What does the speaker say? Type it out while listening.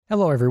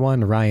Hello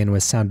everyone, Ryan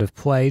with Sound of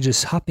Play,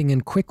 just hopping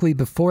in quickly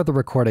before the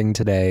recording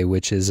today,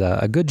 which is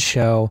a good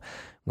show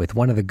with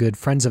one of the good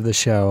friends of the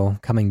show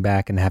coming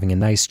back and having a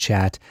nice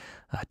chat,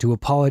 to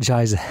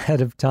apologize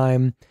ahead of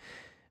time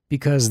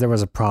because there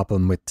was a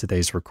problem with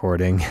today's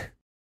recording.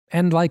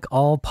 And like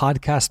all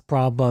podcast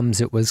problems,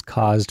 it was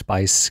caused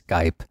by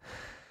Skype.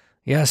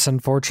 Yes,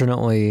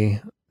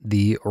 unfortunately,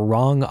 the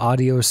wrong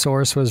audio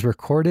source was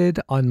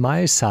recorded on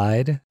my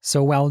side,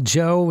 so while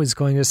Joe is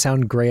going to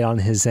sound great on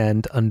his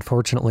end,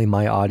 unfortunately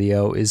my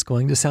audio is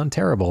going to sound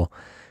terrible.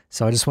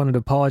 So I just wanted to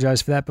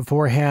apologize for that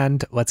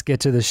beforehand. Let's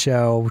get to the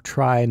show.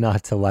 Try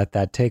not to let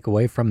that take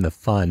away from the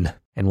fun,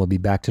 and we'll be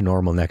back to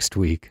normal next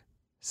week.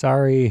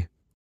 Sorry.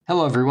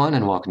 Hello everyone,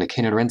 and welcome to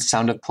Kane & Rin's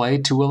Sound of Play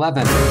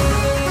 211.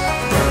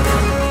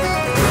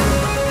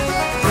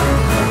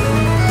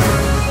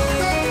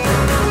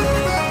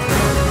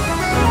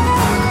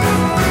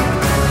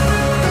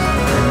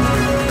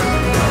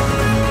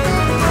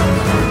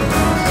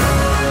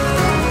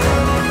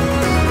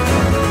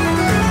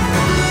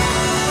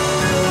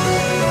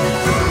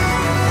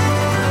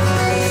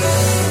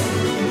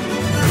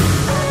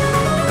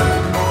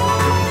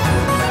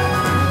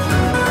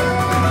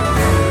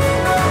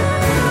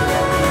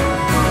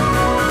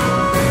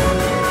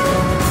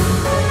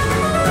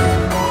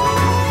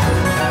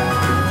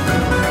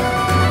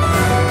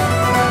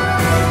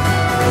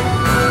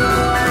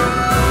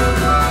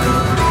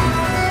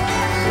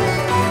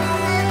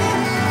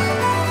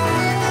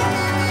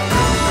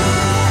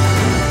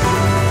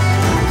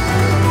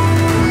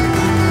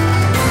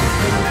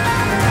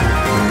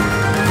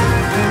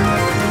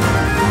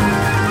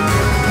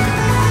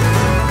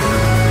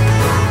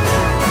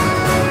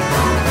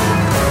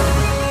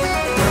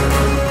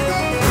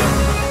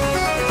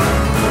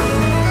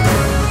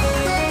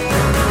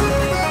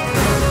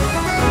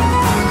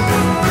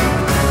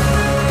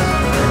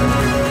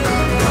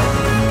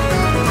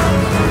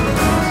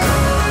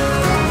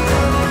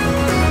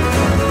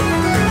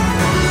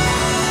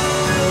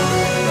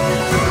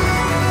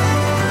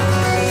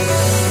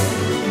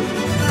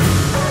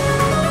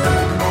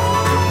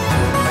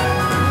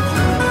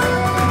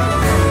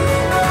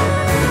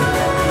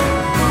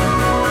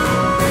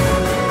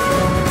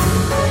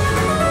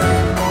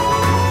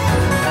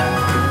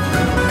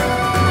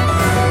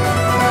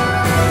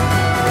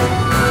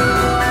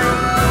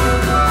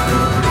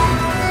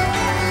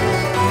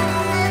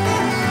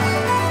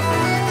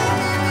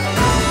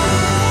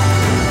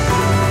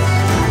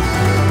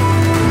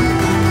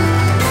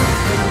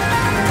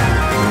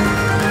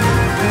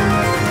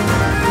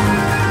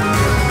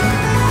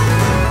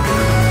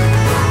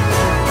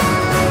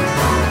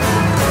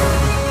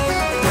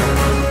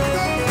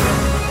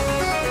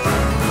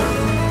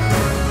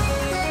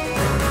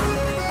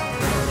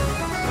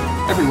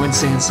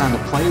 In Sound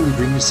of Play, we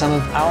bring you some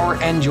of our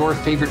and your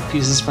favorite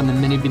pieces from the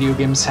many video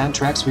game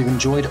soundtracks we've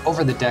enjoyed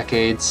over the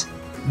decades.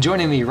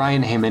 Joining me,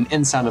 Ryan Heyman,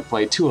 in Sound of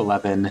Play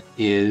 211,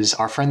 is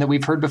our friend that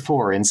we've heard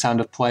before in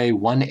Sound of Play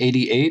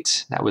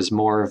 188. That was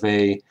more of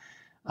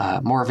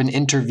an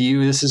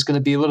interview. This is going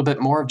to be a little bit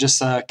more of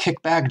just a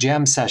kickback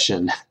jam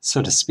session,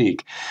 so to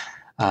speak.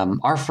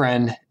 Our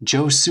friend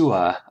Joe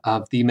Sua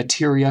of the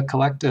Materia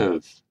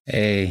Collective.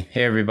 Hey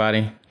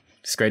everybody.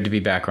 It's great to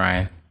be back,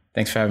 Ryan.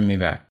 Thanks for having me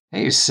back.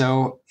 Hey,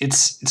 so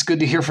it's good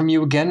to hear from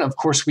you again. Of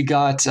course, we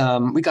got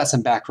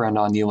some background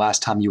on you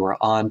last time you were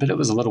on, but it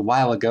was a little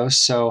while ago.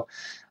 So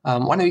why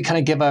don't you kind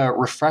of give a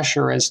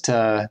refresher as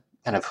to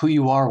kind of who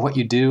you are, what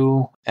you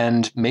do,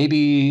 and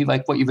maybe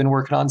like what you've been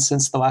working on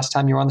since the last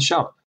time you were on the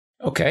show.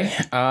 Okay.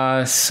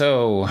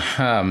 So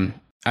I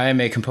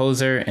am a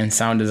composer and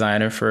sound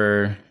designer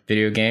for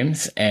video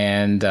games,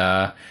 and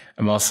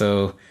I'm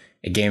also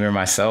a gamer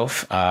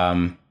myself.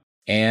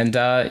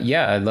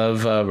 I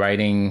love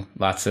writing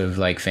lots of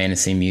like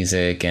fantasy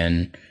music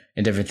and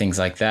different things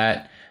like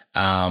that.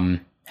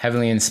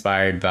 Heavily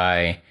inspired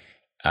by,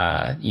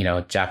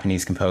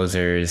 Japanese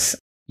composers.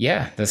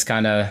 Yeah, that's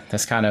kind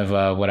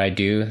of what I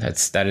do.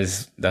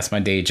 That's my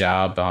day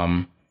job.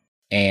 I'm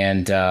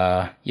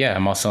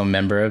also a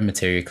member of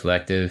Materia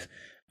Collective,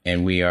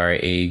 and we are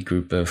a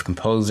group of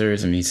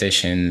composers and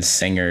musicians,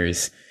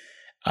 singers.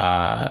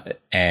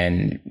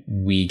 And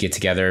we get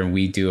together and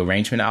we do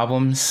arrangement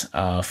albums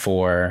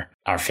for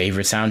our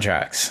favorite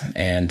soundtracks.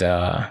 And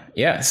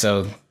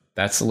so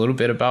that's a little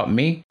bit about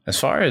me. As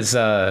far as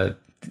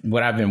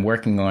what I've been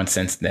working on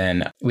since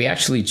then, we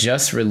actually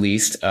just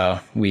released,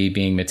 we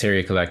being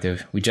Materia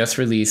Collective, we just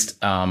released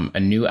a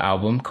new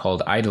album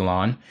called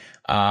Eidolon.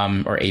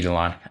 Or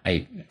Eidolon.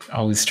 I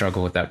always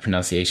struggle with that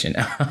pronunciation.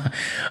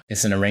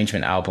 It's an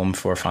arrangement album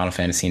for Final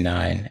Fantasy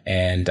IX,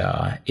 and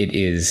it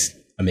is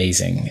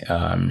amazing.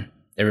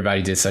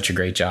 Everybody did such a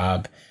great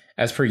job.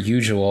 As per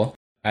usual,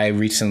 I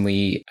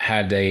recently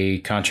had a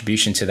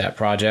contribution to that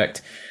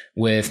project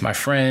with my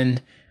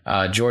friend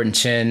Jordan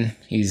Chin.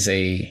 He's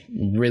a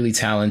really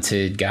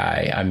talented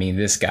guy. I mean,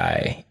 this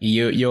guy,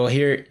 you'll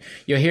hear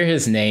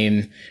his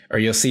name, or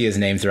you'll see his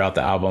name throughout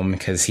the album,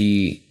 because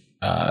he's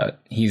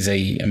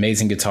a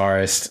amazing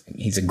guitarist.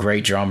 He's a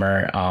great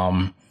drummer.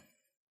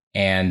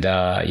 And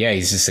yeah,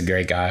 he's just a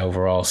great guy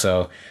overall.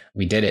 So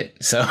we did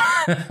it. So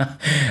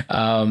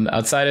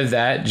outside of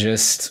that,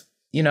 just,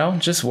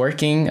 just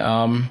working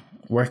on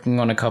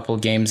a couple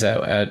of games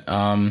at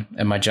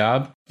my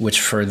job, which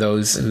for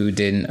those who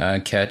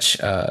didn't catch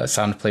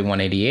Sound of Play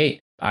 188,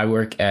 I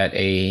work at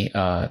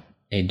a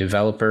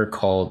developer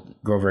called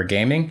Grover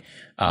Gaming,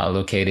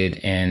 located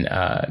in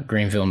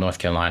Greenville, North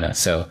Carolina.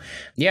 So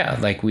yeah,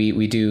 like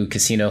we do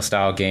casino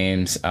style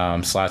games,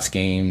 slots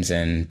games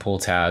and pull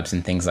tabs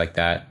and things like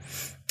that.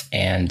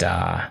 And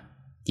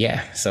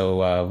yeah,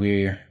 so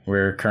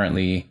we're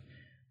currently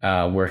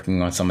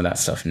working on some of that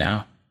stuff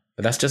now.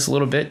 But that's just a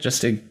little bit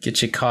just to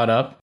get you caught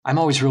up. I'm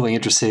always really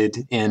interested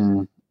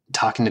in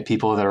talking to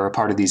people that are a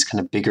part of these kind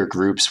of bigger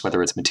groups,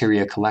 whether it's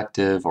Materia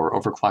Collective or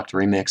Overclocked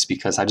Remix,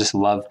 because I just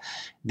love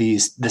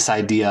this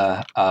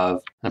idea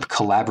of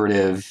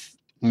collaborative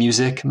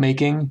music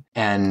making,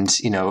 and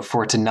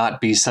for it to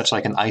not be such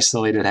like an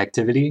isolated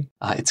activity.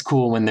 It's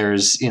cool when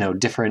there's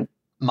different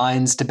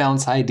minds to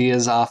bounce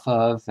ideas off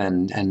of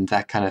and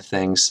that kind of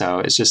thing. So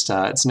it's just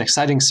it's an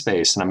exciting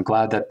space, and I'm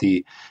glad that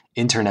the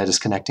internet is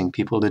connecting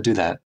people to do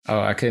that. Oh,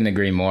 I couldn't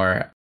agree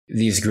more.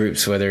 These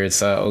groups, whether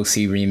it's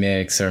OC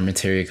Remix or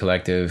Materia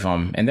Collective,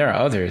 and there are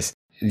others,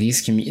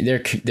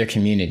 they're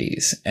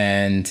communities,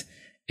 and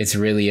it's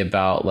really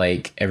about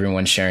like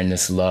everyone sharing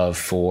this love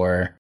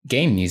for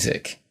game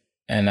music.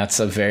 And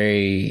that's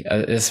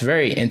it's a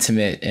very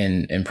intimate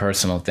and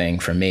personal thing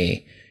for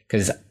me,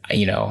 because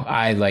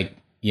I like,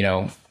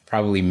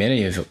 probably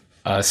many of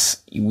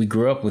us, we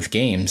grew up with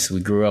games.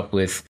 We grew up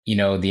with,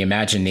 the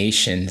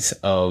imaginations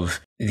of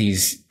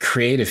these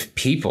creative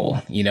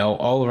people,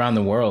 all around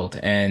the world.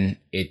 And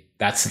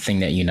that's the thing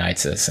that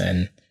unites us,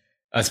 and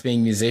us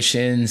being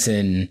musicians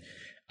and,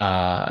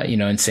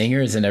 and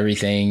singers and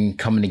everything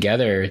coming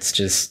together. It's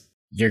just,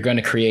 you're going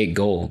to create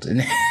gold,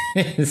 and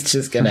it's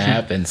just going to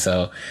happen.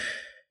 So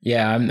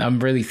yeah, I'm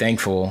really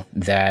thankful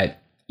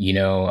that, we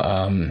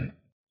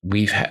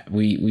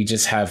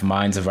just have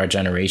minds of our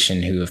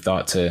generation who have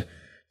thought to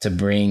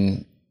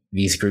bring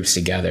these groups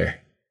together,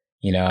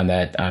 and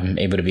that I'm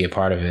able to be a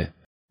part of it.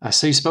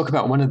 So you spoke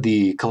about one of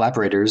the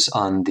collaborators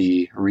on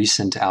the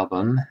recent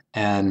album,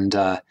 and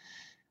I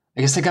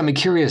guess that got me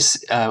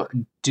curious.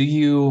 Do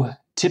you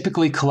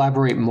typically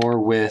collaborate more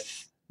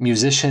with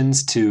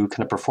musicians to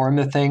kind of perform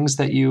the things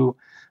that you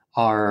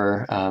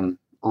are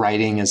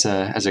writing as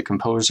a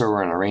composer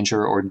or an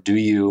arranger, or do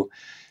you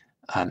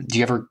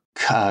ever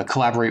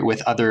collaborate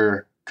with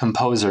other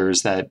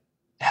composers that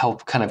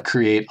help kind of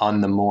create on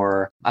the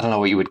more, I don't know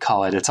what you would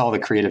call it, it's all the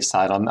creative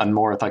side, on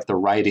more of like the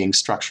writing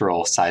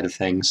structural side of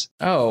things?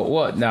 Oh,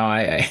 well, no,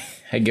 I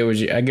get where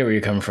you're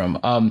coming from.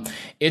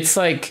 It's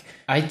like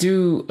I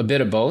do a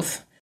bit of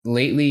both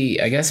lately,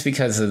 I guess,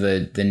 because of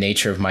the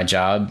nature of my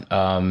job.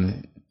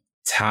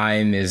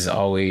 Time is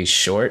always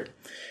short.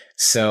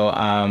 So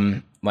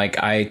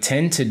like I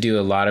tend to do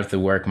a lot of the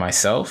work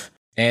myself.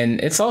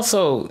 And it's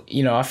also,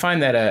 I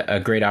find that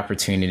a great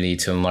opportunity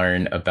to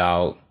learn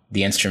about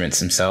the instruments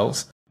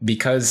themselves,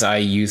 because I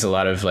use a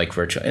lot of like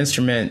virtual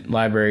instrument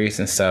libraries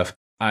and stuff.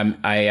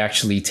 I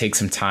actually take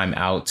some time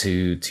out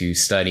to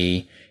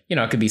study,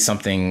 it could be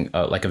something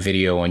like a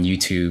video on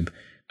YouTube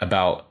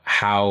about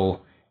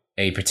how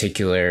a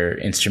particular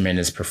instrument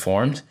is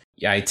performed.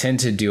 Yeah, I tend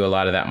to do a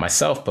lot of that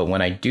myself, but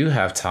when I do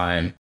have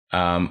time,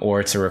 or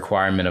it's a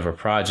requirement of a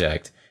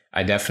project,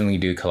 I definitely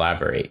do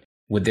collaborate.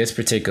 With this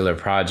particular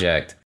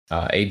project,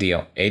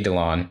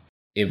 Eidolon,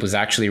 it was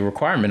actually a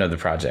requirement of the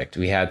project.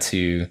 We had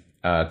to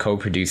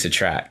co-produce a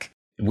track.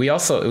 It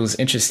was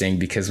interesting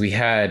because we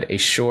had a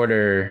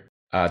shorter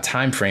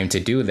time frame to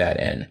do that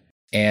in.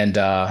 And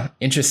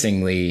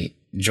interestingly,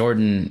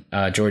 Jordan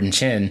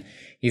Chin,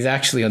 he's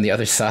actually on the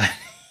other side.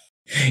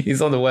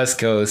 He's on the West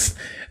Coast.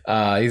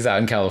 He's out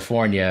in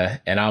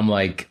California, and I'm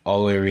like all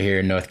the way over here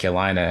in North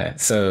Carolina.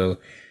 So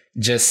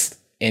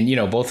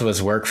both of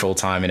us work full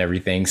time and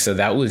everything. So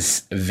that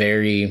was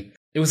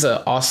it was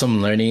an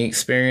awesome learning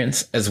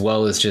experience, as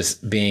well as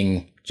just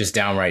being just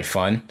downright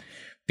fun,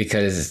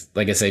 because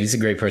like I said, he's a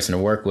great person to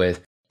work with.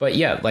 But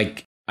yeah,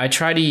 like I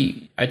try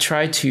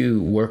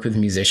to work with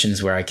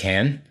musicians where I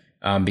can,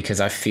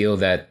 because I feel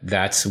that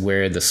that's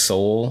where the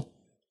soul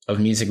of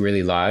music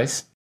really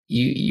lies.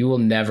 You will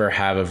never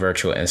have a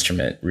virtual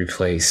instrument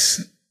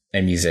replace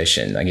a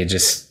musician. Like you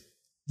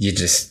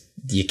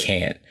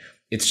can't.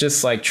 It's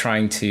just like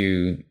trying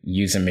to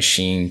use a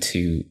machine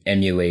to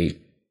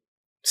emulate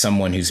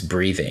someone who's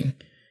breathing.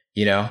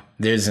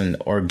 There's an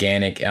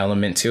organic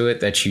element to it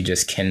that you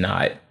just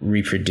cannot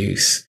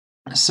reproduce.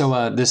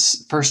 So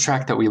this first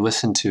track that we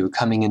listened to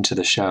coming into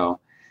the show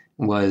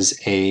was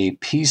a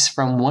piece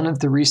from one of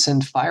the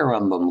recent Fire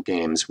Emblem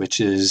games, which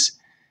is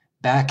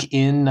back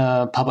in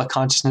public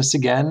consciousness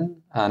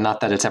again.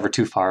 Not that it's ever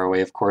too far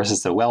away, of course.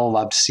 It's a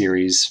well-loved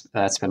series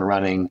that's been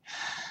running,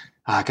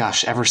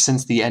 ever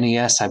since the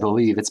NES, I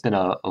believe. It's been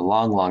a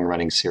long,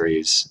 long-running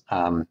series.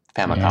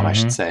 Famicom, I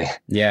should say.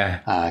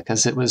 Yeah.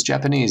 Because it was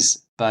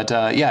Japanese. But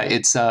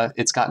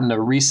it's gotten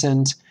a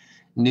recent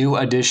new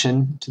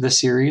addition to the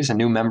series, a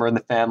new member in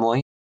the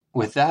family.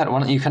 with that, why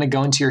don't you kind of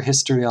go into your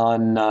history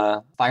on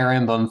Fire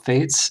Emblem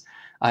Fates?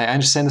 I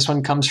understand this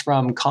one comes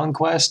from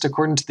Conquest,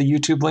 according to the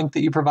YouTube link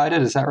that you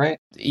provided. Is that right?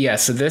 Yeah,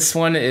 so this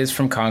one is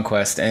from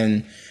Conquest,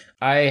 and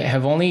I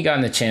have only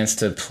gotten the chance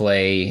to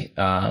play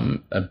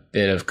a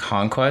bit of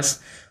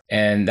Conquest,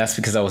 and that's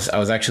because I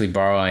was actually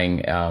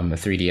borrowing a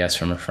 3DS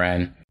from a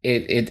friend.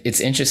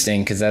 It's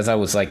interesting because as I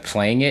was like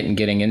playing it and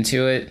getting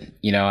into it,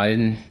 you know, I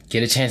didn't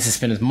get a chance to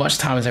spend as much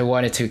time as I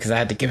wanted to because I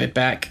had to give it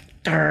back.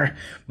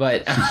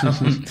 But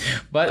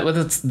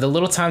with the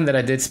little time that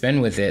I did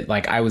spend with it,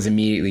 like I was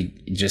immediately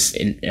just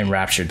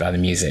enraptured by the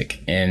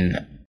music,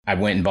 and I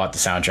went and bought the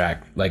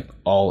soundtrack, like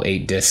all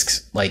 8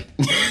 discs, like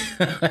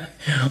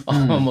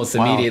almost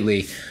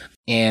immediately.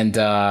 And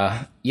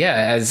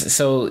as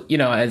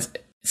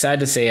sad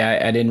to say,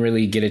 I didn't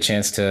really get a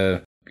chance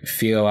to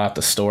feel out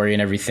the story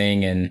and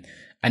everything. And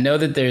I know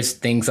that there's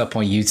things up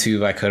on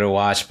YouTube I could have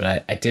watched,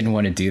 but I didn't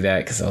want to do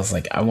that because I was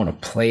like, I want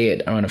to play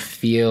it. I want to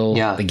feel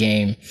the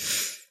game.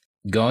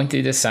 Going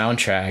through the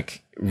soundtrack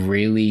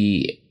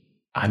really,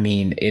 I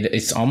mean,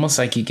 it's almost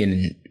like you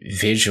can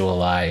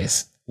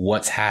visualize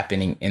what's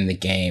happening in the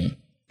game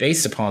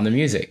based upon the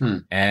music.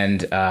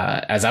 And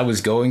as I was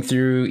going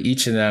through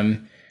each of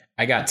them,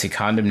 I got to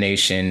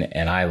Condemnation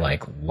and I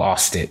like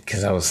lost it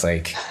because I was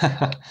like,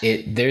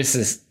 there's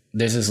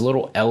this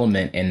little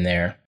element in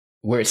there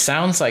where it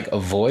sounds like a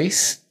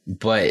voice,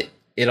 but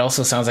it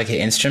also sounds like an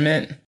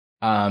instrument.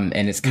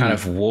 And it's kind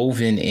of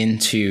woven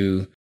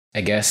into,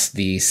 I guess,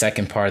 the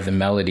second part of the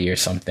melody or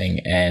something.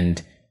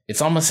 And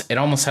it almost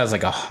has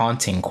like a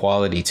haunting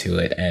quality to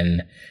it.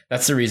 And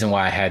that's the reason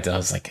why I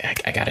was like,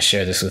 I got to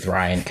share this with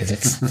Ryan because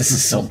this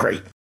is so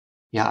great.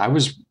 Yeah, I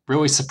was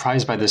really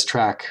surprised by this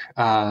track.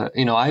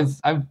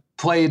 I've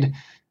played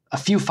a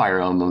few Fire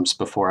Emblems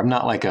before. I'm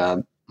not like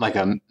a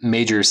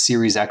major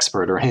series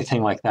expert or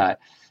anything like that.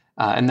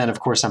 And then, of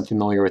course, I'm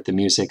familiar with the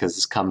music as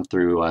it's come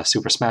through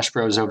Super Smash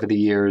Bros. Over the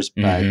years.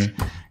 But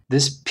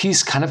this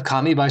piece kind of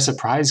caught me by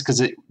surprise because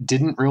it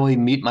didn't really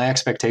meet my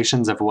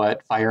expectations of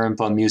what Fire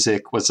Emblem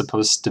music was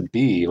supposed to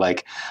be.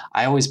 Like,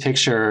 I always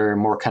picture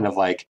more kind of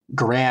like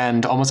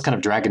grand, almost kind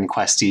of Dragon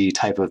Quest-y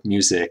type of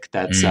music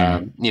that's,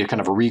 kind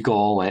of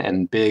regal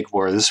and big,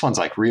 where this one's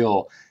like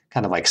real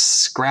kind of like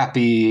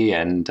scrappy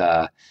and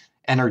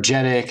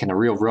energetic and a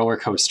real roller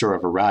coaster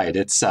of a ride.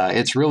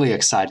 It's really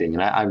exciting,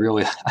 and I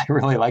really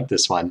like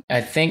this one.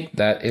 I think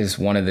that is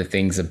one of the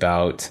things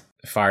about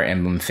Fire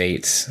Emblem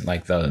Fates,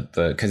 like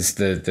because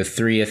the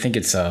 3, I think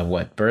it's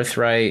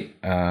Birthright,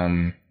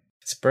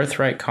 it's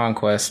Birthright,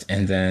 Conquest,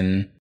 and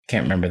then I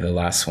can't remember the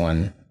last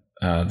one,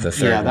 the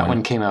third one. Yeah, that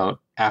one came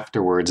out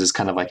afterwards as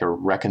kind of like a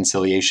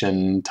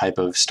reconciliation type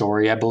of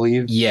story, I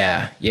believe.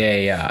 Yeah.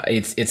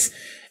 It's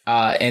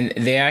and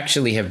they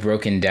actually have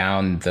broken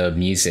down the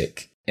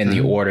music in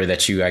the order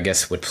that you, I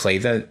guess, would play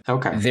the.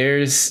 Okay.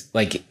 There's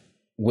like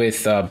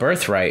with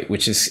Birthright,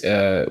 which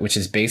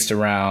is based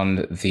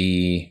around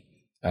the,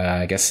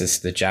 I guess it's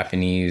the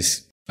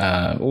Japanese.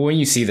 When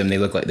you see them,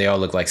 they all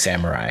look like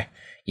samurai,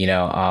 you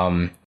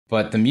know.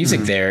 But the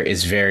music there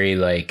is very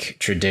like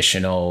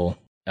traditional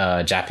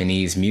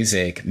Japanese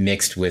music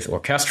mixed with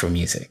orchestral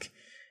music,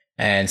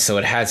 and so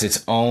it has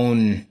its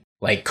own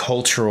like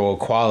cultural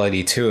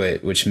quality to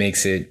it, which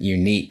makes it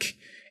unique.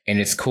 And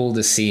it's cool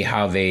to see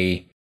how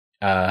they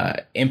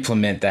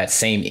implement that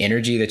same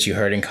energy that you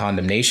heard in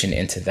Condemnation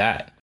into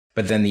that.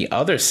 But then the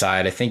other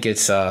side, I think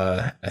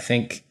the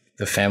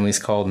family's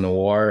called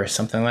Noir or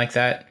something like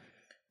that,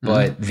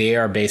 but they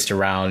are based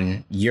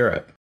around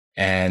Europe.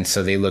 And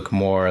so they look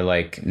more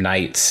like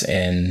knights,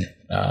 and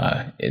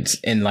it's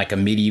in like a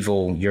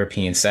medieval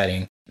European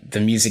setting.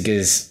 The music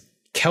is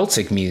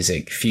Celtic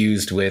music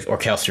fused with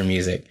orchestral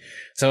music.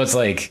 So it's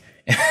like,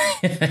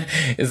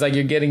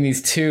 you're getting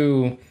these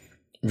two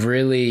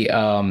really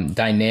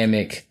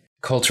dynamic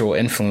cultural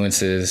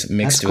influences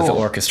mixed with the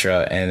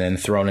orchestra and then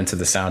thrown into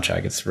the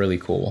soundtrack. It's really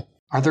cool.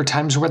 Are there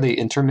times where they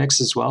intermix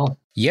as well?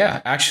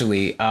 Yeah,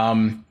 actually,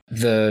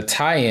 the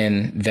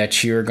tie-in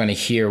that you're going to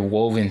hear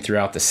woven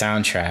throughout the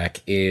soundtrack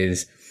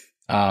is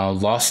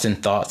Lost in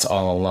Thoughts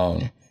All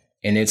Alone.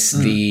 And it's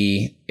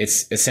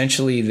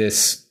essentially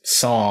this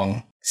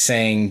song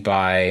sang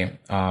by,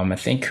 I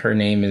think her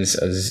name is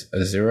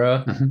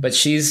Azura, but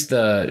she's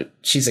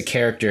a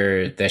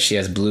character that she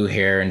has blue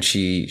hair and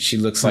she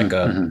looks like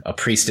a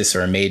priestess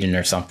or a maiden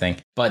or something.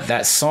 But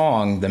that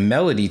song, the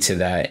melody to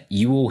that,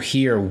 you will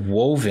hear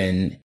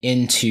woven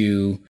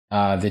into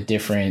the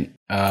different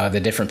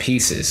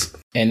pieces.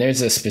 And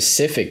there's a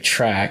specific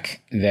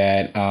track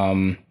that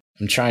I'm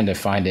trying to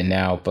find it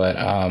now, but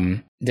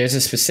there's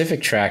a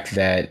specific track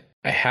that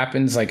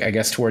happens like, I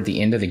guess, toward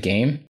the end of the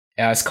game.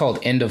 It's called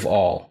End of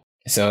All.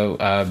 So,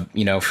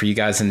 for you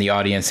guys in the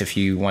audience, if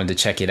you wanted to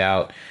check it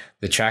out,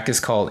 the track is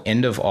called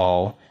End of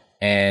All,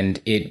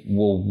 and it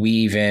will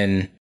weave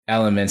in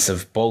elements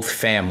of both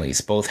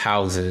families, both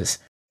houses,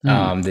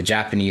 the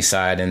Japanese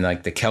side and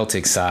like the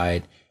Celtic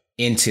side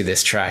into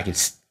this track.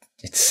 It's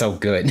so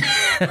good.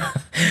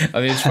 I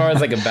mean, as far as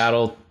like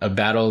a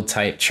battle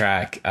type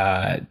track,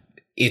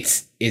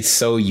 it's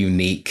so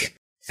unique.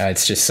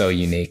 It's just so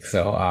unique.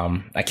 So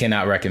I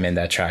cannot recommend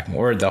that track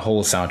or the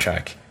whole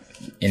soundtrack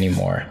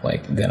anymore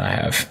than I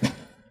have.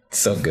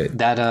 So good.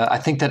 That I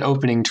think that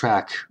opening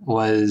track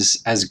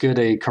was as good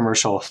a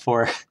commercial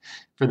for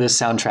this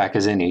soundtrack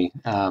as any.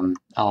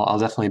 I'll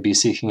definitely be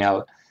seeking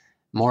out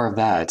more of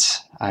that.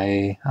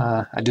 I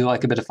do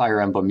like a bit of Fire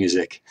Emblem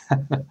music.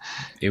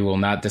 It will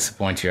not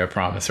disappoint you, I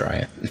promise,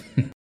 Ryan.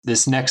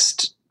 This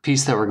next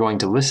piece that we're going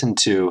to listen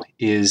to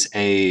is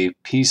a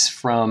piece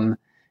from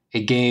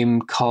a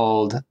game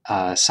called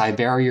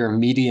Cybarrier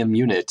Medium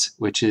Unit,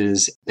 which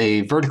is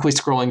a vertically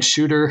scrolling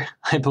shooter.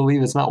 I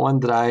believe it's not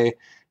one that I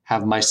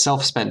have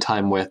myself spent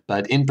time with,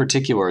 but in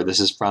particular, this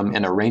is from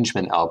an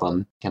arrangement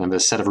album, kind of a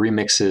set of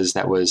remixes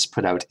that was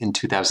put out in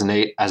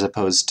 2008, as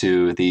opposed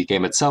to the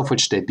game itself,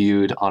 which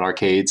debuted on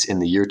arcades in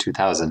the year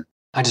 2000.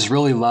 I just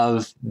really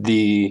love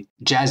the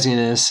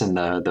jazziness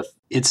and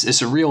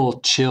it's a real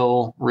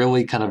chill,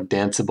 really kind of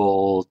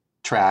danceable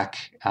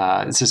track.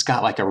 It's just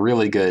got like a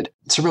really good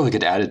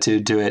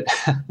attitude to it.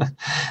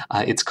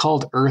 It's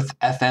called Earth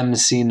FM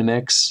Scene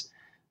Mix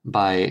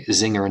by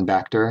Zinger and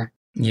Bacter.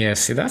 Yeah,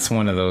 see, that's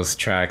one of those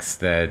tracks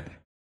that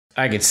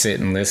I could sit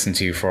and listen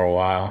to for a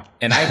while.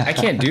 And I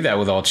can't do that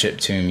with all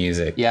chiptune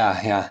music.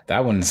 Yeah.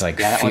 That one's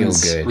that feel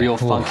one's good. Real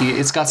funky.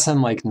 It's got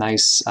some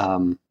nice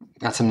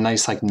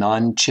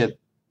non-chip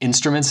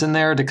instruments in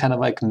there to kind of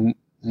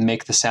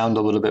make the sound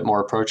a little bit more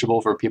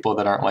approachable for people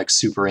that aren't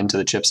super into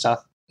the chip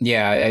stuff.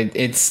 Yeah,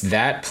 it's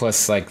that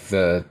plus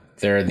there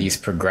are these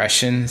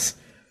progressions.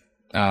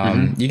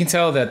 You can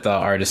tell that the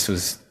artist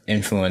was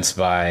influenced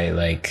by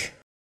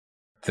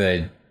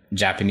the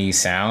Japanese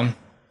sound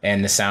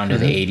and the sound of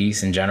the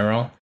 80s in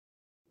general.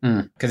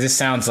 Because it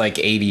sounds like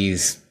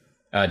 80s,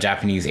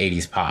 Japanese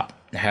 80s pop.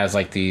 It has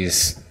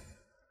these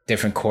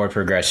different chord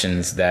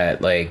progressions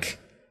that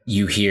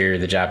you hear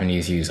the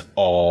Japanese use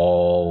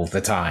all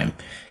the time.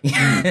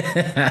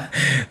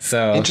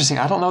 So interesting.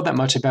 I don't know that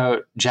much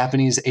about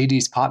Japanese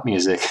 80s pop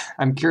music.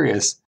 I'm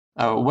curious.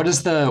 What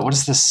is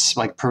this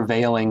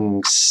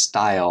prevailing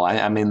style?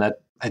 I mean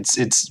that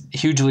it's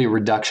hugely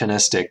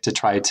reductionistic to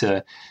try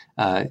to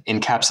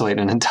encapsulate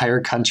an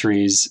entire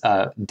country's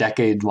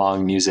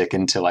decade-long music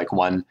into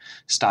one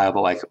style.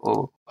 But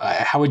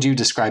how would you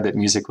describe it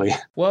musically?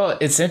 Well,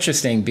 it's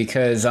interesting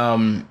because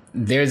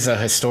there's a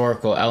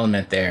historical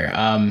element there.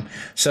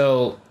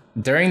 So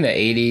during the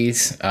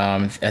 80s,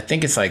 I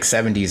think it's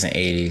 70s and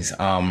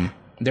 80s,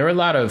 there were a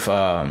lot of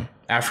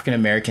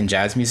African-American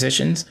jazz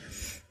musicians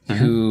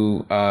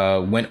who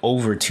went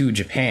over to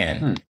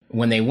Japan.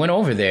 When they went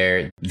over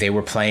there, they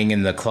were playing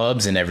in the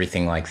clubs and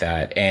everything like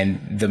that. And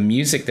the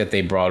music that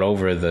they brought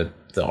over, the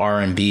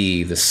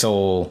R&B, the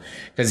soul,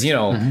 because,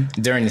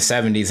 during the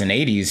 70s and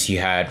 80s, you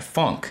had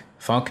funk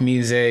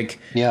music,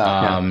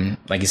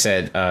 like you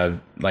said,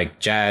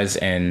 jazz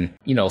and,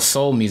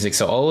 soul music.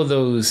 So all of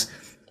those,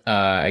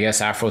 I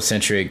guess,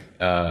 Afrocentric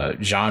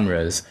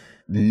genres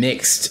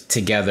mixed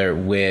together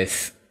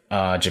with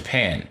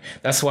Japan.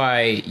 That's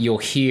why you'll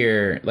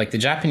hear the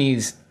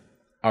Japanese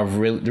are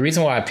really, the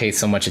reason why I pay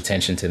so much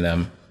attention to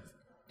them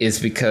is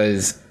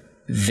because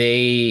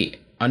they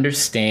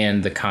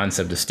understand the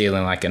concept of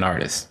stealing like an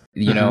artist.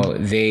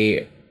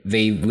 They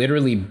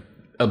literally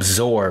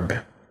absorb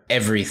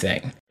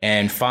everything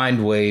and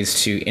find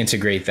ways to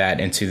integrate that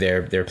into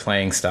their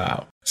playing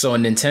style. So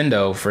in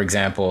Nintendo, for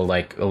example,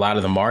 a lot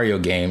of the Mario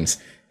games,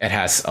 it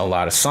has a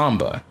lot of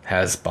samba,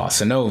 has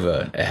bossa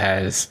nova, it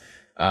has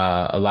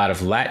a lot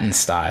of Latin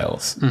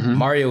styles.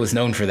 Mario is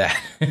known for that.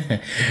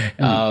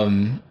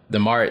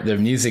 The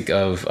music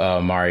of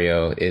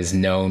Mario is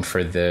known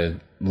for the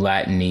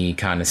Latin-y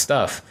kind of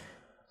stuff.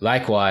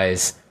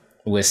 Likewise,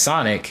 with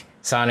Sonic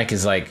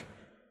is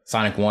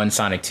Sonic 1,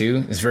 Sonic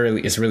 2 is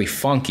really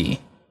funky.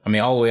 I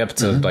mean, all the way up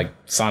to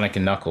Sonic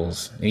and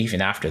Knuckles, and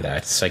even after that,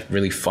 it's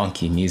really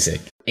funky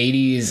music.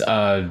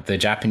 80s, the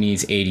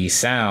Japanese 80s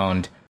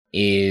sound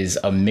is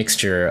a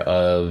mixture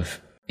of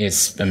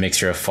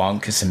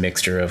funk, it's a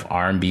mixture of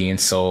R&B and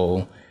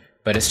soul,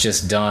 but it's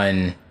just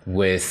done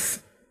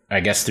with,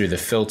 I guess, through the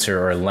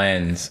filter or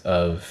lens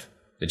of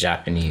the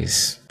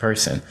Japanese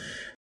person.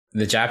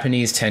 The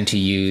Japanese tend to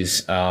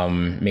use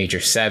major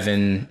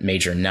 7,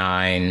 major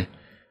 9,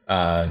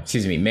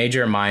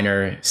 major,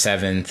 minor,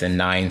 7th and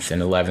 9th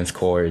and 11th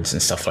chords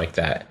and stuff like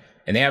that.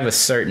 And they have a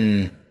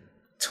certain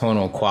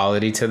tonal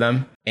quality to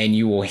them, and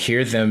you will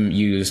hear them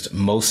used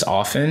most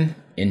often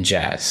in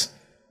jazz.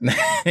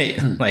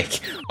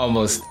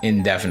 Almost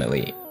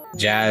indefinitely.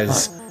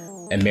 Jazz,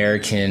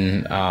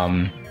 American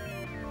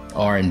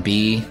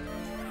R&B,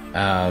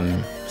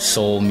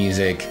 soul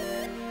music.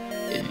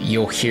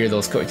 You'll hear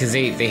those chords because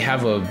they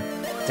have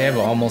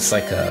almost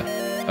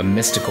a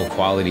mystical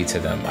quality to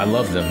them. I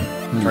love them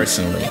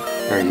personally.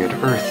 Very good.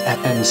 Earth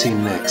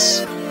FMC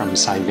mix from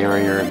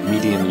Cybarrier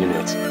Medium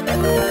Unit.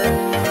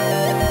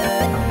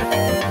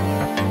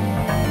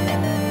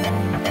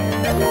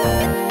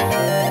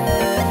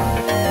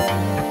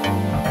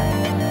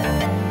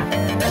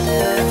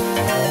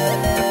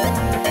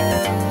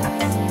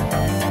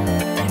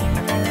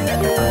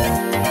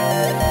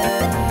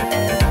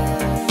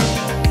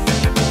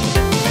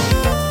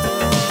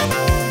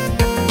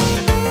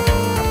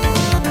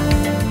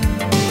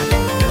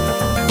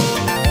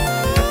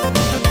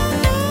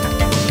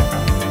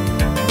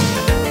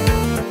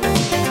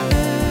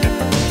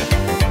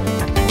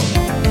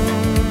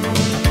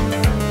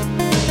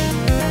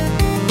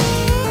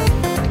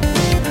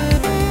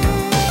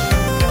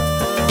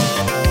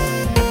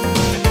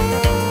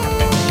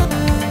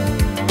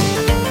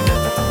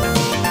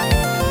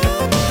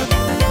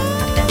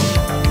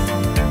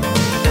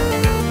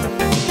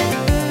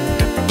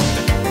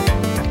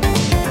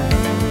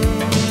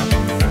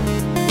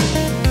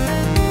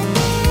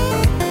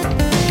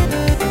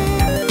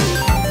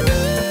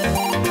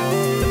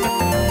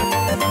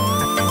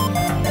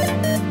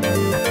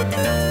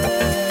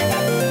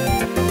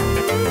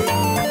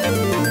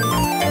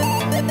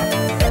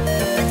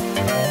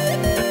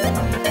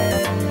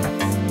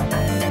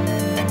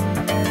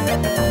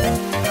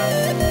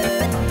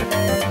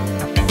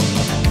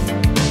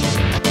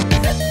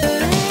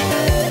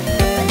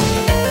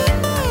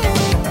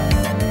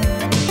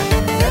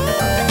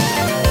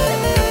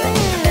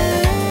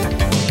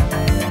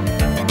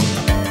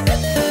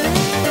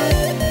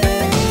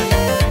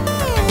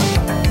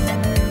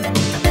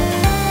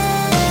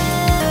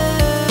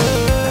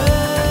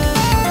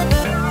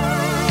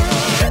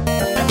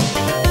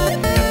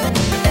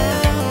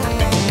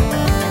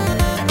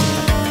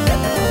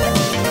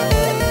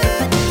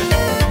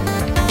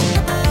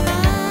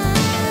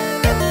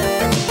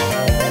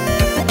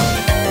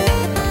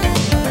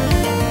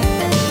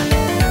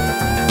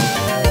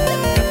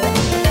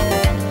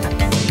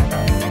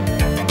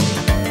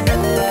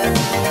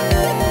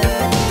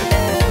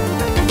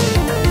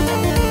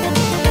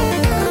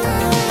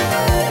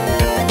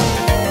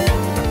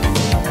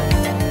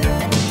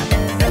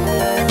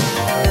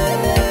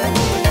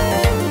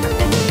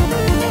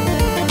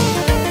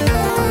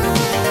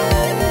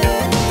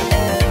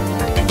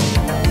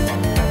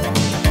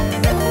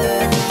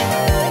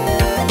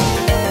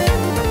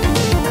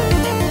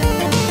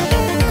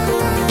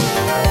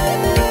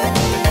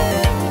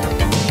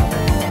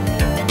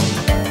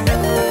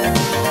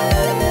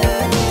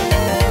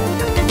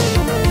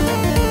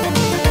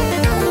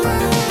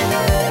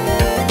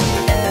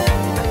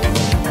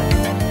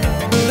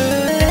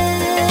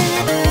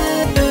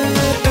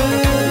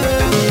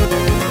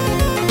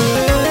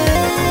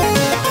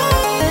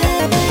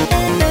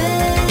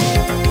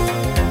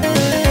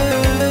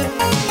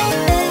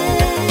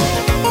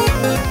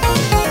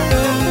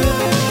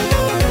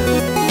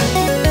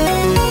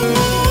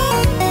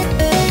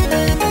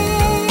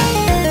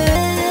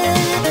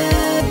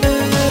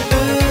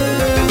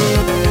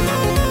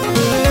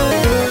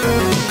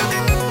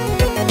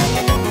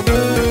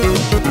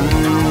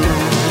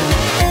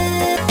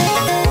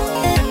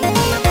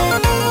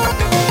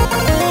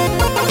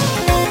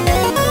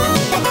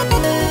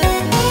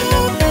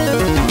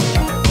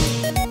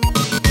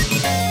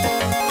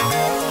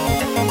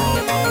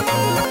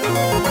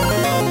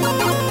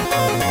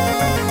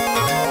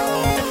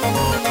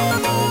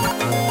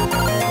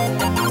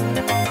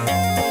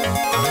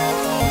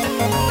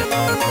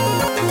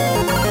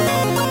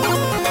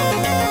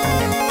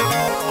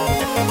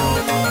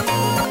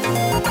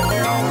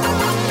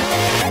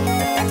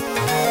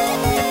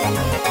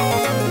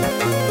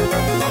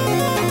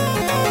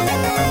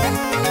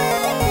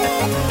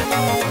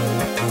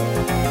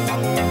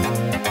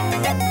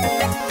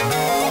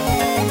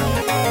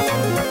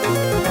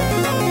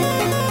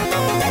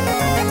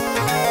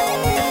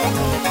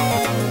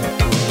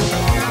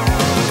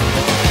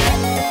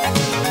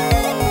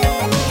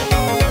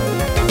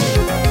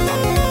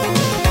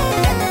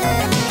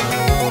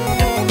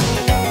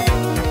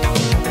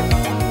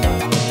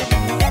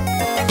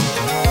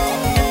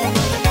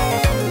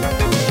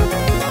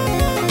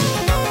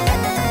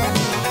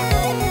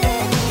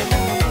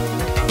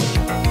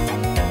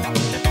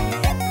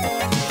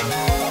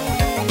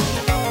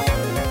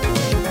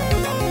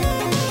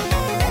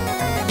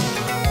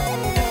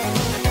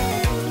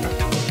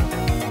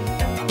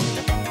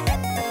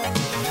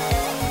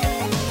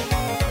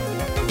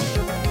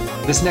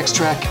 This next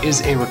track is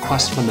a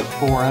request from the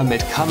forum.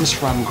 It comes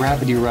from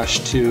Gravity Rush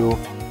 2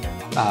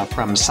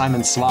 from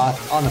Simon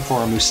Sloth on the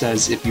forum, who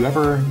says, if you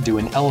ever do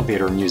an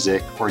elevator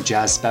music or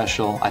jazz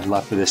special, I'd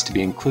love for this to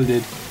be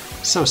included.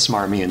 So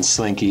smarmy and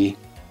slinky.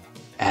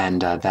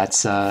 And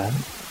that's a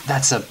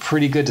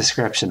pretty good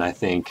description, I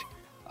think,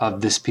 of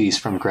this piece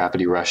from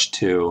Gravity Rush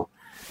 2.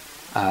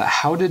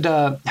 How did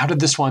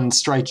this one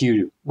strike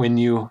you when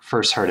you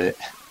first heard it?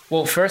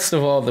 Well, first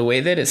of all, the way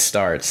that it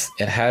starts,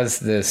 it has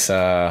this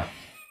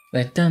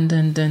like dun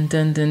dun dun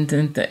dun dun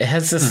dun. It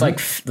has this like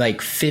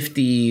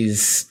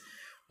 50s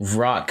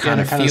rock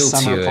kind of feel to it.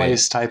 Summer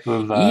Place type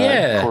of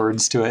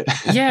chords to it.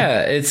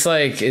 Yeah, it's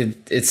like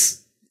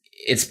it's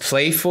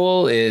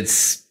playful.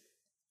 It's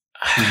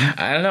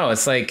I don't know.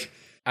 It's like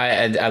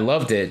I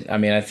loved it. I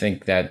mean, I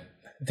think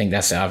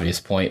that's the obvious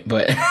point,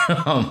 but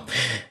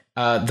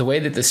the way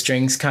that the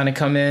strings kind of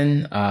come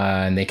in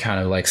and they kind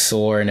of like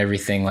soar and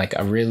everything, like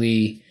I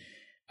really.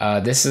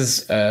 This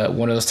is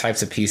one of those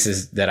types of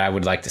pieces that I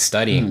would like to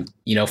study.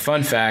 You know,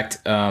 fun fact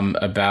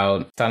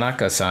about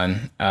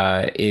Tanaka-san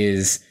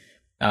is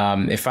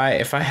if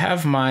I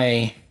have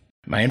my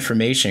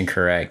information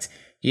correct,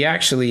 he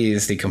actually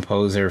is the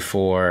composer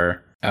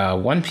for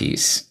One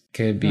Piece.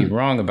 Could be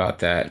wrong about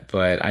that,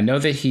 but I know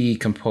that he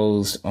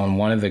composed on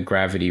one of the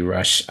Gravity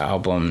Rush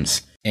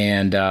albums,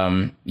 and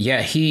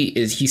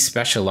he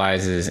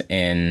specializes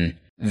in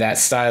that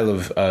style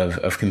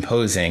of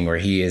composing where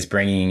he is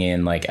bringing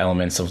in like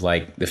elements of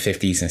like the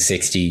 50s and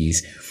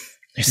 60s.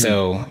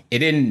 So it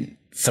didn't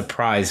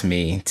surprise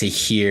me to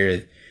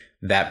hear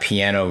that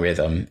piano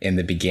rhythm in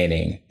the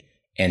beginning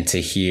and to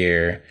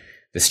hear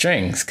the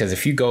strings. Because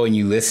if you go and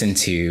you listen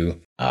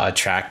to a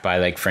track by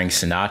like Frank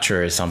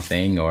Sinatra or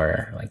something,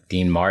 or like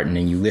Dean Martin,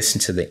 and you listen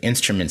to the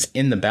instruments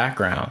in the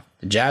background,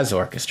 the jazz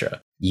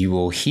orchestra, you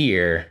will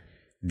hear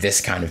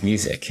this kind of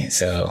music.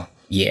 So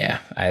yeah,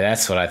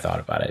 that's what I thought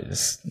about it.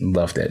 Just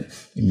loved it.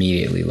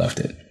 Immediately loved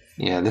it.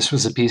 Yeah, this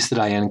was a piece that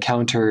I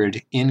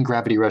encountered in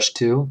Gravity Rush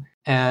 2.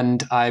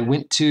 And I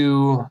went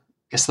to, I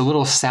guess, the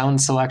little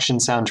sound selection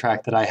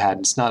soundtrack that I had.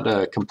 It's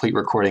not complete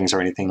recordings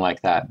or anything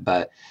like that,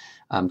 but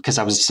because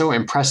I was so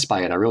impressed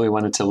by it, I really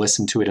wanted to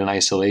listen to it in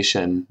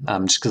isolation,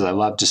 just because I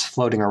love just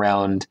floating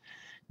around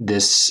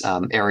this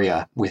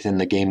area within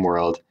the game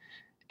world.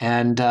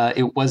 And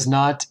it was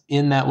not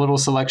in that little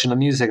selection of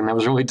music, and I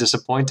was really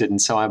disappointed. And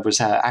so I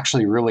was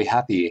actually really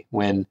happy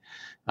when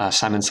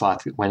Simon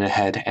Sloth went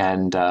ahead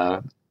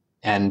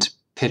and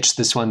pitched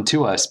this one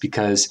to us,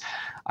 because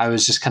I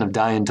was just kind of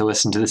dying to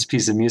listen to this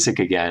piece of music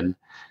again.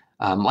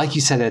 Like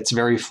you said, it's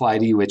very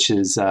flighty, which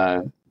is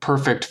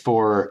perfect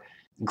for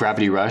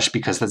Gravity Rush,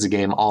 because that's a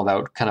game all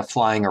about kind of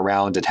flying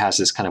around. It has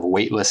this kind of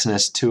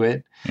weightlessness to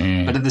it.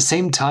 But at the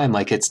same time,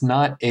 like it's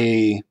not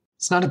a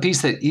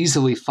piece that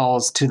easily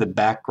falls to the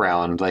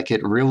background. Like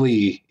it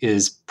really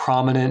is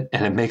prominent,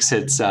 and it makes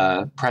its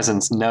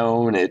presence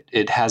known.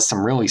 It has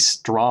some really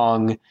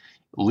strong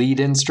lead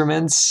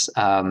instruments.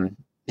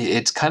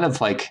 It's kind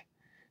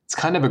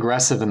of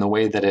aggressive in the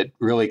way that it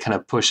really kind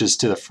of pushes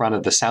to the front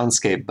of the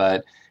soundscape,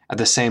 but at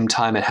the same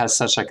time, it has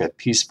such like a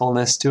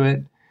peacefulness to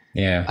it.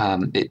 Yeah.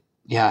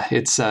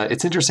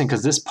 It's interesting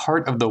because this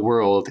part of the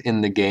world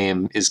in the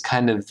game is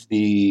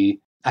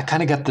I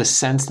kind of got the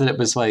sense that it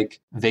was like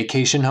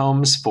vacation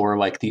homes for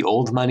like the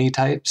old money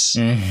types.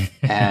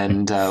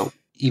 And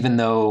even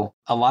though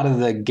a lot of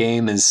the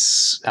game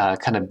is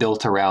kind of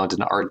built around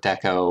an Art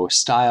Deco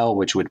style,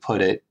 which would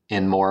put it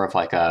in more of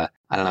like a,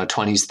 I don't know,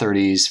 20s,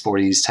 30s,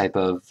 40s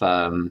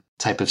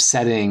type of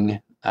setting,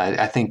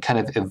 I think kind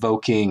of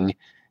evoking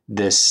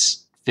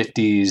this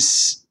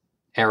 50s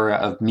era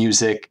of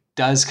music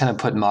does kind of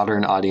put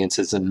modern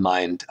audiences in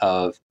mind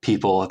of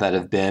people that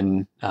have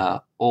been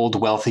old,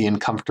 wealthy,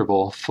 and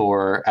comfortable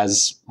for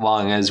as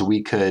long as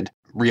we could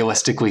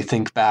realistically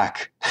think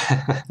back.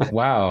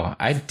 Wow,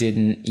 I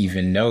didn't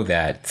even know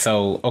that.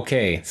 So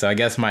I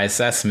guess my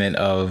assessment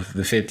of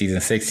the 50s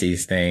and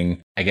 60s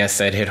thing, I guess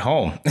that hit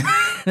home.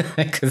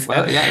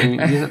 Well,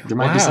 there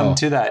might be something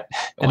to that.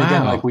 And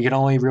again, like we can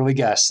only really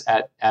guess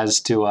as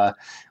to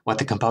what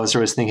the composer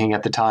was thinking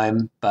at the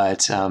time.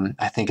 But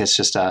I think it's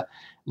just a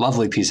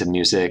lovely piece of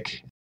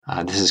music.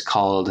 This is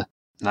called,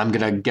 and I'm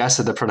going to guess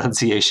at the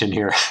pronunciation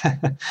here,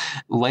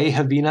 Le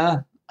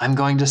Havina, I'm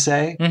going to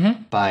say,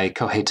 by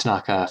Kohei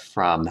Tanaka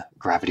from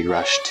Gravity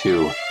Rush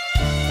 2.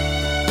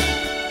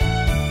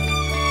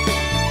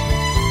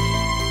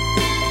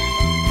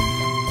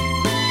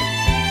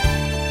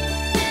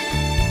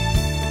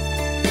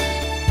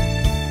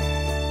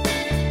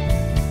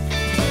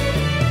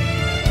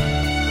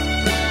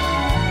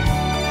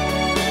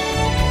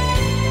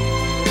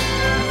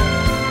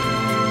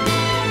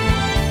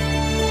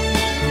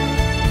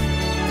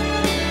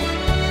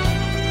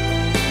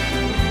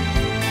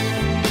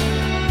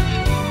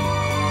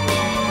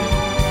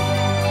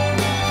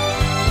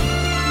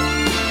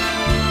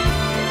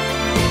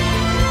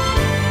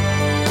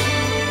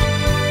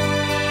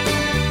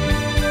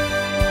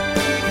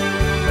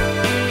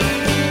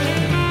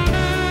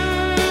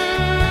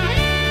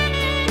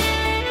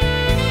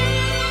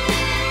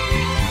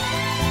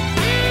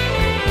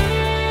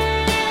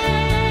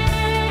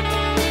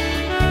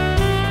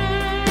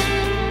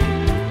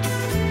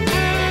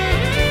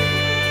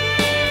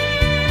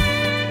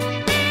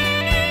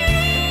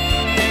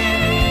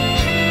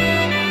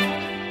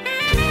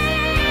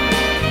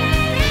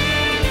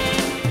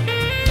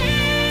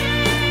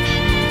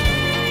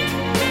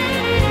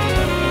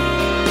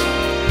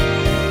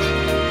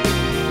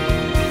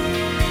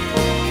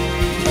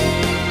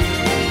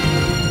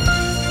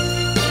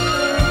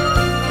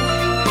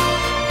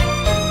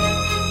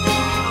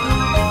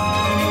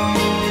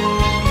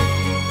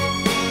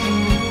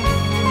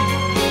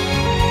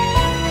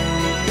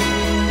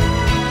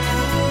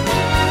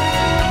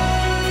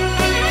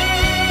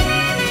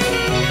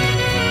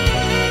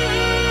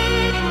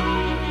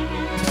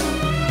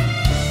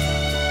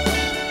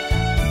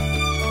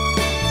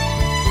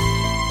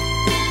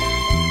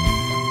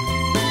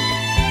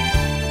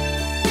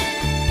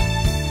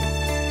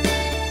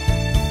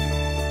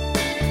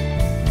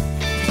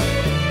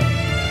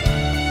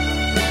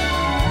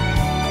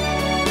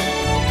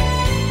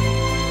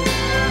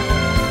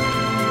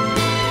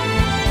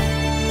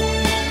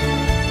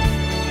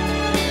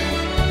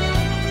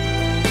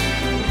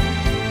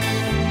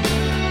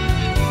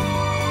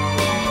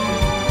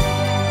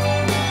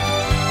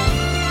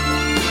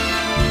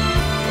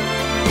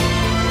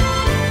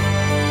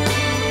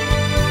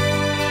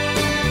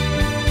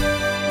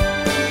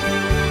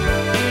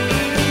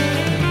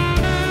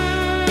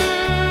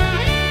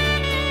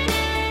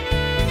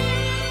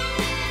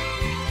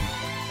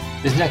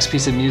 This next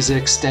piece of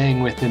music,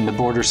 staying within the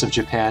borders of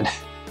Japan,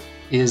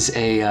 is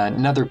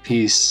another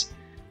piece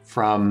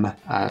from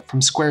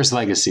Square's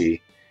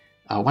Legacy.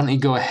 Why don't you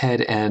go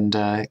ahead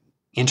and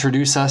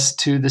introduce us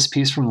to this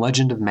piece from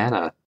Legend of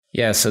Mana?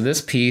 Yeah, so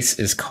this piece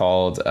is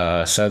called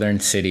Southern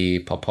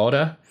City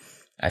Popoda.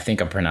 I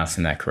think I'm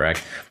pronouncing that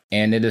correct.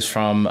 And it is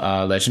from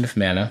Legend of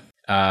Mana.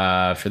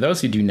 For those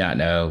who do not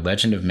know,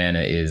 Legend of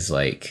Mana is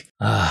like,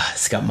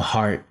 it's got my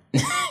heart.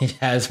 It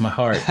has my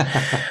heart.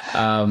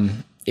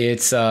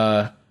 It's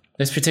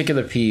this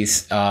particular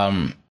piece.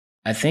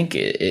 I think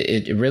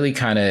it really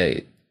kind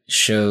of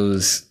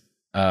shows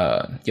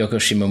Yoko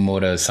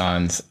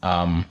Shimomura-san's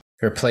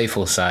her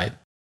playful side,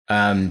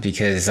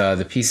 because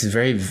the piece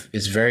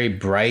is very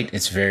bright.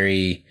 It's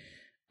very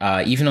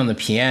even on the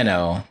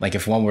piano. Like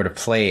if one were to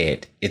play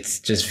it, it's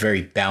just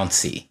very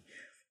bouncy,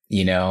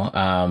 you know.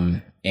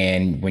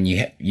 And when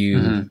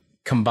you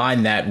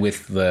combine that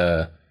with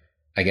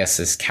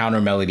this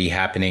counter melody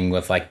happening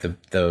with like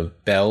the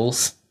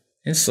bells.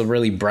 It's a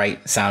really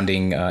bright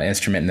sounding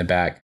instrument in the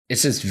back.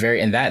 It's just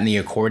and the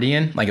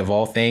accordion, like of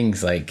all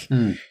things, like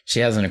she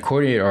has an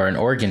accordion or an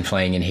organ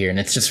playing in here. And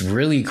it's just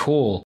really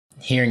cool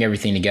hearing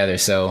everything together.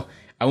 So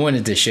I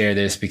wanted to share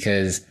this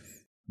because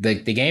the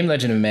game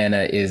Legend of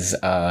Mana is,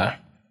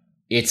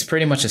 it's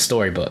pretty much a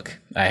storybook.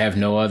 I have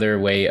no other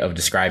way of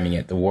describing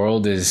it. The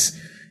world is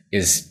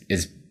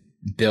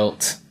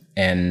built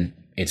and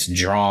it's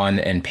drawn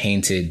and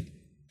painted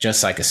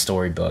just like a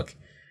storybook.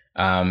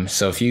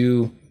 So if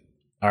you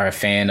are a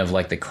fan of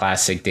like the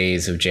classic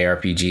days of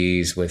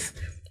JRPGs with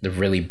the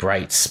really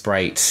bright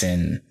sprites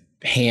and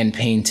hand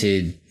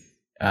painted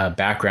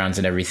backgrounds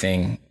and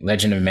everything,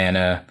 Legend of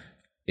Mana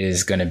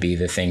is going to be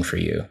the thing for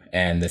you.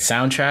 And the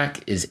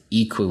soundtrack is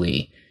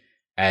equally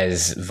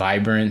as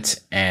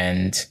vibrant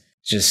and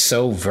just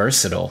so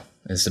versatile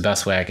is the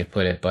best way I could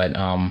put it. But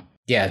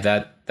yeah,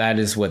 that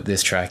is what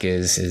this track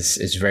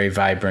is very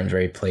vibrant,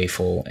 very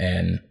playful,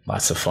 and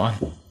lots of fun.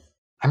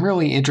 I'm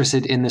really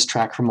interested in this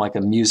track from like a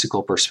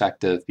musical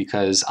perspective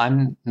because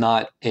I'm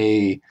not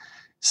a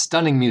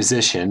stunning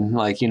musician.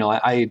 Like, you know,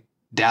 I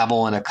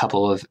dabble in a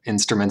couple of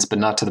instruments, but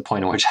not to the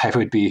point in which I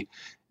would be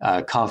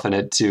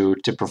confident to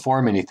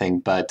perform anything.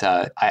 But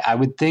I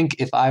would think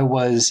if I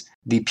was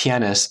the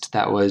pianist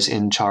that was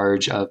in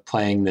charge of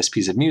playing this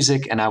piece of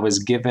music and I was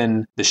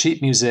given the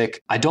sheet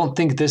music, I don't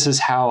think this is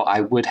how I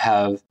would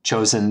have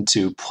chosen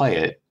to play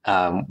it,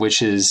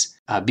 which is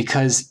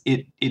because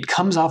it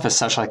comes off as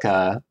such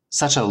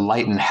a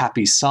light and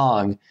happy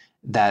song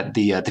that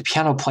the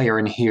piano player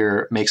in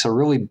here makes a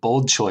really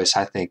bold choice,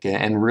 I think,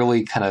 and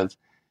really kind of,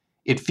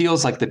 it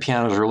feels like the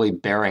piano is really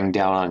bearing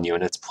down on you,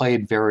 and it's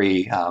played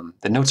very,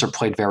 the notes are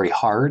played very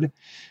hard,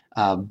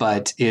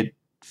 but it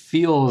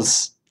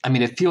feels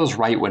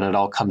right when it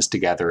all comes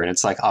together. And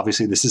it's like,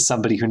 obviously this is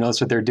somebody who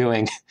knows what they're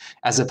doing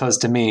as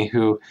opposed to me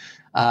who,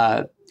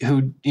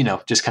 you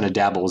know, just kind of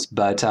dabbles,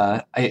 but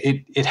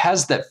it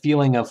has that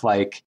feeling of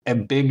like a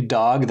big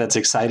dog that's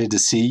excited to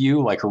see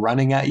you, like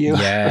running at you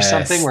or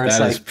something, where it's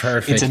like,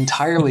 perfect. It's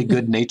entirely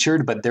good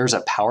natured, but there's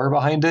a power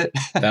behind it.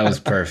 That was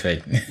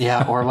perfect.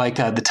 Yeah. Or like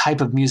the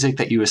type of music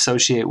that you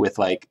associate with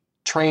like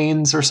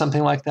trains or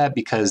something like that,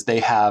 because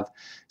they have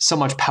so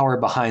much power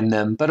behind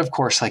them. But of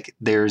course, like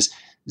there's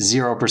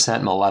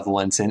 0%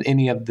 malevolence in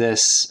any of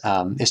this.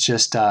 It's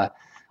just,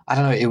 I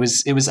don't know. It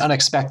was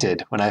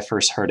unexpected when I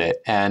first heard it,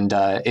 and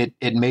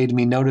it made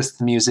me notice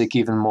the music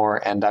even more,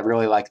 and I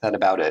really like that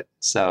about it.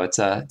 So it's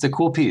a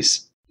cool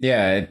piece.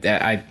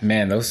 Yeah,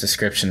 man, those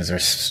descriptions are,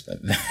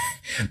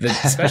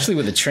 especially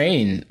with the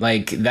train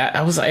like that.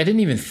 I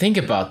didn't even think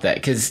about that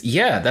because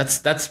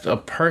that's a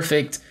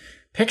perfect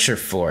picture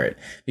for it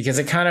because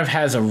it kind of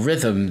has a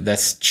rhythm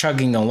that's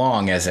chugging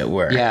along, as it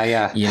were.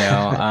 Yeah. You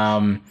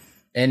know,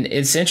 and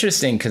it's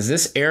interesting because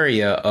this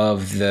area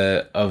of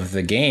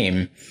the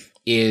game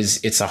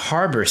it's a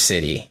harbor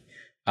city.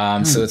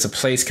 So it's a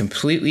place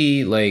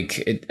completely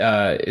like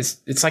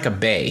it's like a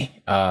bay,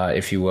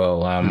 if you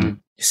will,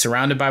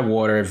 surrounded by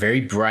water,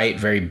 very bright,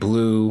 very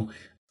blue.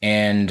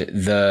 And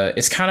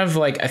it's kind of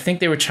like, I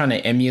think they were trying to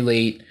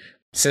emulate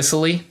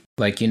Sicily.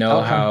 Like, you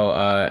know,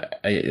 how,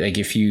 like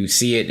if you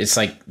see it, it's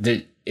like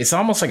it's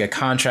almost like a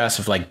contrast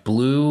of like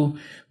blue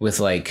with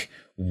like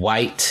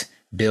white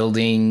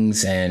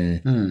buildings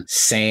and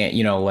sand,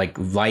 you know, like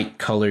light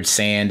colored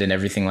sand and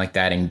everything like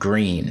that, and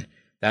green.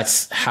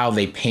 That's how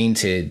they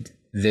painted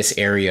this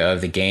area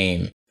of the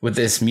game with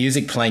this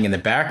music playing in the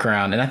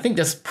background. And I think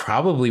that's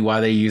probably why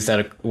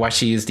why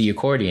she used the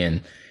accordion.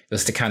 It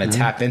was to kind of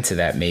tap into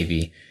that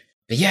maybe.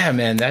 But yeah,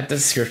 man, that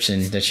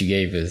description that you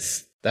gave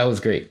that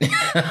was great.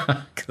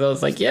 Cause I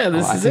was like, yeah,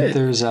 this is it.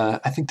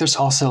 I think there's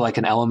also like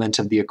an element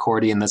of the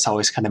accordion that's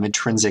always kind of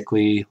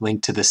intrinsically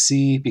linked to the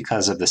sea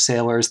because of the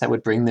sailors that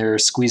would bring their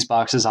squeeze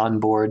boxes on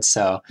board.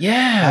 So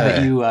yeah, now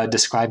that you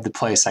described the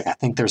place, like I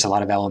think there's a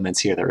lot of elements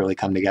here that really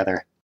come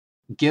together.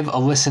 Give a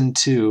listen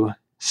to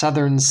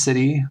Southern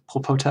City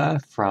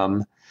Polpota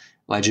from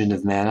Legend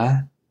of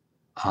Mana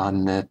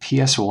on the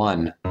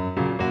PS1.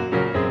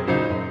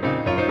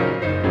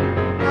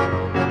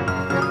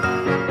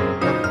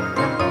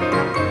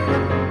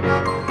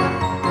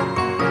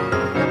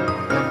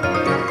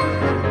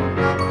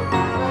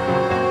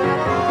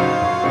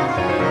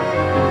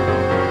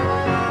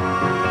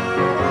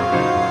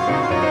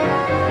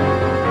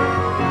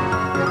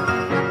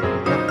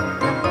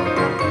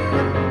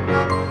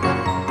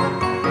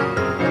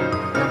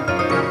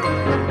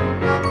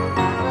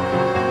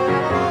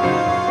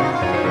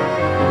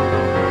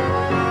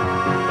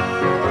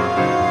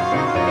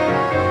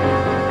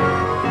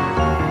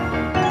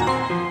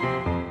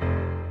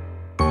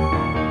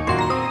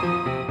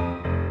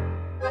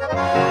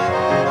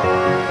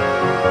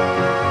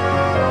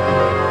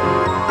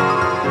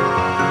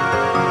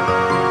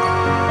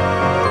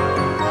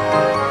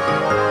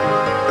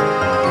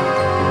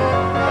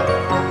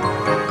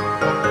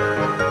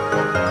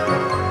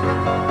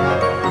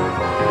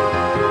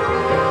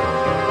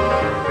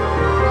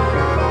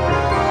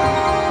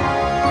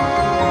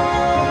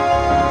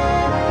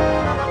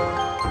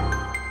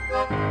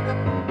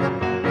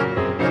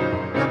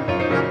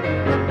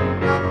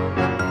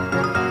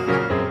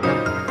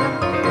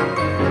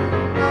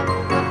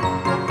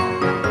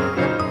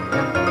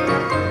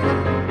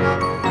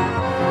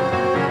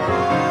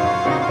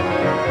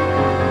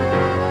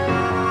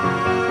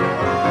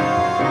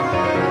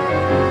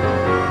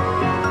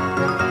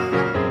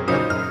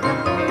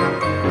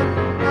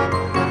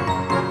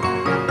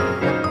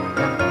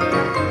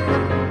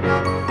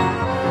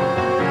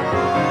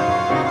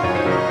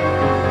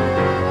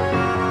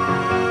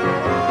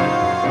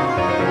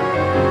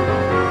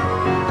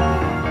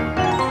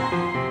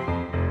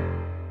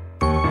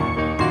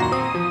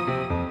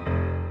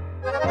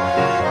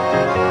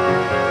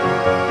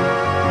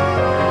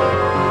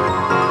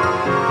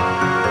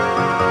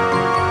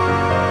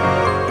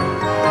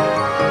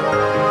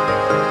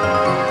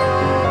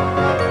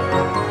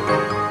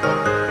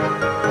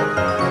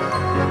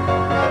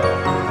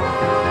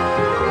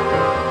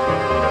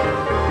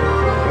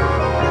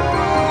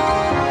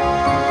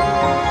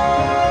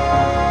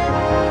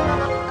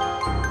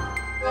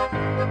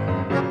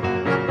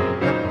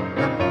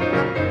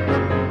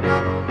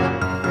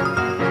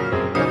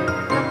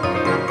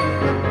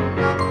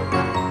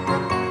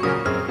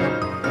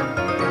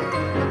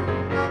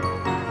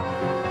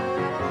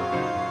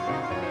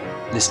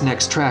 This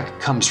next track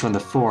comes from the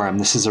forum.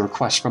 This is a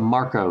request from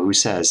Marco, who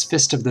says,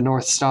 Fist of the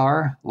North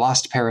Star,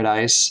 Lost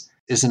Paradise,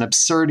 is an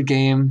absurd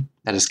game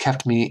that has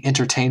kept me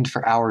entertained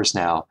for hours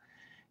now.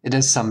 It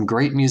has some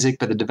great music,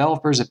 but the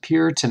developers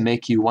appear to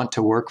make you want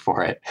to work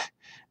for it.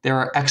 There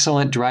are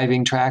excellent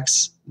driving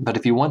tracks, but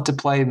if you want to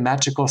play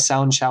Magical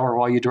Sound Shower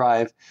while you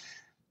drive,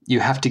 you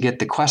have to get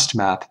the quest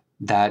map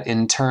that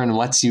in turn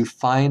lets you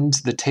find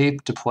the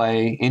tape to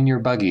play in your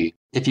buggy.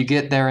 If you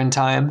get there in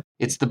time,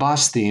 it's the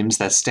boss themes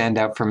that stand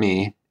out for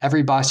me.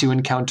 Every boss you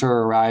encounter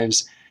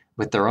arrives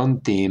with their own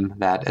theme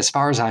that, as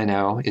far as I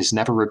know, is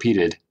never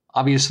repeated.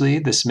 Obviously,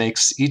 this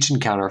makes each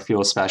encounter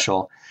feel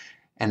special,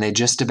 and they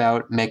just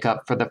about make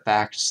up for the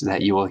fact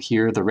that you will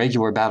hear the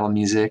regular battle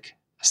music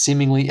a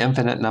seemingly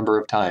infinite number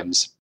of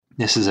times.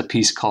 This is a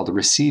piece called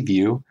Receive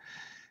You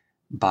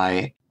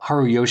by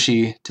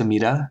Haruyoshi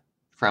Tomita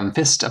from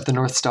Fist of the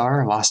North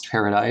Star, Lost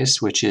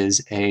Paradise, which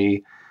is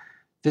a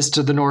Fist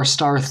of the North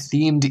Star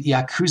themed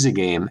Yakuza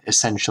game,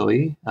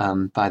 essentially,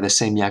 by the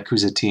same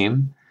Yakuza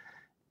team.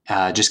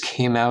 Just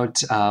came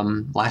out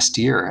last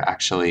year,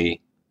 actually.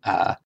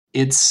 I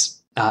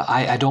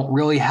don't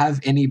really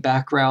have any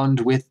background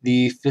with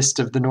the Fist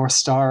of the North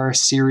Star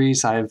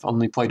series. I've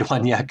only played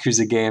one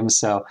Yakuza game,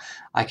 so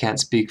I can't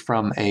speak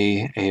from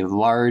a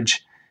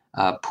large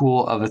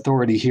pool of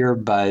authority here,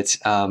 but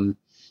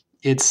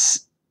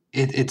it's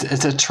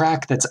a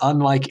track that's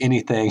unlike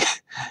anything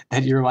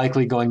that you're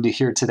likely going to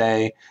hear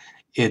today.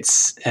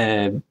 It's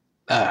a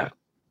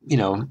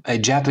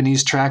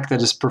Japanese track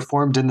that is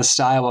performed in the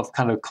style of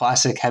kind of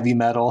classic heavy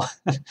metal.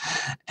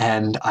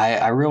 And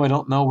I really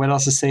don't know what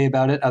else to say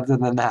about it other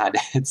than that.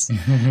 It's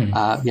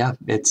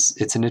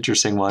an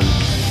interesting one.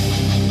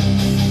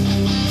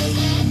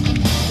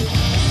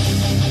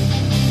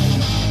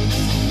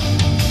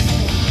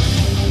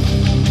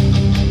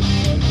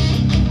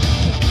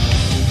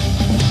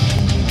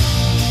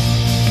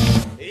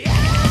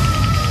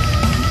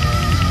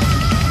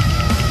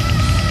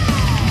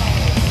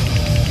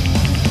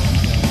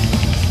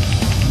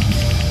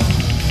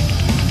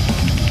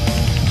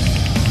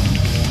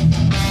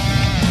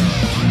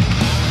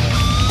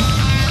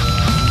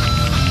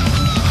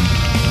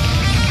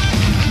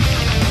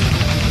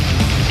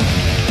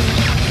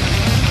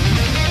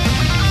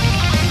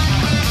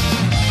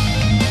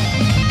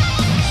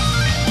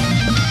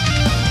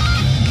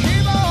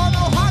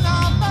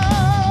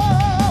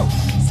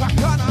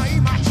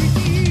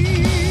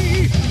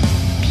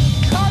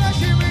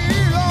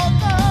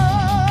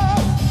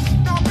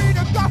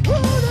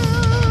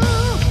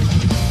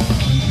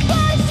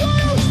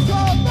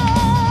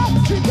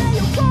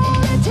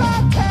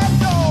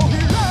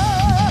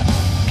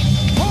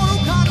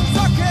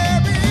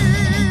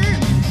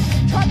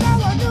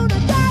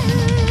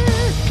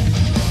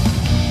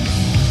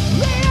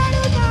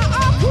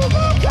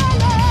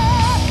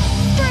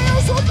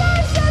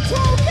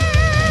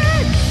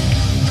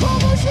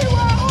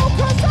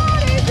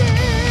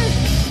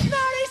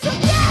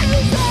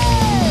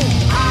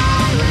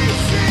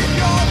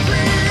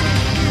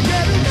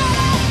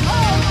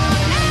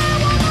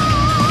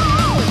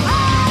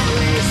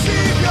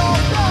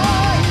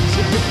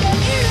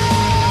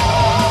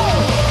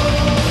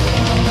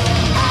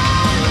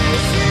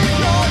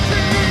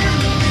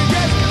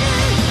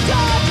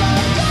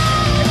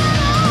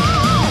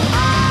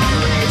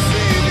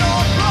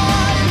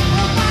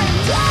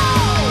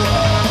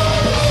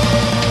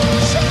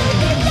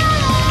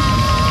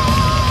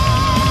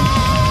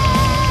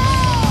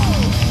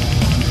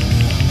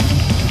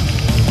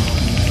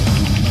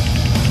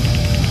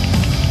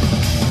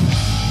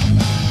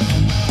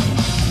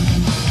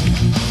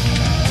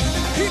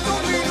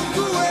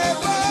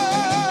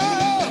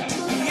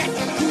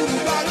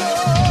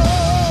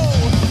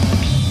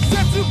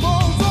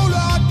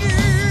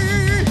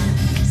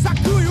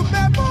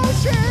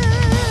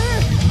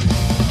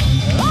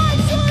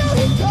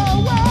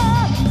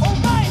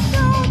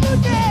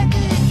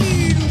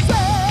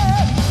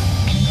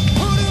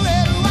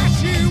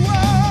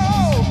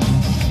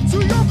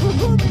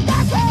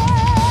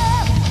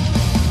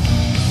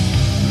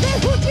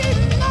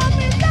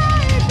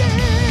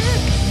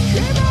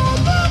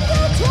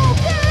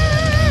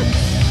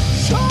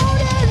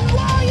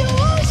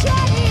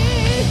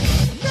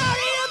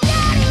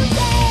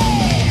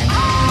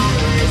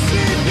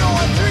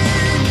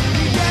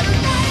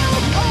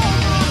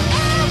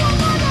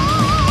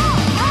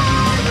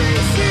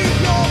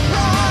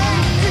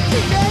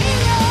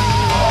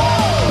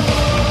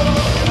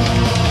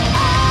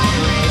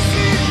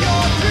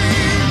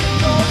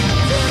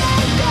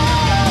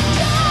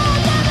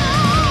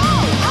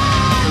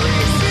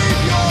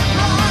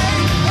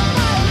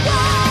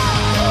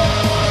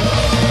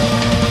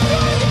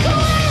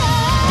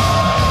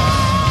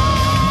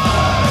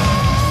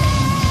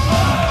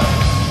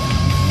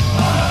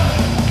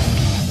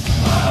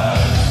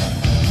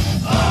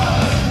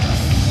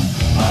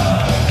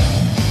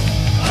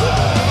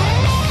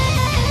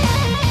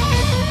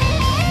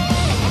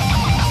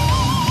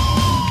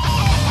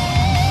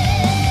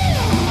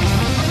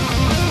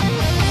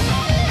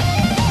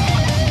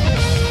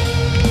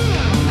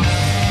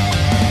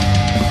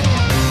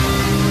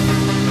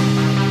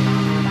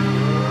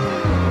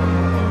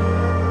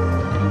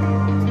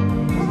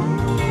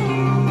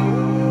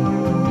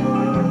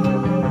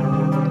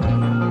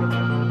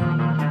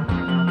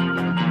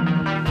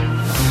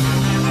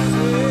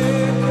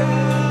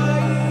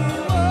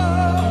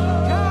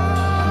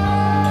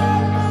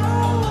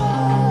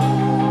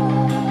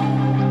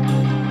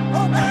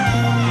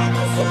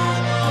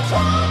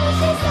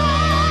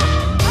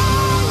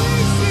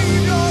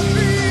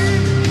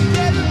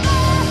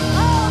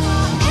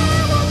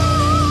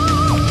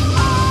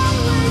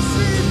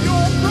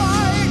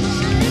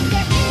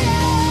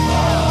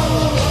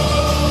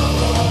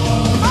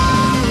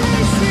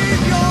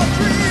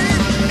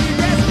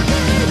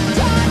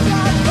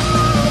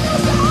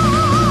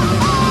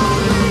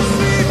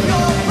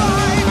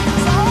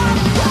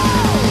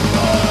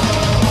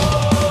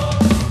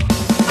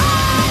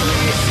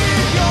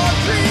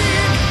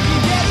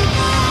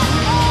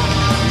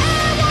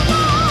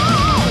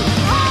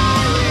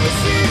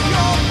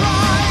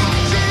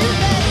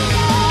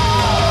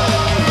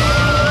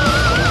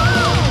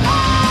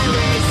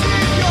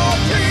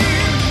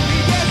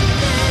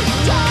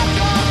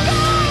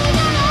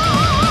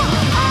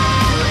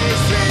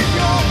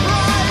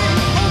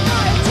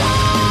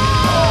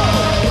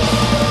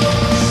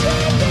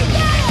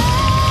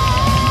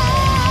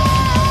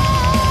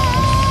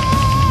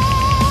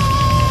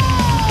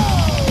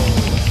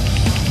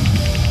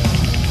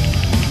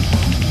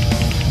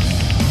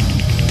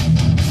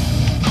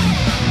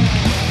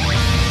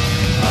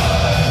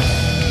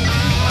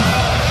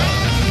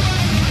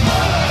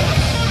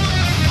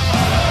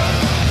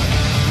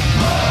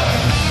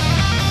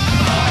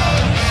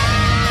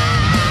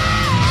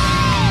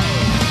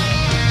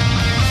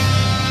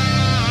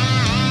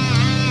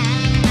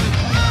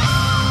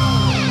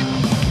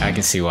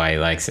 see why he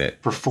likes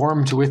it.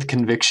 Performed with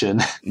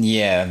conviction.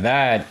 Yeah,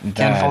 that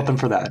Can't fault them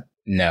for that.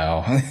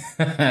 No,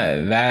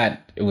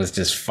 that was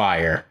just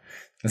fire.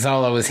 That's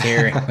all I was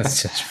hearing.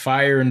 Was just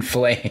fire and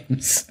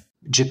flames.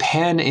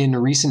 Japan in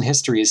recent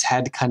history has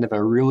had kind of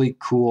a really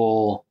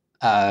cool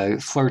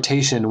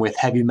flirtation with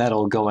heavy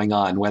metal going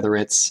on, whether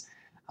it's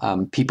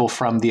people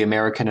from the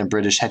American and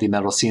British heavy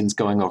metal scenes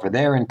going over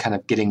there and kind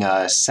of getting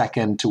a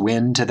second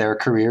wind to their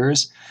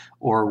careers,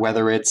 or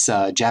whether it's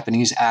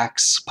Japanese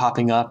acts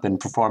popping up and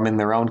performing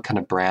their own kind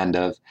of brand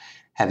of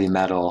heavy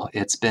metal.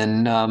 It's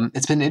been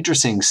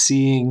interesting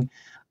seeing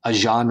a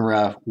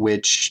genre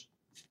which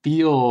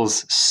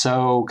feels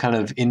so kind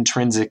of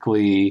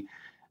intrinsically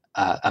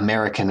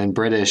American and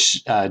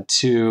British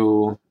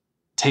to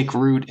take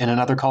root in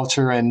another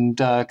culture and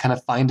kind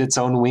of find its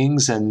own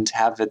wings and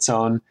have its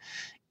own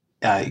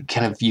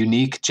kind of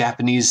unique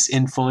Japanese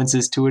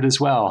influences to it as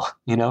well.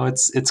 You know,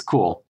 it's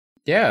cool.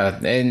 Yeah,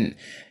 and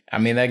I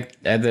mean that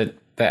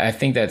I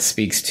think that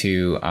speaks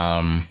to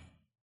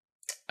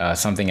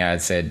something I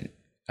had said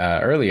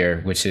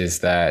earlier, which is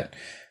that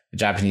the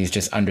Japanese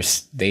just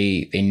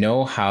they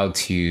know how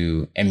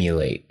to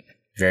emulate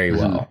very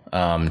well,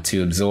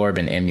 to absorb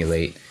and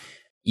emulate.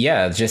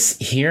 Yeah,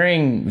 just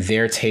hearing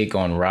their take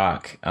on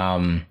rock.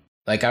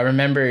 Like I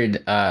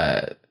remembered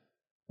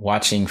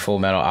watching Full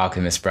Metal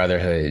Alchemist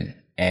Brotherhood,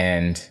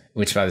 and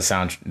which by the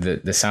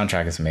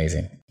soundtrack is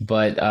amazing.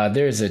 But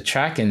there's a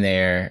track in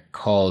there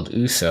called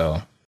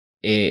Uso,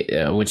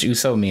 which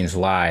Uso means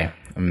lie.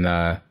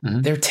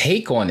 Their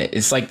take on it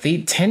is like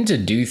they tend to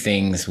do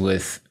things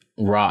with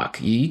rock.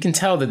 You can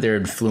tell that they're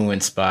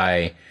influenced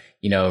by,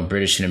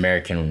 British and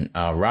American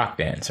rock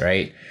bands,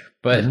 right?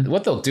 But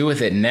what they'll do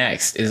with it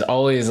next is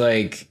always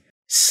like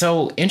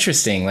so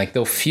interesting. Like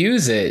they'll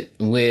fuse it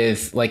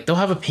with they'll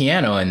have a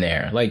piano in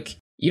there. Like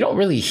you don't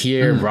really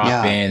hear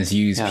rock bands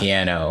use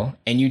piano,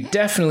 and you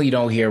definitely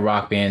don't hear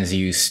rock bands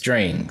use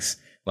strings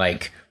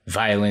like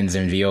violins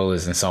and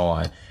violas and so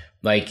on.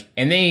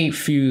 And they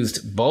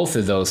fused both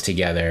of those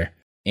together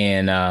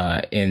in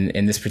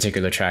this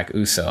particular track,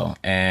 Uso.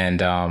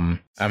 And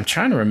I'm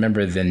trying to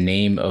remember the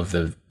name of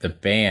the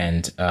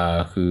band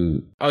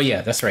who. Oh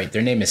yeah, that's right.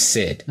 Their name is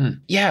Sid.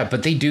 Yeah,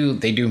 but they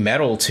do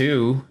metal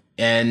too,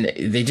 and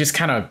they just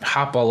kind of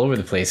hop all over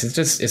the place.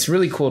 It's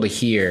really cool to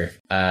hear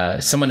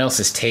someone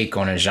else's take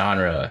on a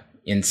genre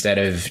instead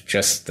of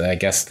just I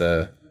guess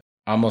the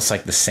almost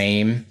like the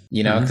same,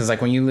 because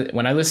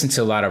when I listen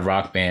to a lot of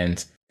rock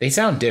bands, they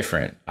sound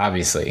different,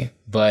 obviously,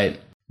 but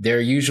there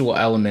are usual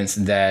elements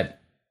that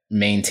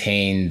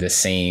maintain the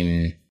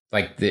same,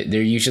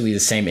 they're usually the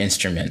same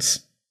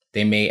instruments.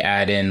 They may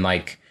add in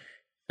like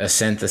a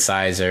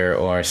synthesizer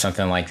or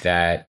something like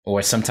that,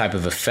 or some type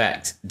of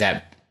effect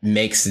that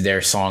makes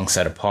their song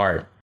set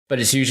apart. But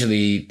it's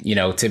usually,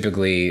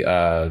 typically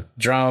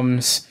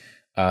drums,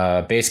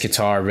 bass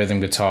guitar, rhythm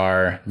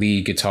guitar,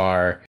 lead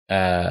guitar,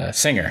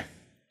 singer.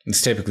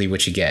 It's typically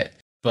what you get.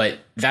 But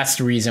that's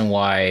the reason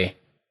why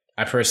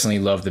I personally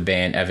love the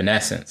band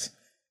Evanescence.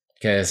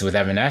 Because with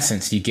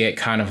Evanescence, you get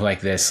kind of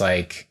like this,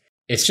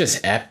 it's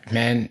just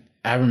man.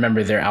 I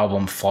remember their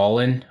album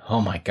Fallen.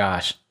 Oh my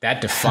gosh,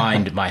 that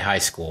defined my high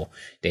school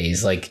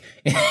days.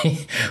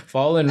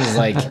 Fallen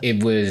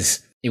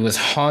was it was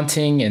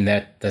haunting, and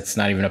that's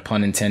not even a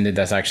pun intended.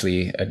 That's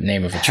actually a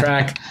name of a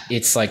track.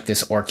 It's like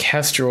this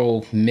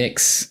orchestral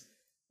mix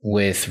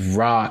with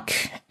rock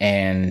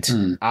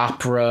and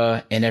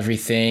opera and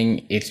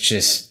everything. It's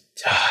just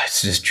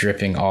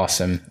dripping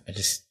awesome.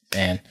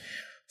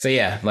 So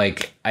yeah,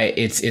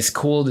 it's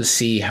cool to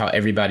see how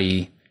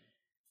everybody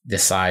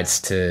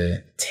decides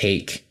to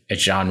take a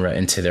genre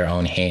into their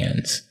own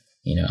hands,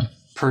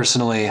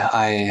 Personally,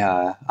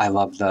 I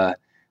love the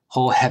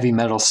whole heavy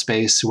metal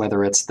space,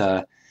 whether it's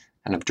the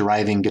kind of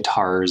driving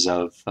guitars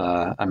of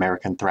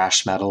American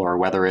thrash metal, or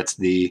whether it's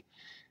the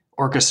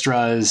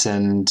orchestras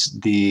and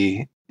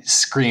the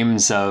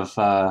screams of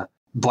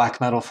black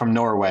metal from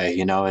Norway.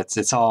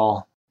 It's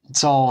all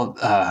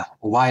a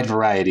wide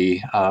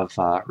variety of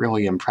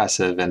really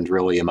impressive and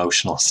really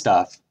emotional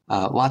stuff.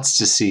 Lots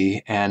to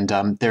see. And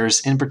there's,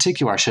 in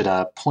particular, I should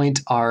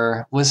point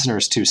our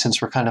listeners to,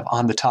 since we're kind of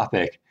on the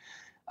topic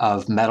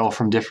of metal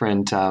from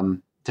different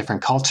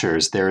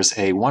cultures, there's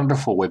a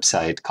wonderful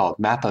website called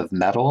Map of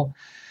Metal,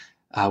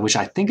 which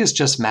I think is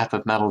just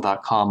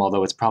mapofmetal.com,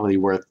 although it's probably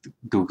worth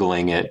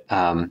Googling it.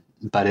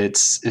 But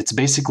it's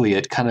basically,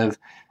 it kind of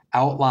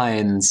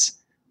outlines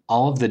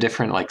all of the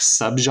different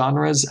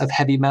subgenres of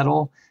heavy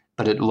metal,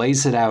 but it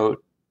lays it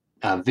out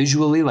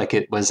visually like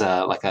it was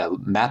like a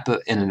map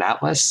in an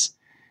atlas.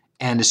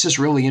 And it's just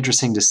really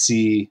interesting to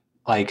see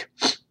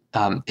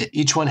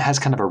each one has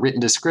kind of a written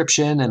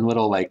description and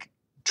little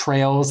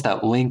trails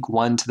that link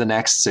one to the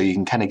next. So you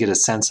can kind of get a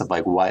sense of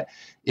what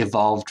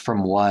evolved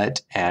from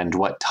what and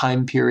what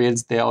time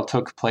periods they all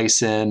took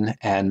place in,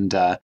 and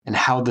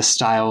how the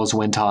styles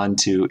went on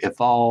to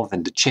evolve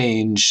and to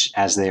change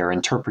as they are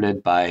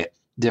interpreted by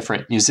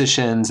different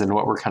musicians, and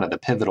what were kind of the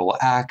pivotal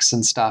acts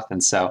and stuff.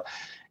 And so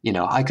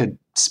I could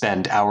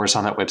spend hours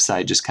on that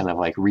website just kind of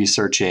like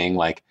researching,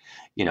 like,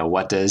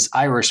 what does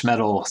Irish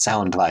metal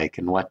sound like?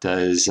 And what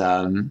does,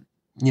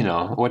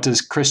 what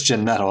does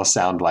Christian metal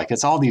sound like?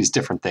 It's all these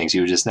different things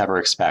you would just never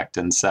expect.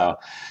 And so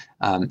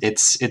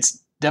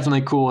it's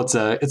definitely cool. It's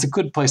a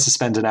good place to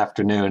spend an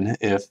afternoon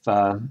if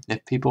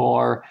people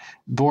are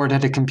bored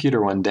at a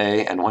computer one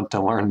day and want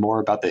to learn more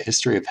about the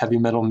history of heavy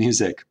metal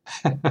music.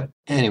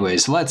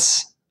 Anyways,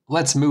 let's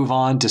move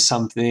on to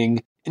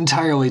something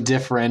entirely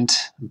different,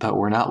 but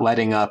we're not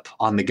letting up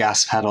on the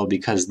gas pedal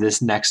because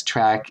this next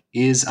track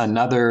is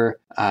another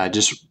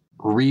just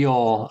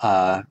real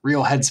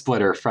head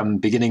splitter from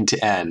beginning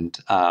to end.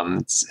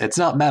 It's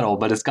not metal,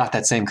 but it's got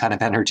that same kind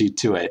of energy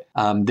to it.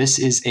 This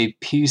is a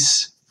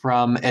piece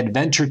from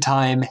Adventure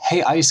Time,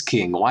 Hey Ice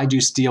King, Why'd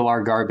You Steal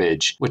Our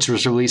Garbage, which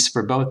was released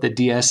for both the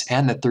DS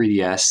and the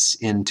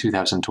 3DS in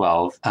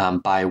 2012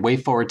 by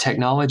WayForward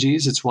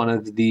Technologies. It's one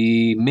of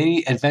the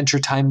mini Adventure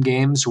Time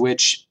games,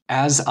 which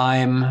as I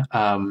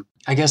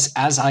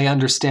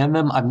understand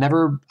them,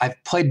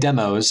 I've played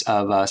demos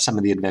of some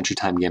of the Adventure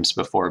Time games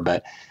before,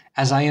 but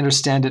as I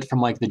understand it from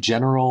like the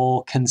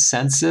general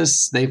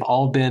consensus, they've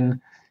all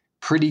been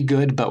pretty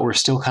good, but we're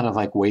still kind of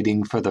like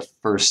waiting for the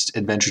first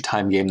Adventure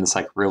Time game that's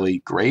like really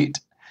great.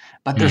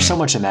 But there's so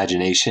much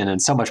imagination and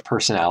so much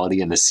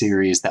personality in the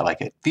series that like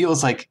it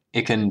feels like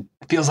it can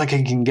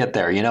get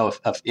there.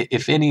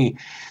 If any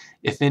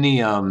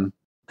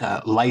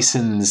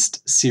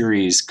licensed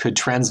series could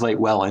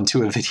translate well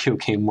into a video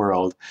game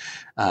world,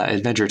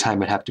 Adventure Time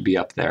would have to be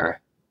up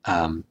there.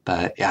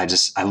 But yeah,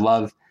 I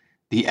love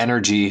the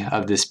energy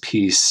of this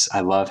piece. I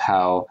love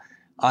how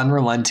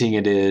unrelenting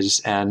it is,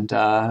 and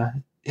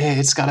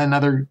it's got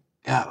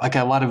like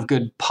a lot of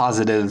good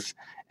positive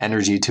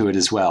energy to it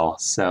as well.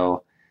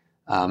 So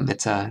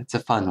it's a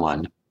fun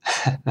one.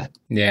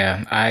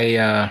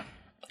 Yeah,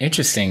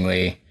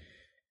 interestingly,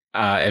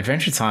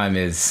 Adventure Time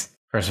is,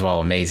 first of all,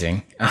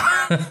 amazing.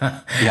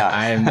 Yeah,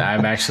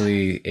 I'm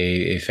actually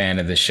a fan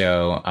of the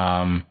show.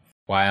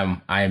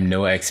 I am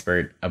no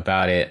expert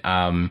about it.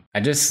 I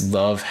just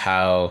love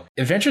how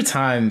Adventure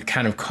Time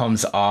kind of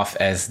comes off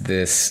as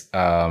this.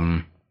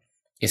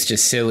 It's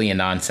just silly and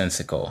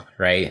nonsensical,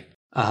 right?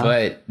 Uh-huh.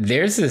 But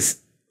there's this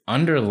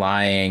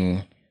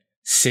underlying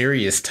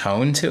serious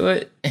tone to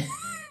it.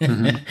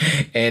 Mm-hmm.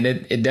 And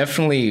it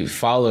definitely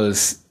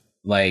follows,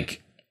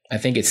 like, I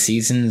think it's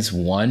seasons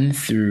 1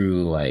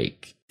 through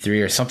like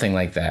 3 or something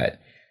like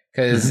that.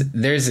 Because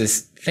there's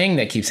this thing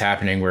that keeps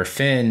happening where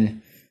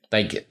Finn,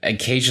 like,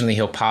 occasionally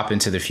he'll pop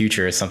into the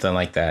future or something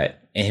like that,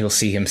 and he'll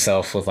see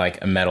himself with like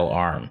a metal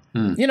arm.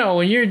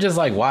 When you're just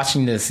like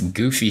watching this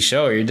goofy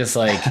show, you're just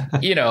like,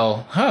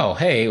 oh,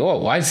 hey,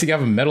 why does he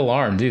have a metal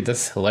arm? Dude,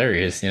 that's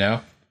hilarious,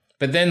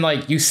 But then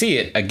like you see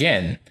it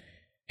again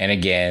and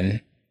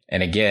again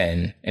and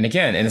again and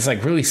again. And it's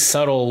like really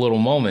subtle little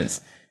moments.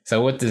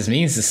 So what this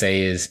means to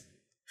say is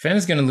Finn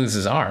is going to lose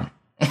his arm.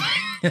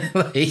 And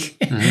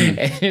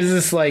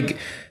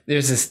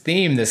there's this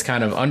theme that's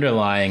kind of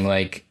underlying,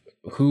 like,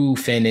 who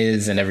Finn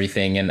is and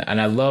everything.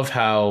 And I love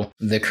how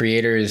the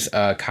creators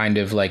kind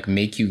of like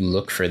make you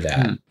look for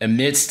that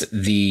amidst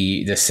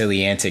the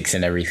silly antics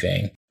and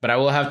everything. But I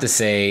will have to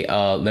say,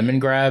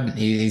 Lemongrab,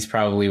 he's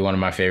probably one of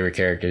my favorite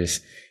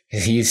characters.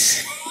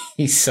 He's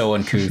so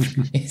uncouth.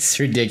 It's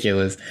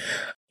ridiculous.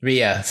 But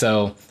yeah,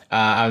 so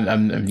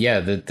this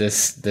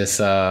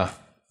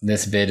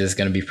bit is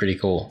going to be pretty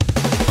cool.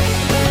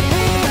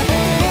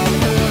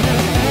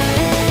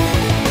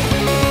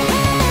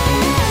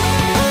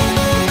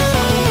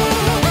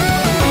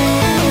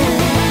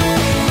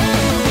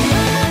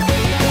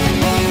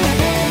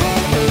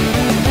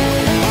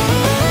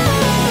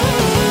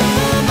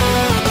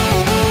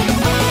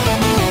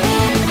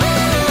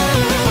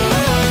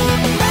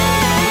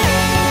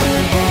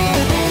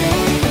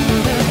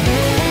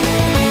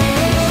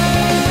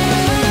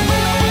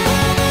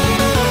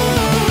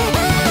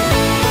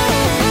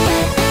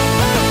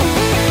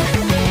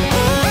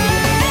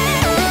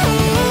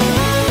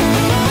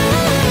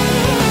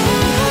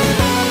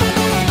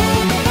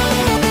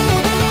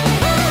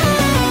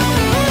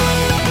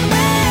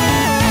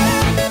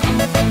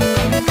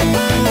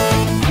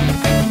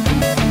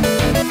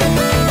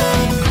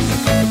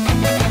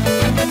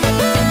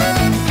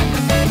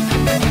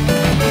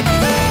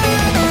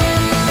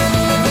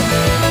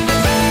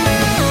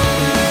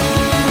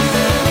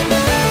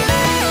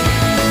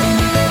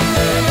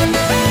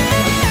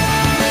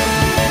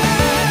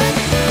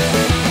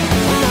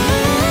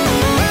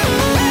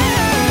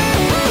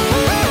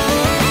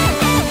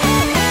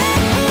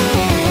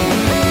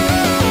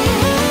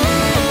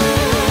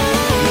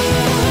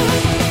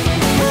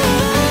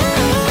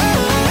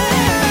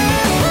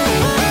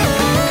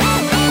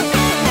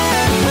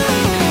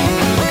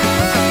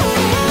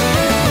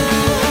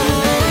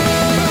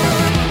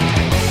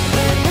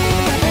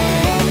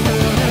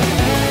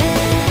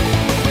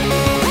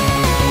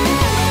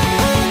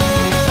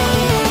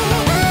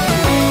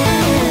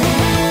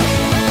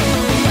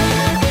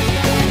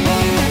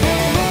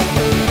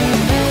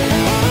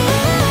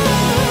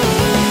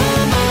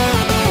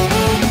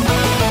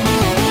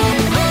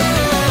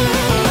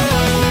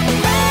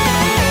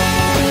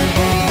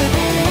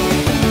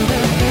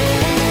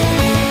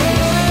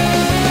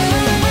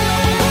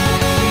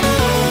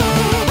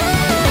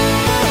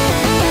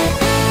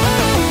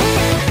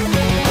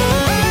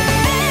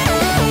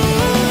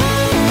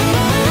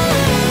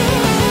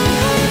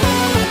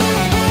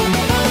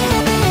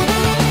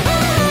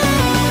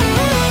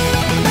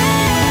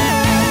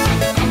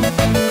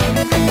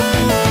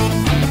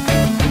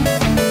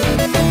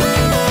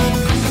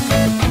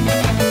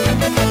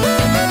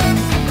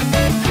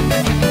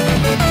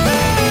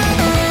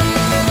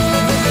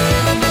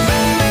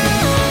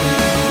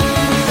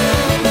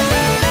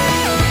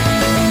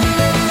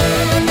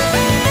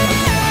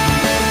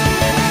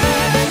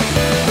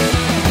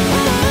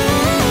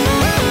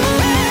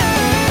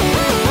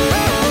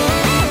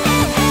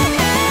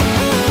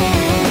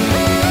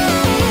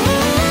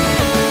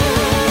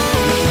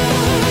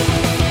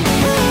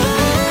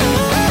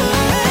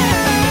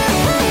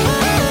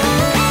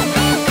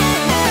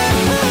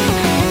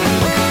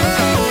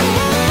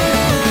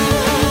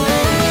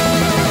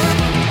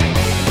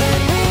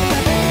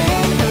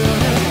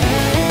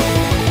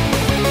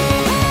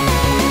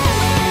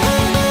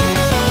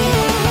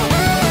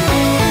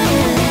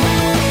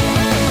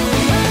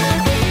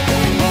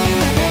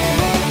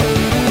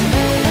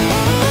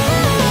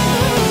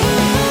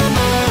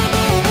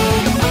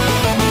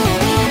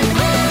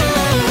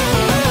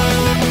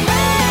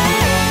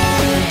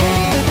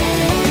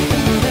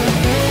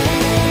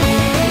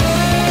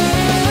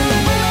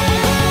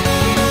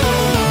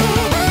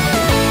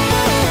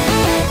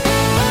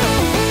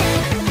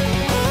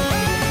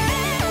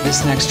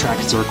 This next track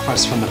is a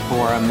request from the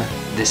forum.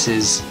 This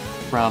is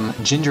from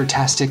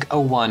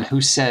GingerTastic01,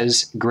 who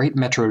says, great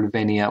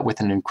Metroidvania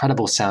with an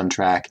incredible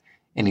soundtrack.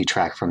 Any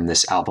track from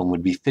this album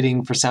would be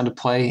fitting for Sound of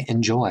Play.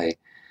 Enjoy.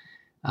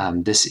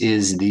 This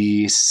is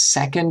the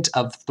second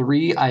of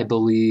three, I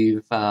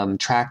believe,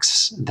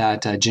 tracks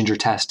that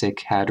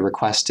GingerTastic had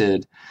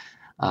requested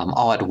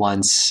all at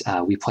once.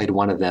 We played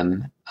one of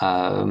them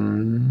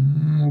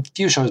a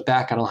few shows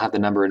back. I don't have the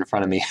number in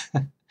front of me.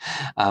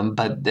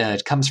 But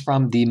it comes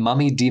from The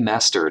Mummy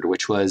Demastered,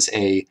 which was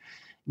a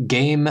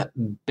game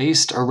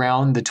based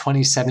around the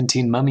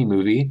 2017 Mummy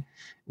movie,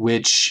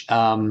 which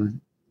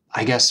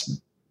I guess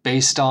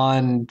based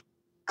on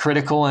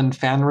critical and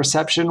fan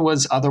reception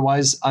was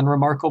otherwise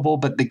unremarkable.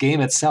 But the game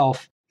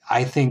itself,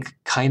 I think,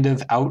 kind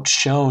of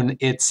outshone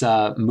its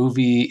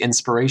movie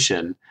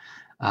inspiration.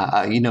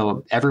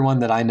 Everyone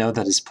that I know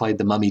that has played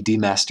The Mummy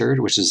Demastered,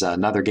 which is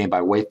another game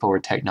by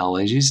WayForward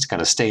Technologies to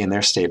kind of stay in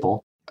their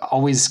stable,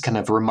 always kind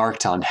of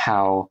remarked on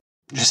how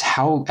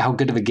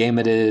good of a game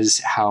it is,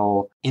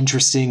 how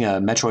interesting a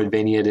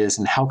Metroidvania it is,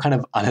 and how kind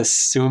of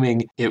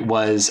unassuming it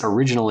was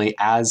originally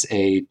as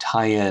a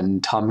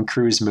tie-in Tom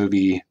Cruise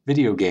movie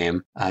video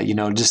game. I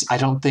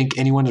don't think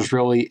anyone was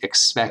really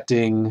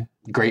expecting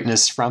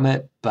greatness from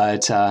it,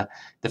 but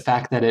the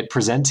fact that it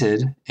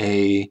presented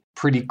a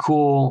pretty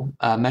cool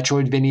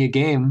Metroidvania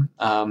game,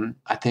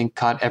 I think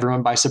caught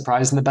everyone by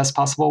surprise in the best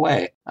possible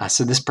way.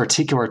 So this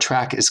particular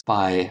track is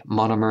by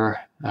Monomer,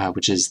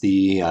 which is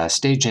the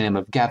stage name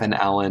of Gavin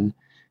Allen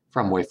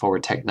from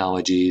WayForward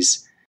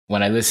Technologies.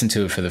 When I listened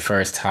to it for the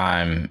first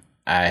time,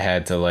 I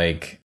had to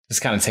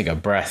just kind of take a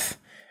breath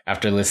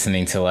after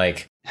listening to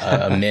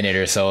a minute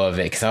or so of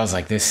it, because I was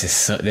like,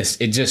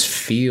 it just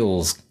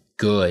feels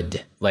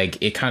good.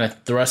 It kind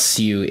of thrusts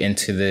you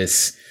into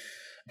this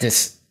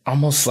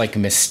almost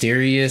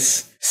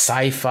mysterious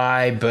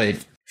sci-fi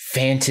but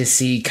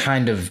fantasy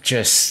kind of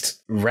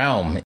just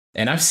realm.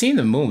 And I've seen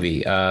the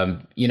movie.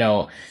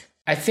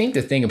 I think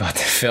the thing about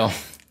the film,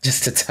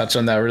 just to touch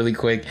on that really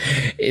quick,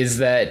 is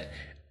that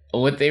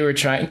what they were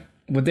trying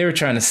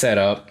to set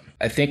up,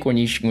 I think when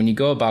you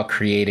go about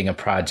creating a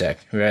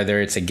project,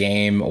 whether it's a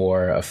game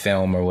or a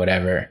film or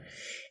whatever,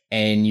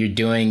 and you're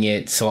doing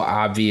it so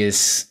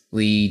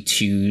obviously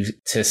to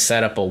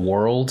set up a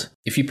world,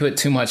 if you put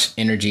too much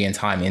energy and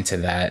time into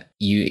that,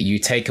 you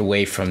take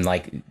away from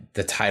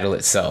the title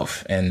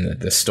itself and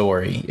the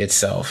story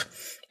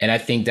itself. And I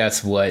think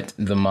that's what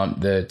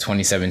the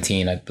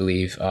 2017, I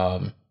believe,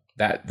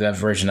 that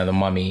version of the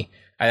Mummy,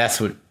 that's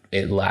what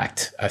it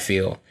lacked, I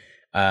feel.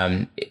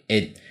 I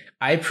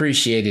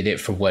appreciated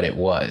it for what it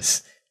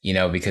was,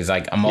 because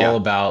I'm all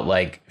about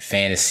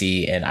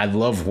fantasy, and I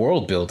love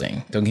world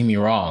building. Don't get me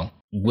wrong.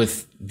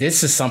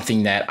 This is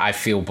something that I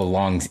feel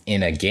belongs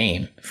in a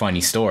game.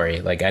 Funny story.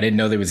 I didn't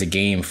know there was a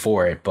game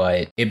for it,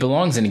 but it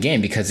belongs in a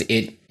game because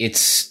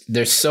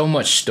there's so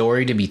much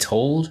story to be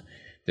told.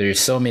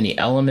 There's so many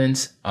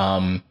elements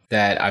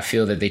that I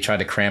feel that they tried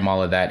to cram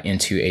all of that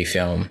into a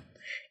film.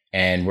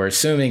 And we're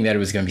assuming that it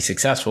was going to be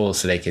successful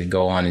so they could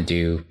go on and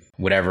do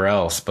whatever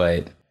else.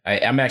 But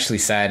I'm actually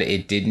sad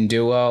it didn't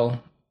do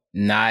well.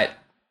 Not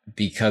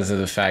because of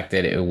the fact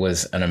that it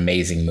was an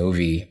amazing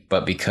movie,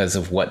 but because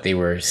of what they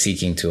were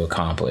seeking to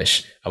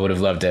accomplish. I would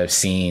have loved to have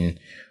seen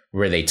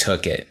where they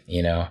took it,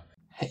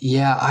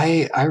 Yeah,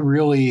 I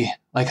really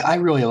like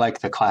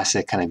the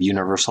classic kind of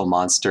Universal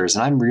monsters,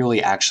 and I'm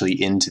really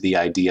actually into the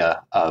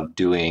idea of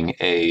doing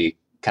a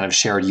kind of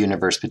shared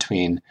universe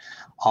between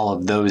all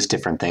of those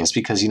different things,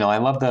 because I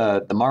love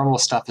the Marvel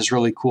stuff is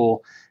really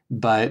cool,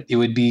 but it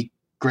would be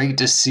great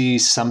to see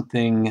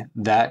something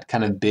that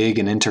kind of big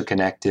and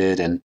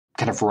interconnected and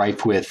kind of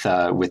rife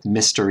with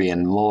mystery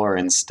and lore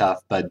and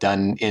stuff, but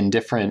done in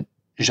different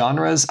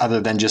genres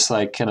other than just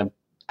kind of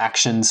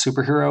action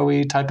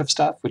superhero-y type of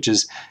stuff, which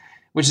is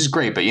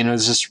great. But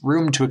there's just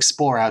room to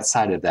explore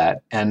outside of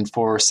that, and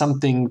for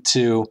somebody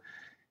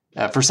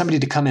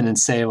to come in and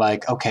say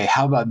okay,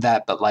 how about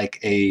that, but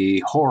a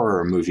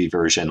horror movie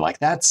version,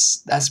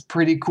 that's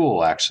pretty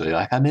cool actually.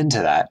 I'm into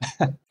that.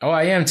 Oh,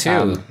 I am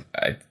too.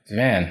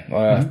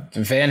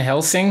 Van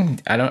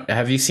Helsing.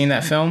 Have you seen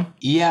that film?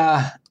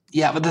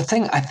 Yeah, but the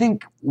thing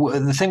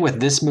with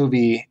this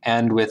movie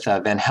and with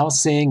Van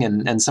Helsing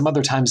and some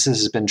other times this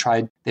has been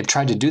tried, they've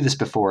tried to do this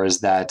before, is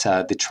that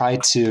they try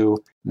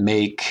to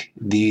make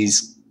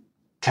these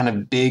kind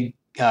of big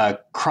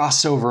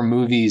crossover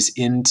movies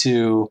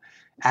into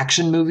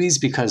action movies,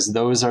 because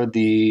those are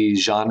the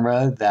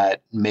genre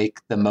that make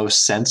the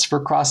most sense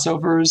for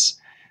crossovers.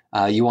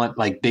 You want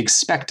big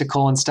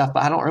spectacle and stuff,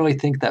 but I don't really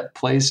think that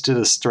plays to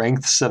the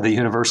strengths of the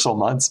Universal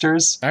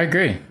monsters. I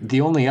agree.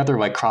 The only other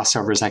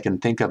crossovers I can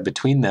think of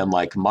between them,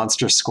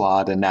 Monster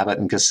Squad and Abbott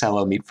and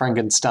Costello Meet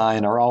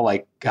Frankenstein, are all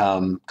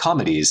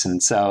comedies.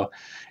 And so,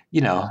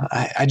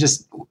 I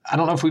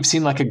don't know if we've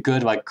seen a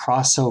good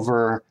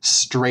crossover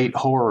straight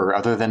horror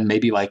other than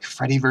maybe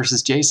Freddy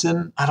versus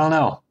Jason. I don't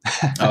know.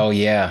 Oh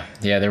yeah,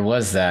 there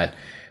was that.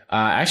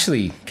 I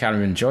actually kind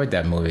of enjoyed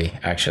that movie,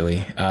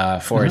 actually,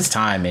 for its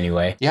time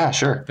anyway. Yeah,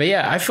 sure. But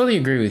yeah, I fully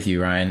agree with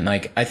you, Ryan.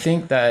 I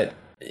think that,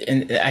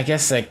 and I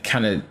guess that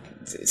kind of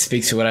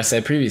speaks to what I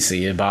said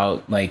previously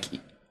about like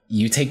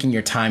you taking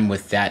your time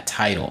with that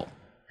title,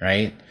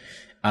 right?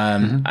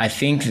 I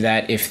think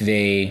that if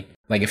they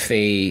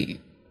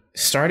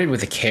started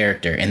with a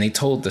character and they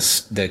told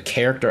the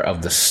character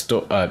of the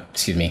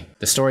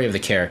story of the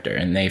character,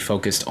 and they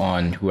focused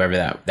on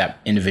whoever that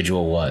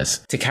individual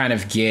was to kind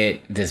of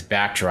get this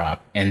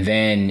backdrop, and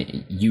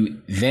then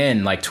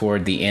like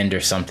toward the end or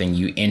something,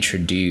 you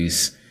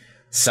introduce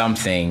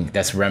something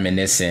that's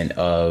reminiscent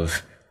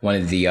of one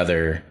of the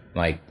other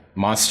like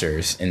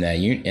monsters in that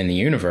in the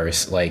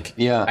universe. Like,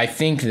 yeah, I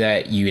think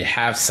that you'd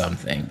have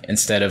something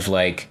instead of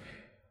like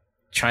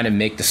trying to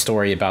make the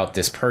story about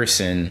this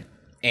person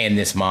and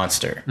this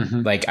monster.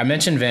 Like I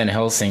mentioned Van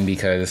Helsing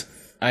because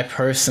I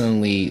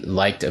personally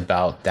liked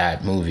about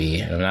that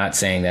movie. I'm not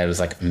saying that it was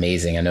like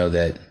amazing. I know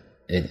that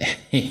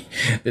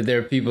that there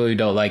are people who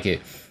don't like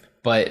it,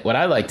 but what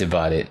I liked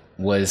about it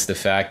was the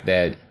fact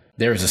that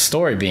there was a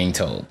story being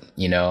told.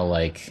 You know,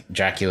 like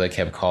Dracula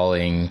kept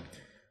calling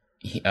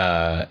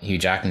Hugh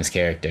Jackman's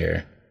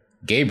character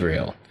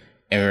Gabriel,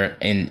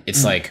 and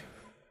it's like,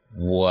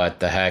 what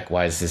the heck?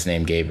 Why is his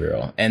name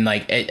Gabriel? And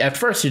like at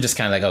first you're just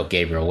kind of like, oh,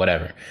 Gabriel,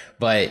 whatever.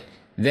 But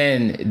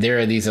then there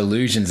are these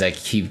allusions that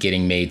keep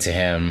getting made to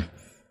him,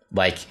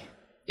 like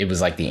it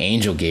was like the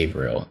angel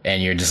Gabriel,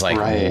 and you're just like,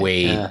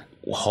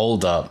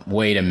 hold up,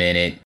 wait a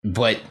minute.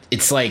 But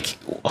it's like,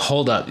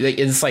 hold up,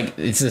 it's like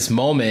it's this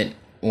moment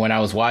when I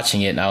was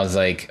watching it and I was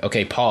like,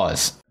 okay,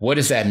 pause. What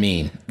does that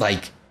mean?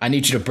 Like, I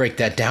need you to break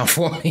that down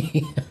for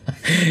me.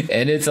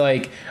 And it's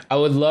like, I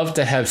would love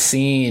to have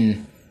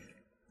seen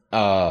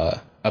a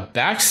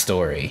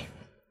backstory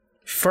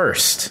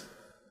first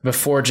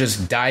before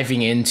just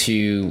diving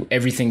into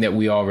everything that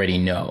we already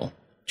know.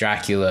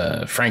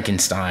 Dracula,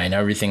 Frankenstein,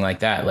 everything like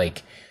that.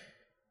 Like,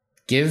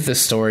 give the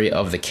story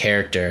of the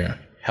character,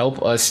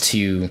 help us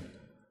to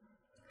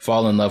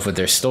fall in love with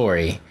their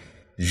story,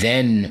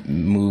 then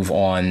move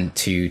on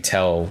to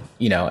tell,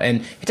 you know,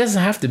 and it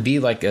doesn't have to be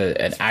like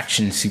an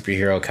action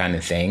superhero kind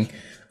of thing.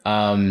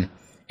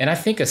 And I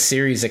think a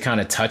series that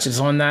kind of touches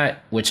on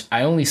that, which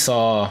I only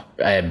saw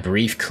a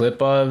brief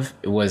clip of,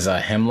 it was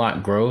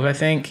Hemlock Grove, I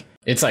think.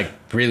 It's like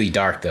really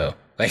dark though,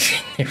 like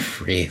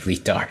really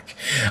dark.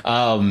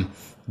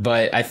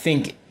 But I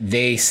think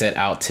they set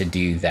out to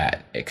do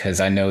that because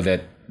I know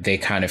that they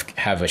kind of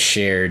have a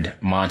shared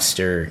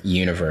monster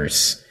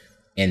universe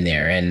in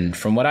there. And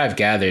from what I've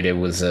gathered, it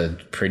was a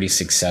pretty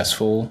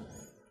successful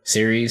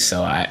series.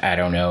 So I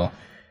don't know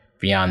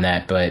beyond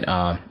that, but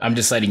I'm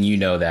just letting you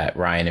know that,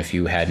 Ryan, if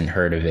you hadn't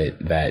heard of it,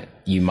 that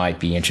you might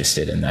be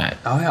interested in that.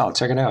 Oh yeah, I'll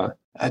check it out.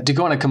 To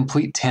go on a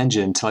complete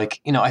tangent, like,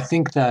 you know, I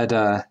think that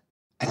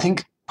I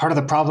think part of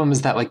the problem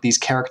is that like these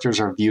characters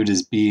are viewed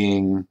as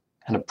being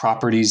kind of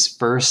properties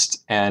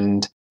first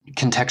and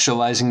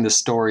contextualizing the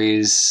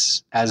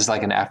stories as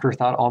like an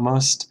afterthought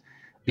almost,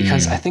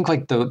 because I think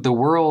like the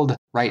world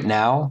right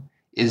now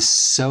is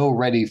so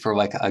ready for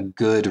like a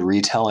good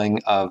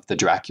retelling of the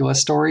Dracula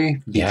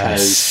story,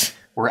 because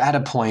we're at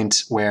a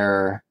point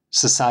where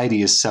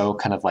society is so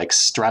kind of like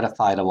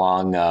stratified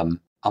along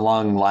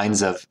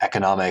lines of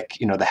economic,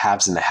 you know, the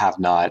haves and the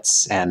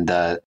have-nots, and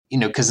you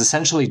know, because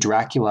essentially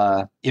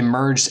Dracula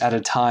emerged at a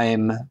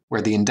time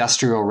where the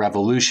Industrial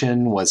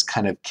Revolution was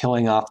kind of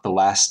killing off the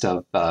last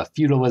of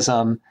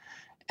feudalism,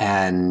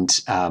 and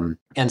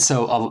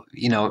so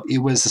you know, it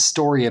was a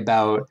story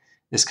about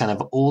this kind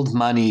of old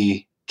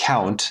money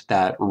count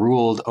that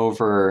ruled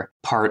over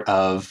part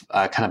of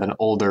kind of an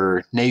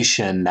older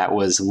nation that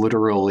was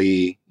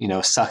literally, you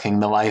know, sucking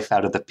the life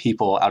out of the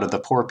people, out of the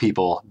poor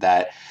people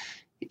that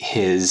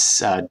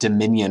his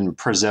dominion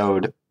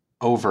presided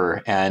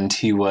over. And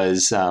he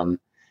was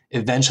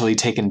eventually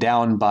taken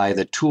down by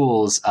the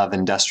tools of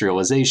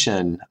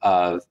industrialization,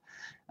 of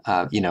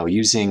you know,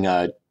 using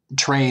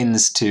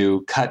trains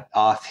to cut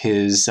off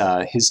his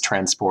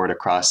transport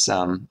across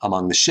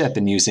among the ship,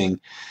 and using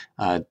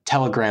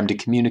telegram to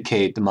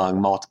communicate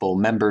among multiple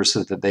members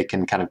so that they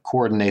can kind of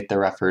coordinate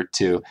their effort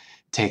to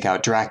take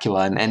out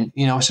Dracula. And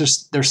you know, it's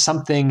just, there's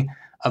something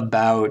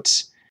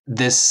about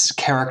this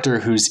character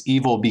who's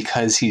evil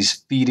because he's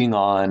feeding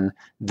on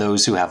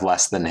those who have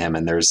less than him.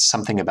 And there's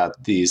something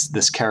about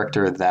this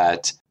character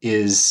that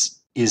is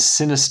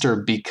sinister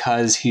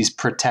because he's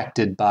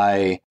protected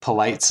by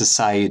polite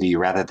society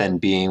rather than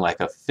being like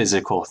a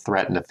physical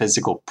threat and a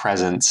physical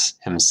presence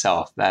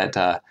himself,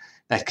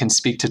 that can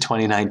speak to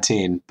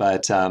 2019.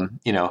 But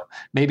you know,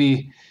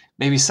 maybe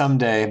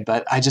someday.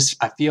 But I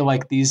feel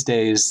like these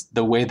days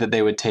the way that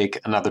they would take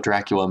another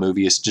Dracula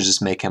movie is to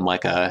just make him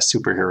like a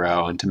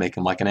superhero and to make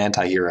him like an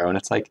anti-hero. And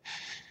it's like,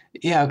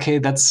 yeah, okay,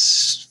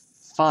 that's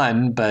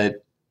fun,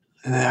 but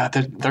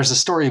there's a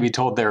story to be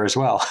told there as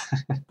well.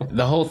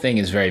 The whole thing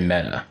is very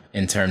meta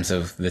in terms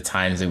of the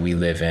times that we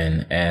live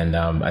in. And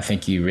I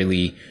think you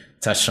really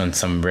touched on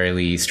some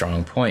really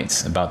strong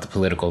points about the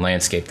political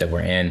landscape that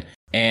we're in.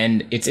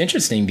 And it's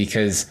interesting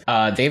because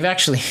they've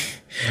actually,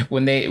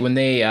 when they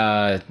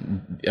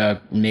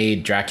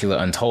made Dracula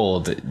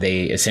Untold,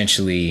 they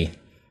essentially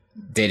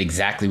did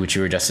exactly what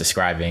you were just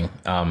describing.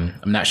 I'm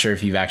not sure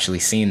if you've actually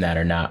seen that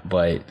or not,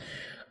 but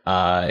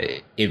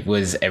it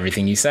was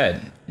everything you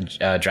said,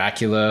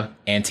 Dracula,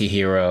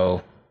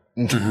 anti-hero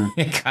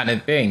kind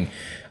of thing.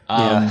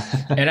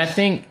 And I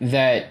think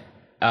that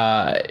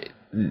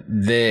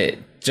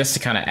just to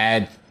kind of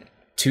add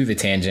to the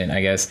tangent,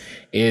 I guess,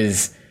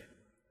 is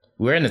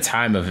we're in a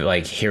time of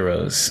like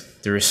heroes,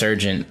 the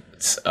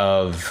resurgence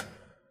of,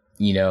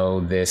 you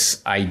know,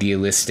 this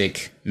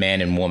idealistic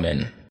man and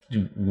woman.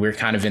 We're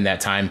kind of in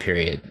that time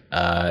period,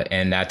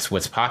 and that's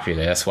what's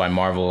popular. That's why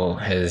Marvel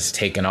has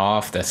taken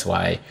off. That's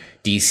why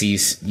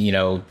DC's, you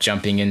know,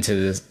 jumping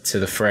into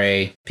the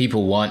fray.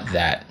 People want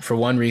that for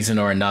one reason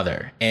or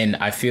another, and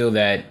I feel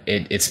that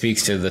it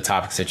speaks to the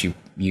topics that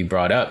you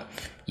brought up.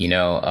 You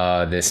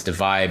know, this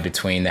divide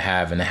between the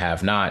have and the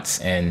have-nots,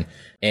 and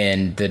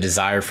the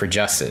desire for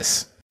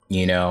justice.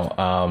 You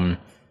know,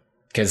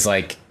 because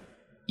like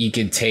you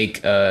could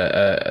take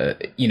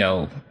you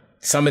know,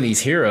 some of these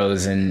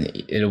heroes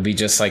and it'll be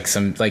just like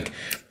some, like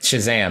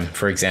Shazam,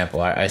 for example.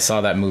 I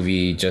saw that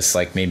movie just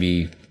like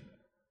maybe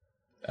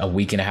a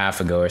week and a half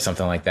ago or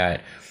something like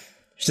that.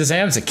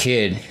 Shazam's a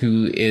kid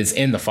who is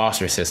in the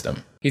foster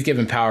system. He's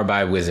given power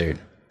by a wizard,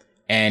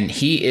 and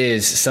he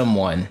is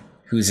someone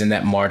who's in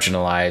that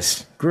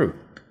marginalized group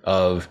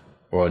of,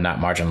 or not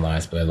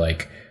marginalized, but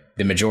like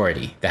the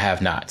majority, the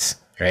have-nots,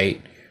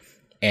 right?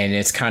 And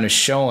it's kind of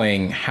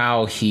showing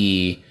how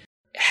he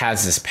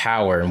has this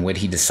power and what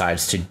he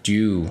decides to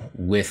do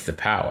with the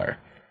power.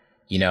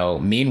 You know,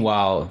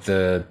 meanwhile,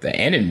 the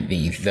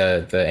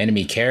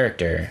enemy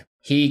character,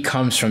 he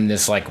comes from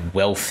this like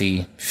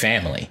wealthy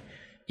family,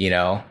 you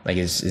know, like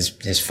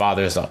his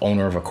father is the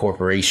owner of a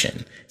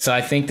corporation. So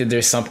I think that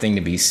there's something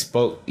to be said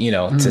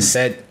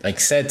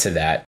to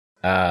that.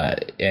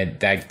 And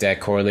that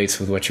correlates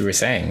with what you were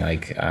saying.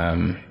 Like,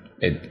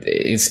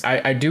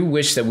 I do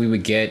wish that we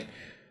would get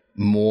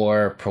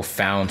more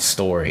profound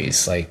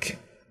stories, like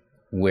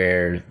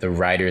where the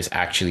writers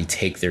actually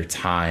take their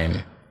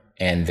time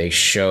and they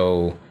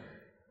show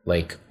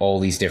like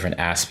all these different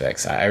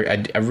aspects. I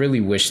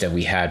really wish that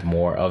we had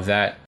more of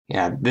that.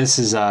 Yeah, this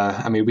is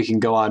I mean, we can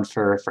go on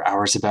for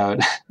hours about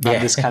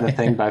this kind of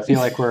thing, but I feel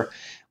like we're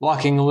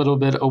walking a little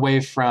bit away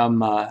from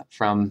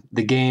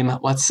the game.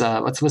 Let's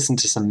listen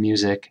to some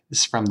music. This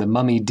is from The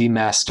Mummy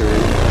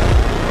Demastered.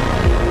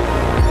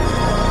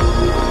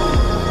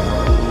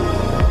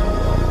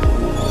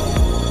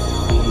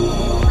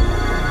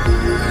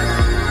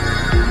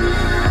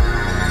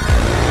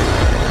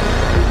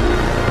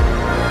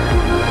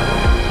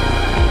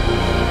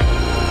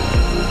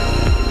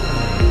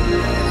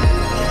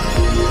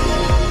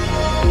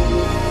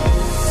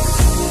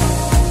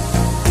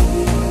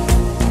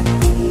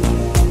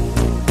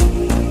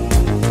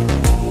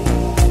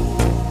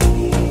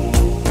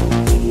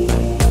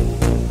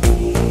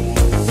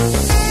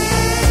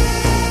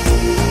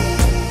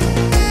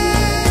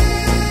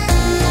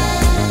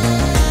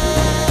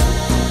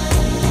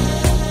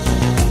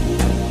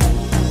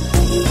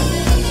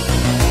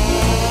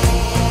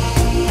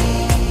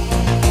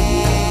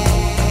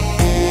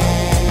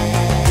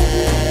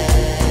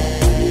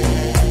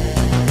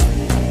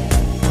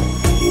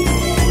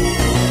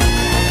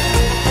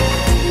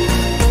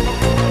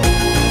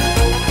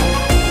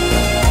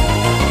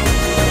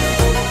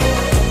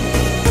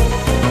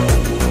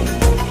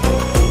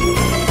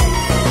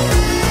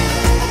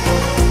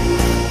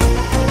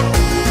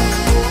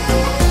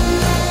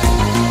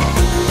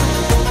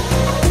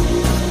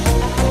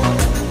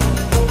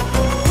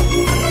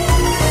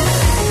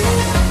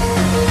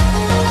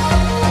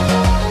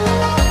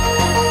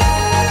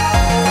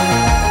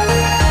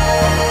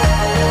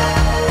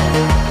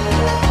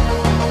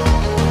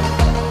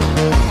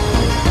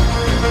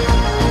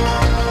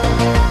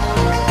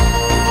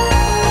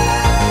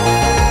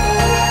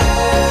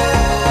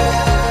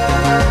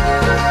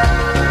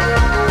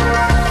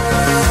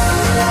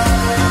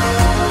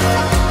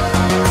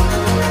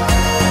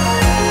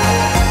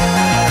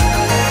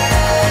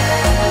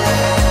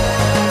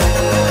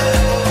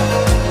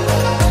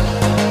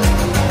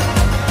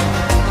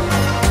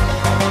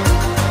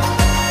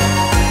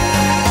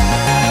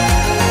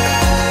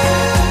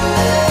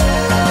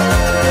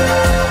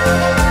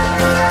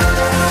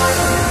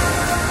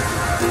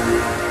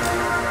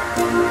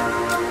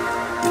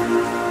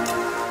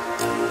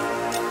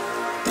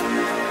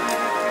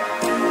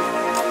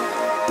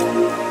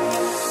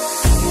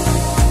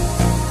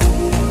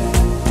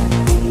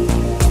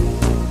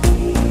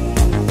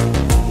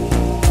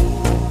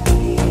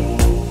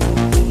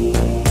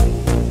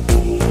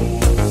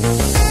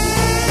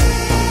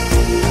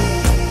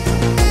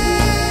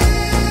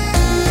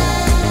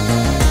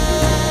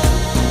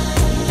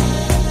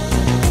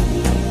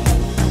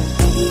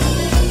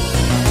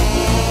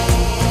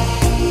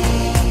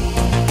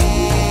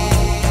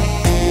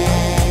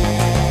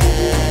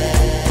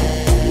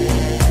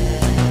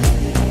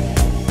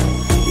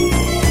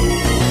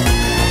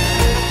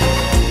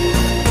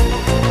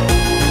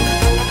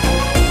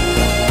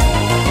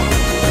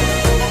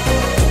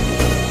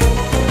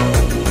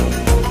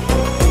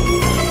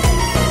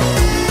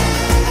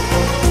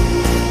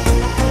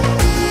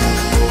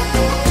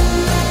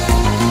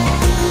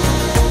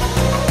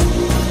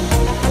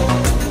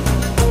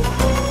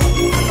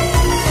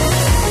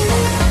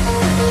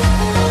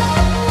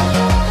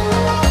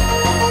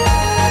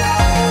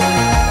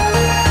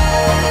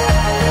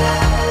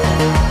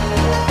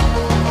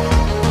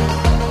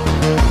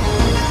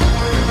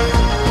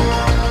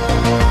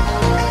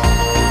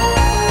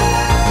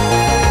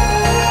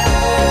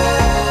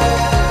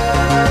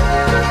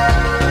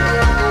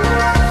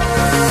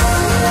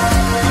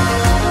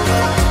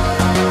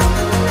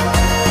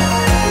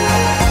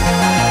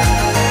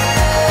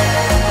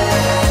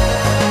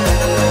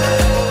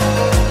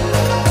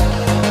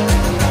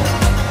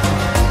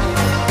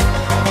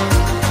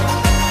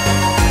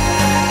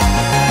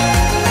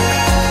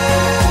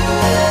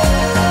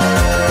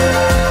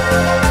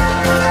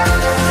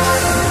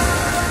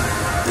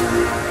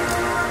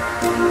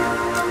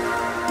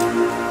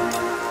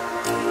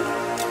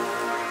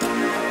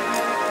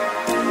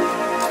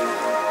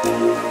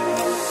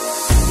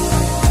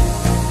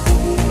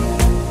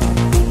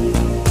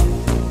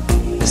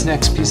 this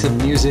next piece of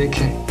music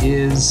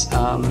is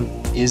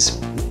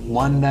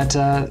one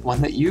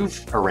that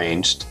you've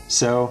arranged.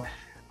 So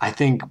I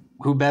think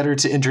who better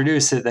to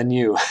introduce it than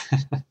you?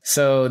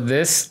 So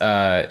this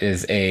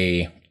is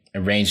a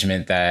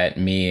arrangement that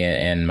me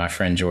and my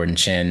friend Jordan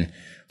Chin,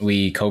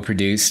 we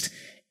co-produced.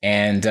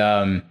 And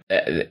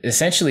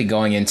essentially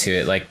going into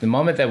it, like the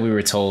moment that we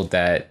were told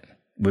that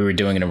we were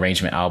doing an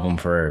arrangement album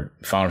for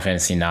Final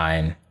Fantasy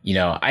IX,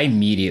 I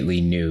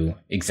immediately knew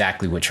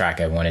exactly what track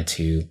I wanted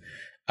to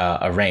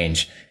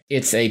arrange.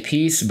 It's a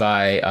piece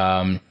by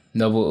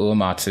Nobuo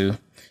Uematsu,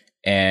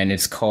 and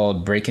it's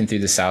called Breaking Through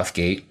the South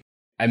Gate.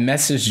 I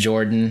messaged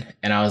Jordan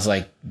and I was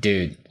like,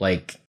 dude,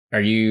 like, do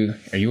you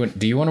want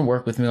to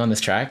work with me on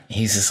this track?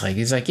 He's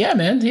like, yeah,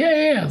 man.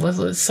 Yeah.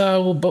 Let's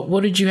but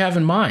what did you have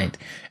in mind?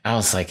 I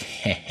was like,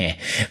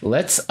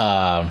 let's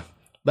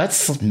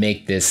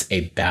make this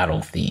a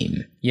battle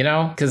theme,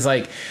 cause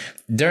like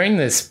during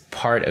that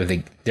part of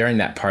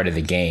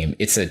the game,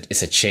 it's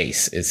a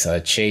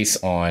chase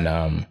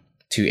on,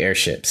 2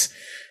 airships.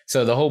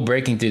 So the whole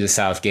breaking through the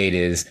South Gate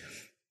is,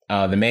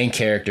 the main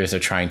characters are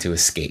trying to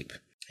escape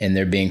and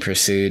they're being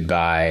pursued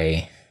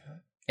by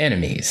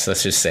enemies.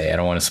 Let's just say, I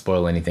don't want to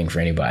spoil anything for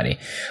anybody.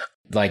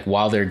 Like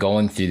while they're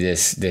going through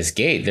this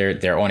gate,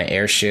 they're on an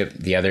airship.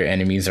 The other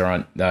enemies are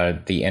on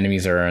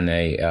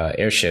a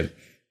airship,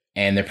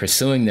 and they're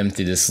pursuing them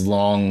through this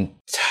long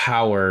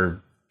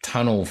tower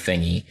tunnel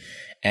thingy.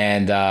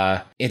 And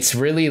it's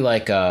really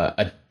like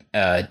a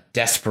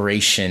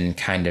desperation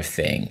kind of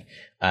thing.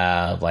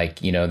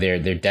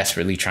 They're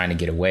desperately trying to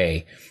get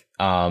away.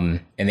 And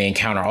they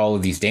encounter all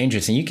of these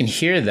dangers, and you can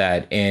hear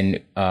that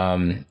in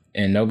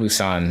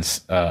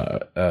Nobu-san's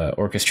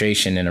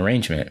orchestration and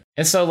arrangement.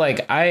 And so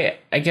like I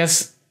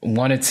guess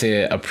wanted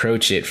to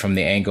approach it from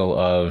the angle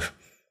of,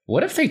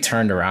 what if they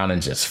turned around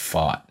and just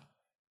fought?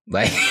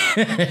 Like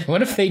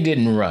what if they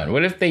didn't run?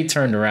 What if they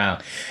turned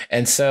around?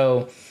 And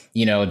so,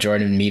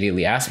 Jordan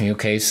immediately asked me,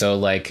 okay, so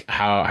like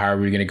how are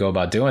we going to go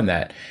about doing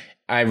that?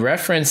 I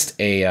referenced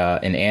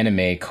an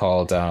anime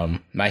called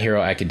My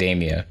Hero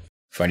Academia.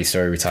 Funny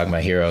story, we're talking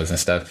about heroes and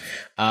stuff.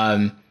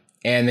 And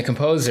the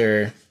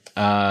composer,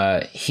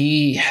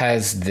 he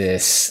has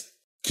this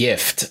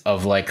gift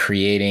of like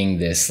creating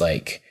this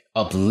like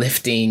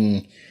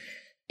uplifting,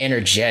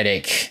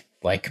 energetic,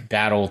 like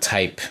battle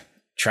type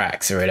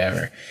tracks or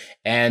whatever.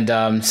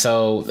 And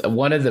so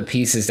one of the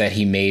pieces that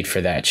he made for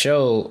that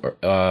show,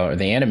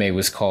 the anime,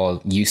 was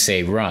called You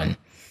Say Run.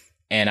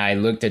 And I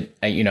looked at,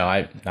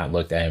 I not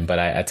looked at him, but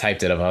I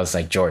typed it up. I was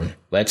like, Jordan,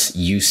 let's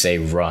You Say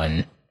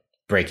Run,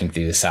 breaking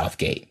through the South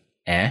Gate.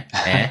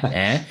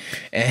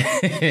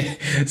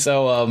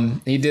 So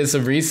he did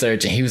some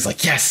research and he was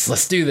like, yes,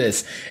 let's do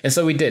this. And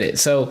so we did it.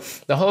 So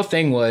the whole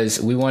thing was,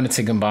 we wanted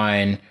to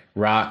combine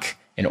rock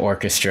and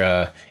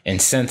orchestra and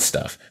synth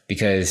stuff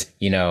because,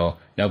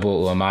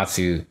 Nobuo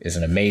Uematsu is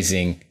an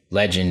amazing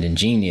legend and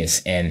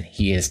genius, and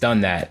he has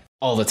done that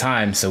all the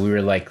time. So we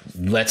were like,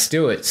 let's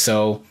do it.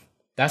 So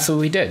that's what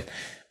we did.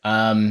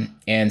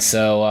 And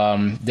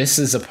so this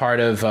is a part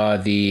of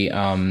the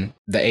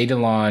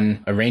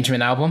Eidolon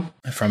arrangement album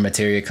from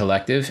Materia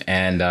Collective,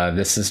 and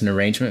this is an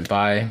arrangement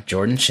by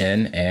Jordan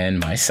Chin and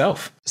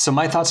myself. So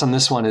my thoughts on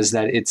this one is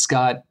that it's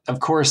got, of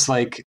course,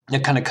 like a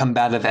kind of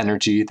combative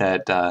energy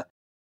that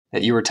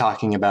you were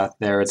talking about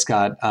there. It's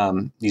got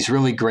these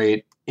really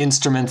great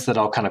instruments that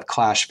all kind of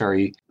clash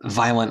very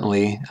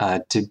violently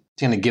to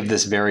kind of give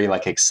this very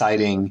like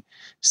exciting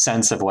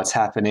sense of what's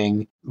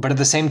happening. But at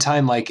the same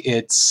time, like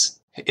it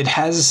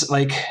has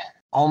like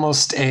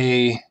almost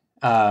a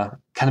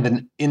kind of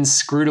an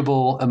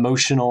inscrutable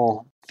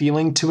emotional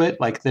feeling to it.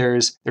 Like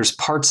there's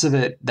parts of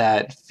it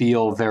that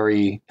feel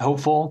very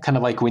hopeful, kind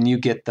of like when you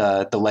get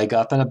the leg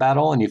up in a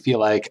battle and you feel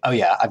like, oh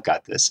yeah, I've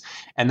got this.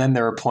 And then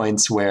there are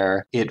points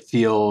where it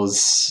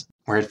feels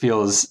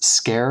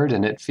scared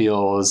and it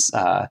feels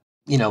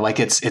like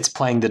it's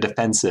playing the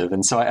defensive.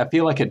 And so I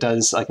feel like it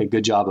does like a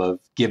good job of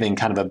giving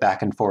kind of a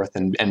back and forth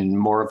and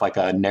more of like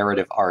a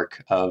narrative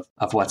arc of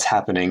what's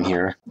happening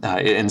here,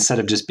 instead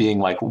of just being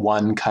like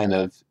one kind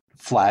of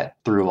flat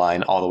through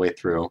line all the way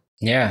through.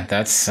 Yeah,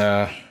 that's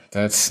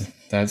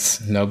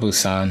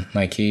Nobu-san.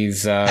 Like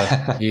he's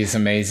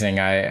amazing.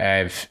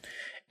 I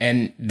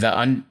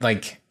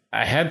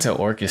had to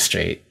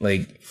orchestrate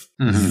like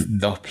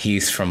the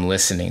piece from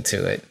listening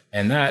to it,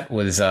 and that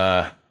was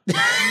that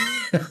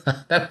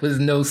was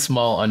no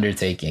small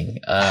undertaking.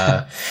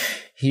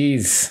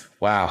 He's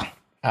wow.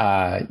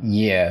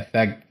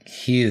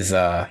 He's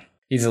a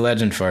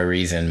legend for a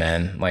reason,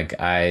 man. Like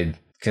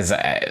as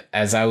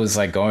I was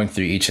like going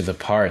through each of the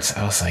parts,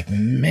 I was like,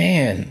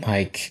 man,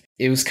 like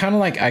it was kind of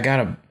like I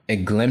got a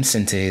glimpse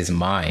into his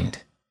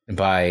mind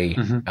by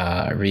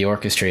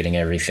reorchestrating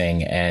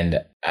everything,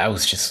 and I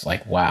was just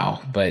like,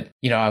 wow. But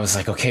I was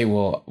like, okay,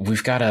 well,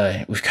 we've kind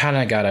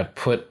of got to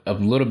put a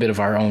little bit of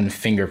our own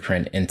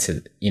fingerprints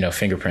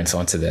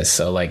onto this.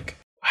 So like,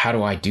 how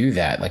do I do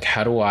that? Like,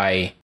 how do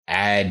I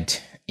add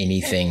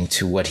anything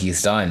to what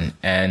he's done?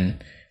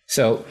 And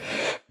so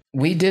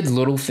we did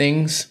little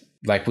things,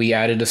 like we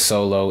added a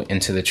solo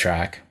into the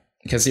track.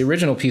 because the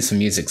original piece of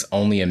music's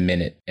only 1.5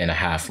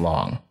 minutes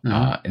long.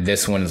 And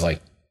this one is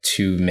like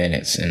 2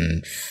 minutes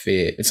and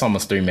it's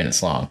almost 3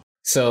 minutes long.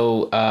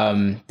 So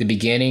the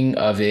beginning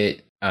of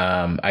it,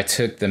 I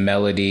took the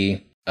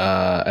melody.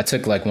 I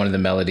took like one of the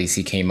melodies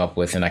he came up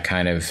with and I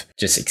kind of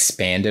just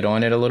expanded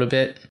on it a little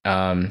bit.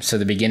 So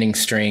the beginning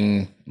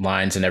string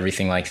lines and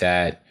everything like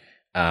that,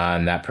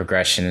 and that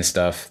progression and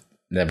stuff,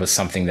 that was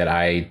something that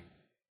I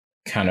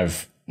kind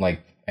of like,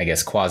 I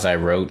guess, quasi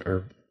wrote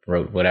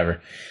whatever.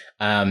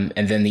 And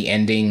then the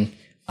ending,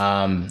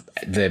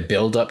 the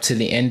build up to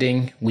the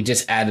ending, we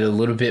just added a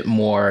little bit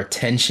more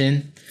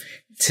tension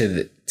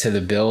to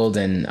the build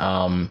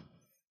and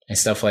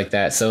stuff like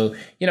that. So,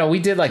 you know, we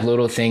did like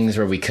little things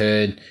where we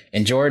could.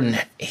 And Jordan,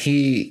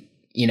 he,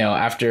 you know,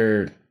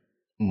 after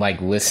like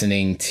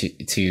listening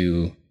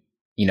to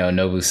you know,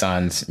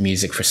 Nobu-san's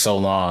music for so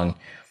long,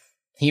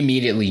 he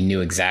immediately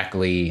knew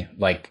exactly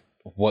like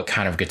what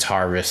kind of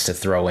guitar riffs to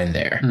throw in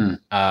there.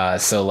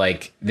 So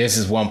like this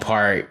is one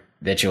part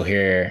that you'll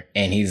hear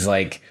and he's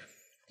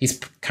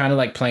kind of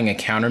like playing a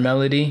counter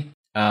melody.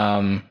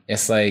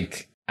 It's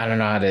like, I don't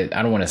know how to,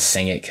 I don't want to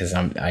sing it because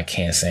I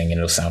can't sing and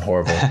it'll sound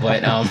horrible,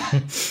 but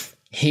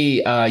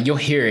you'll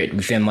hear it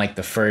within like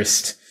the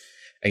first,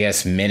 I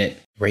guess, minute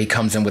where he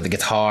comes in with the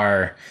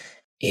guitar.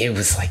 It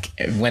was like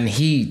when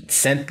he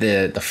sent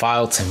the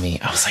file to me,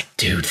 I was like,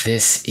 dude,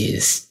 that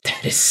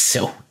is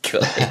so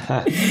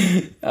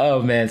good.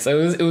 Oh man. So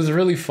it was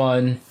really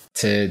fun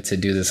to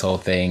do this whole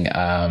thing.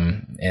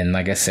 And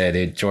like I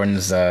said,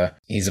 Jordan's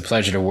he's a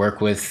pleasure to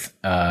work with.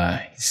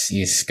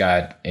 He's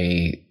got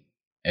a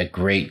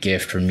great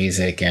gift for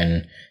music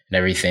and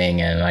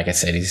everything. And like I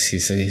said,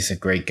 he's a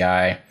great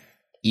guy,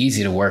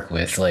 easy to work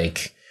with.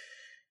 Like,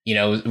 you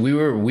know, we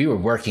were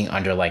working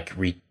under like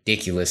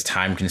ridiculous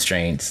time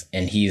constraints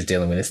and he's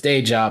dealing with his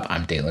day job.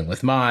 I'm dealing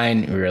with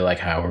mine. We were like,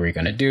 how are we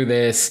going to do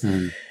this?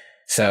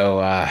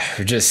 So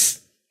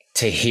just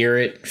to hear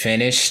it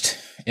finished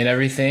and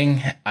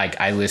everything,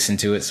 I listen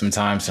to it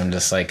sometimes. I'm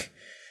just like,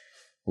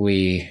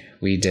 we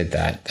did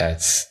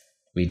that.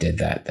 We did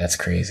that. That's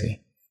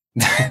crazy.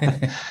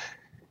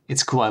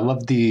 It's cool. I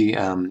love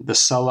the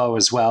solo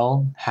as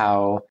well,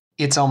 how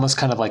it's almost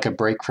kind of like a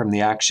break from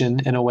the action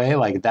in a way.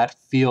 Like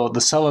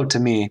the solo to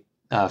me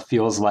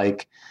feels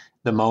like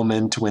the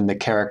moment when the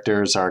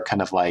characters are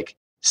kind of like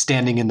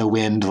standing in the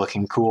wind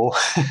looking cool.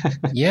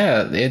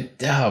 Yeah.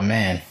 Oh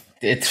man.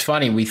 It's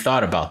funny. We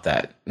thought about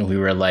that. We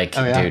were like,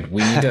 dude,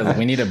 we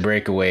need to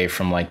break away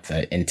from like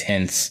the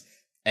intense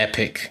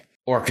epic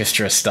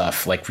orchestra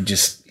stuff. Like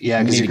because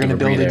you're going to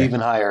build it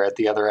even higher at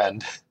the other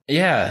end.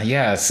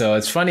 Yeah. So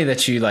it's funny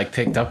that you like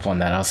picked up on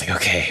that. I was like,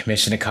 okay,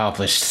 mission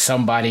accomplished.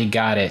 Somebody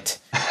got it.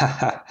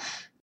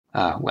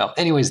 Well,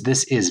 anyways,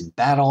 this is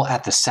Battle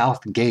at the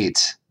South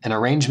Gate, an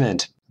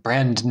arrangement,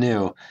 brand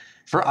new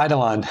for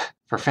Eidolon,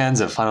 for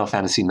fans of Final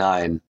Fantasy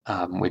IX,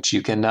 which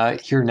you can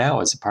hear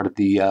now as a part of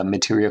the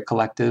Materia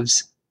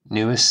Collective's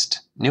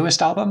newest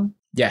album.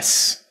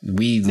 Yes,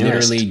 we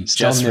literally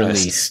just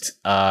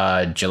released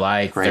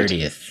July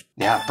 30th.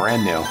 Yeah,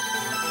 brand new.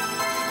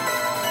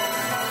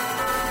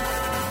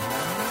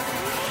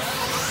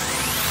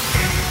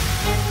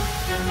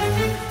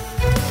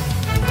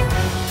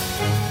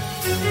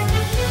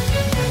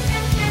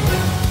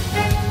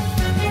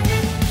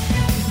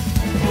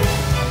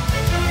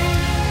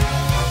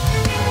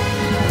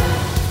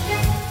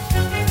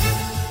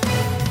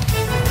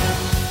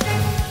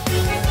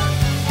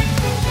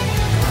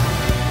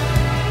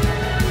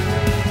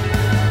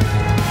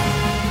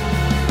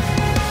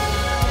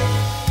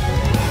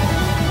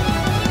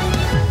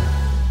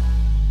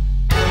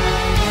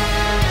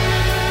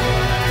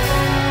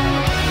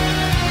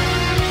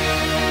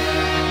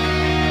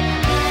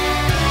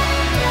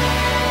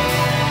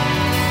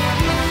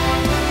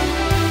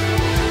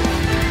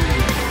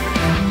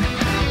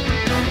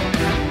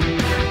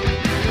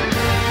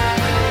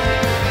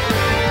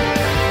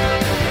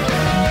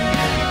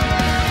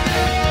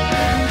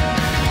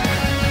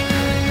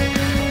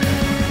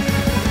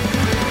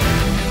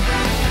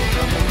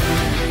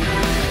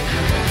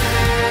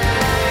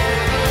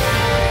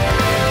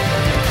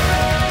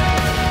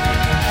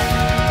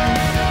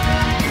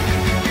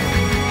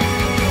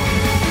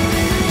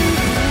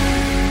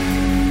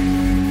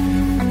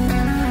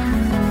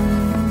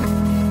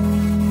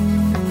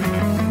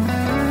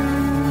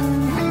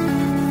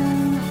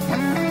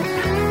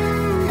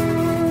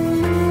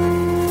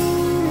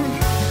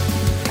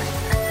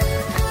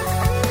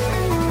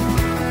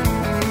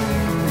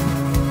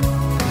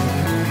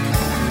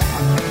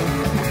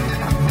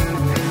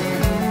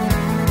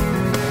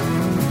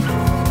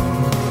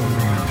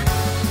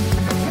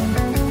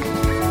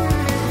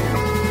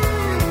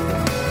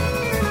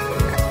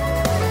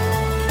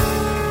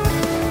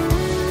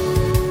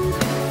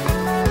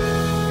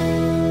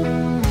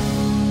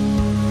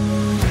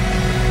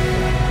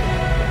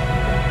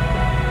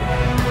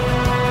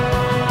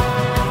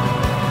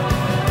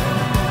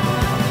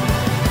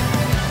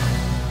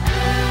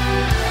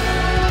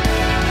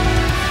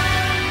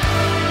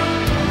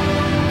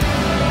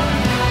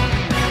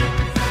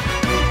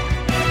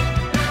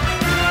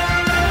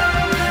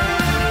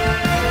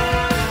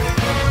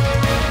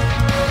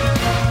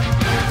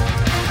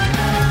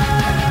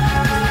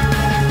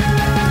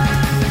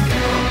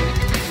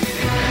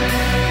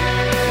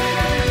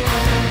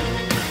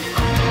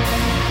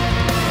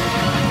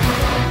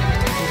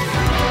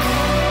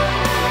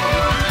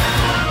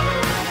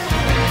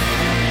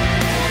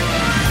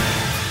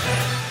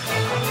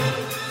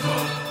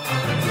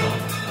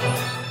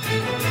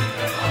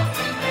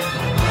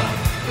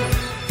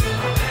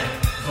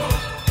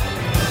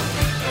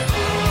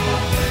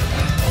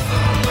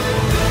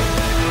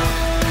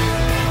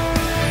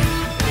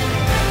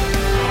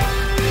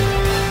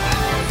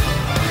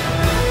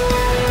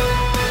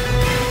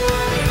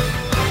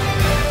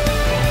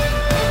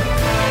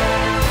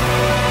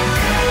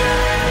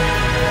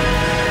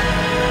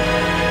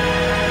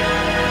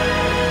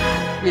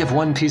 have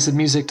one piece of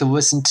music to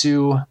listen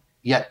to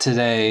yet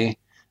today.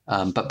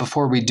 But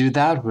before we do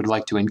that, we'd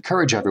like to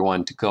encourage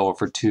everyone to go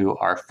over to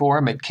our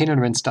forum at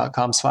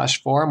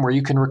caneandrinse.com/forum, where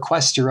you can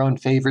request your own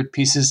favorite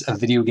pieces of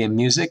video game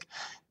music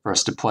for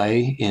us to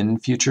play in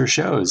future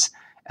shows.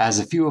 As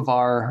a few of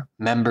our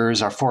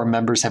members, our forum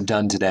members, have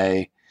done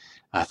today.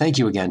 Thank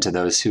you again to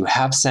those who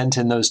have sent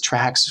in those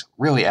tracks.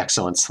 Really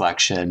excellent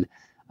selection.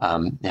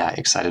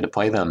 Excited to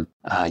play them.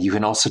 You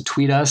can also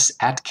tweet us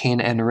at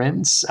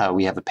caneandrinse.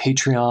 We have a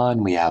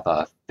Patreon. We have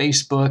a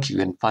Facebook. You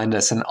can find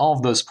us in all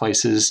of those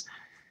places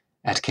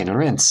at Cane and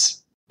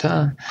Rinse.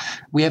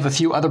 We have a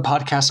few other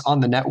podcasts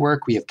on the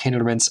network. We have Cane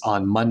and Rinse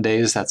on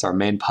Mondays. That's our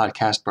main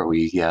podcast where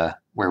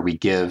we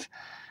give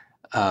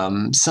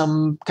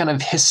some kind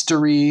of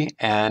history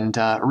and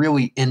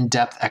really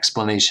in-depth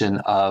explanation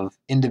of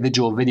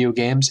individual video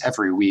games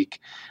every week.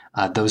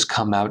 Those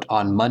come out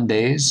on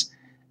Mondays.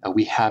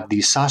 We have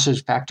the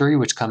Sausage Factory,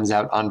 which comes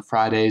out on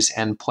Fridays,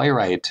 and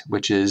Playwright,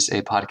 which is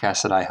a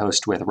podcast that I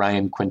host with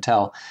Ryan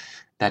Quintel,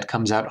 that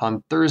comes out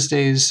on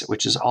Thursdays,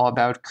 which is all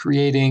about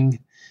creating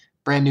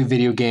brand new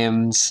video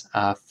games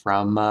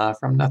from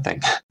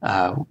nothing.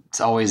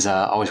 It's always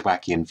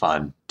wacky and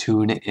fun.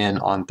 Tune in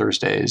on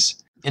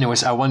Thursdays.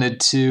 Anyways, I wanted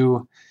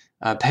to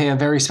pay a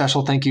very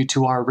special thank you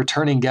to our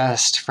returning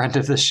guest, friend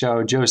of the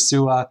show, Joe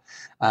Sua.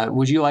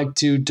 Would you like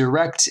to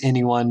direct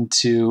anyone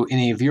to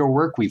any of your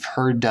work? We've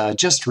heard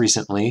just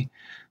recently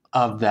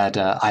of that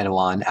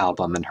Eidolon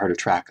album and heard a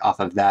track off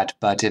of that.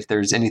 But if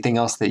there's anything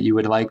else that you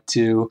would like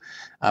to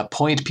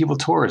point people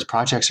towards,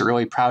 projects you're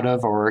really proud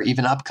of, or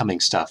even upcoming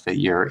stuff that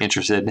you're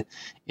interested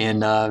in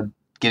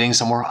getting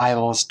some more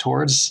eyeballs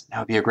towards, that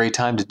would be a great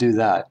time to do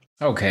that.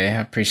 Okay, I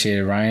appreciate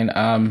it,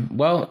 Ryan.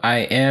 Well, I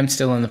am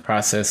still in the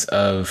process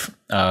of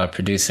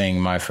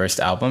producing my first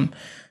album.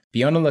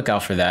 Be on the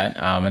lookout for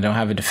that. I don't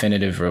have a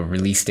definitive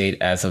release date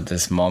as of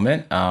this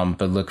moment,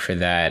 but look for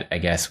that, I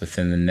guess,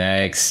 within the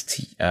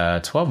next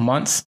 12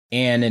 months.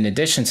 And in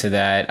addition to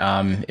that,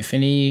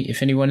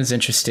 if anyone is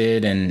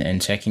interested in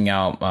checking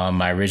out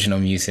my original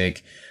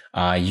music,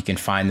 you can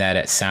find that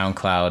at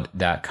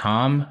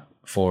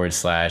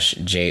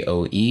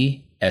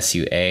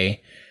soundcloud.com/JOESUA.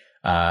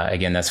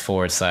 Again, that's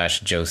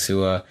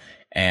 /Josua.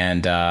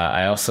 And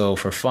I also,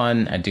 for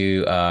fun, I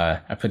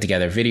put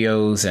together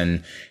videos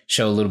and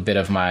show a little bit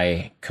of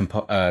my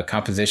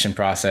composition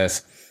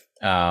process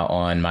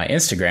on my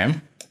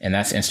Instagram. And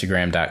that's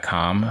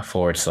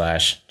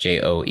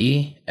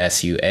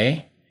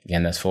instagram.com/JOESUA.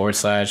 Again, that's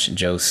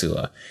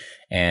 /Josua.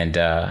 And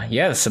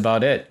that's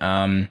about it.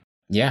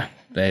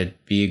 It'd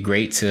be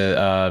great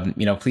to,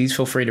 please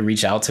feel free to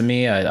reach out to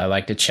me. I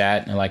like to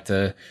chat. I like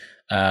to,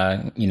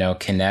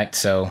 connect.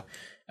 So,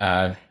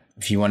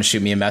 if you want to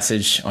shoot me a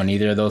message on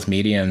either of those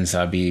mediums,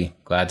 I'd be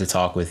glad to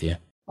talk with you.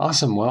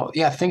 Awesome. Well,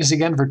 yeah, thanks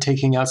again for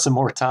taking out some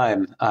more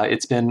time.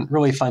 It's been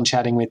really fun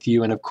chatting with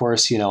you. And of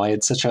course, I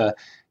had such a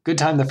good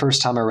time the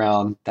first time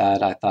around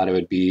that I thought it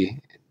would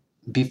be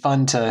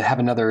fun to have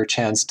another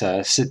chance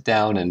to sit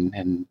down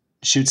and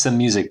shoot some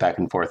music back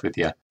and forth with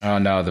you. Oh,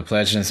 no, the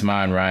pleasure is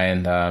mine,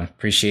 Ryan.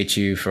 Appreciate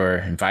you for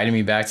inviting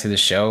me back to the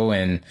show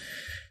and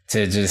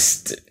to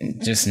just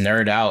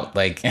nerd out.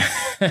 Like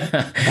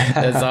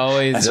that's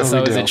always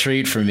a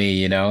treat for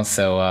me,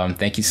 So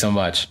thank you so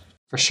much.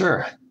 For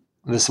sure.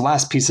 This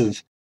last piece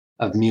of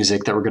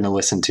music that we're going to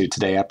listen to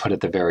today, I put at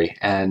the very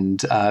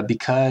end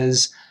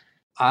because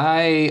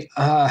I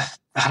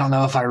don't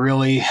know if I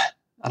really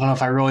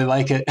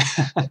like it.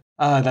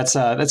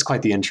 That's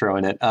quite the intro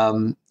in it.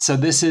 So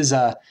this is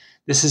a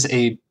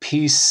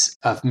piece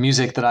of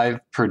music that I've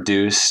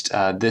produced.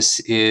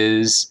 This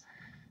is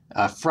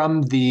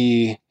from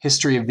the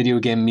History of Video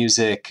Game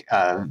Music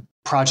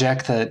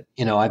project that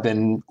I've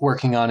been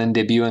working on and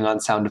debuting on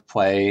Sound of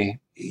Play,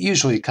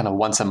 usually kind of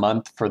once a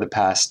month for the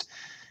past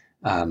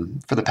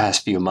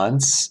few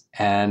months.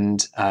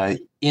 And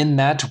in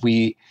that,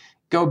 we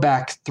go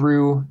back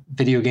through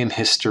video game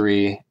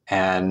history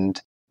and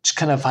just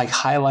kind of like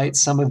highlight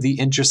some of the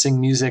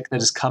interesting music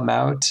that has come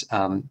out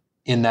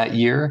in that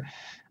year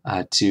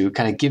to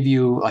kind of give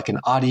you like an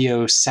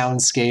audio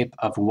soundscape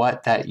of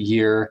what that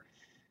year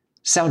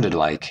sounded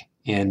like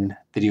in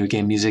video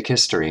game music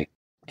history.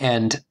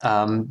 And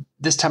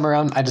this time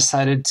around, I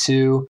decided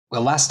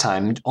last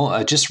time,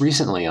 just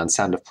recently on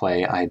Sound of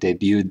Play, I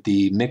debuted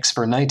the mix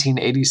for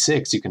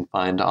 1986 you can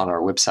find on our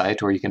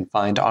website or you can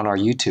find on our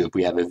YouTube.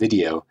 We have a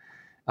video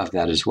of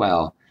that as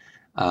well,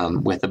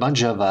 with a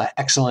bunch of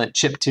excellent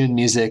chiptune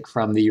music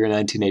from the year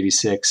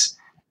 1986.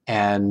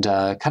 And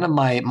kind of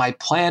my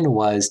plan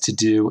was to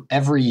do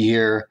every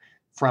year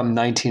from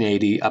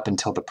 1980 up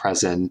until the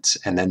present,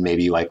 and then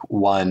maybe like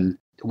one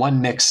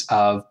mix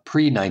of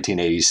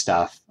pre-1980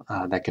 stuff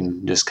that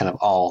can just kind of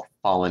all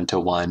fall into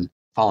one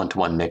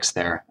mix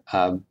there.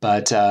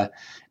 But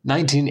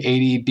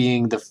 1980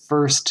 being the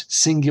first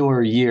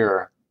singular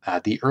year,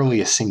 the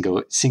earliest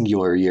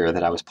singular year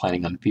that I was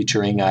planning on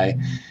featuring, I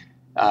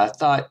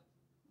thought,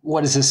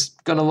 what is this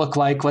going to look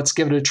like? Let's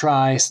give it a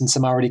try. Since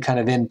I'm already kind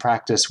of in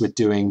practice with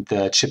doing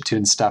the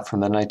chiptune stuff from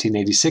the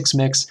 1986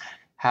 mix,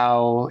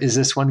 how is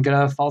this one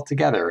going to fall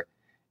together?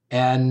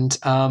 And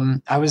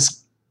I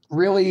was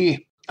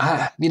really,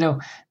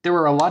 there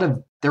were a lot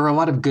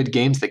of good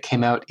games that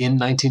came out in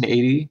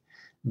 1980,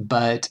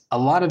 but a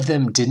lot of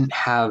them didn't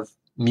have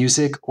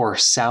music or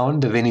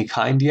sound of any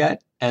kind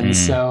yet. And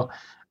so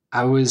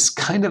I was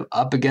kind of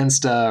up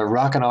against a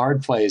rock and a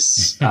hard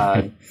place,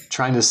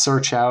 trying to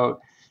search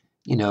out,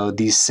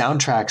 these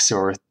soundtracks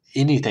or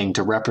anything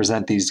to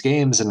represent these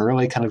games, and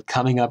really kind of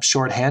coming up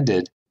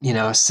shorthanded.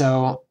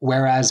 So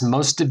whereas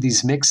most of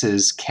these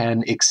mixes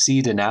can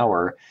exceed an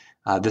hour,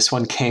 this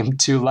one came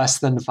to less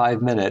than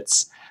 5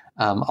 minutes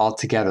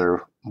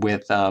altogether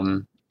with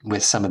some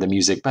of the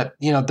music. But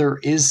there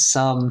is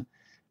some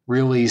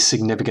really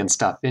significant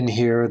stuff in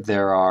here.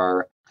 There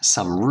are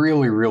some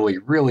really, really,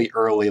 really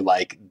early,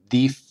 like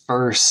the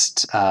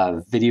first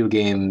video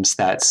games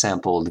that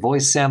sampled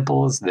voice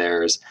samples.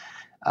 There's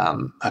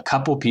a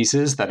couple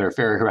pieces that are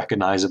very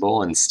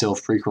recognizable and still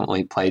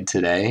frequently played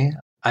today.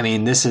 I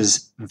mean, this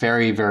is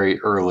very, very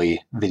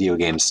early video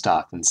game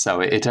stuff. And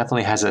so it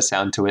definitely has a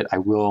sound to it. I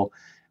will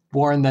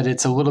warn that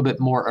it's a little bit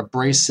more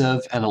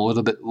abrasive and a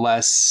little bit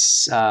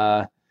less,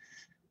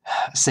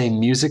 say,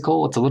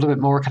 musical. It's a little bit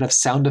more kind of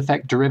sound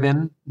effect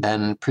driven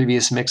than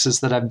previous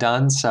mixes that I've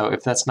done. So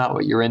if that's not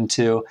what you're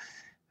into,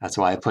 that's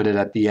why I put it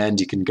at the end.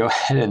 You can go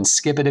ahead and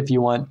skip it if you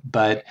want.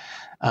 But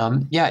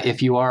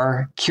if you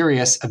are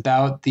curious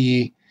about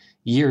the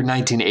year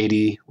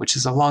 1980, which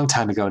is a long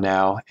time ago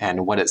now,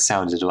 and what it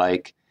sounded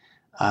like,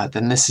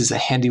 then this is a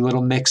handy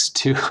little mix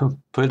to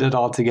put it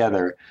all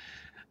together.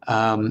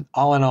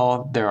 All in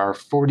all, there are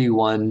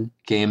 41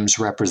 games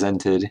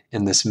represented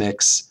in this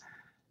mix,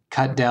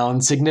 cut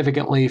down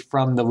significantly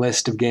from the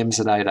list of games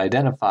that I'd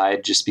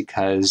identified, just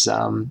because,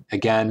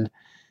 again,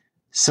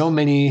 so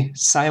many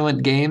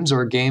silent games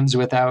or games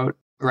without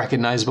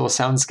recognizable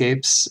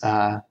soundscapes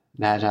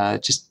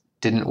that just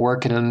didn't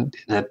work in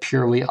a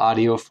purely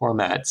audio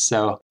format.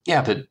 So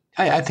yeah, but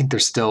I think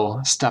there's still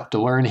stuff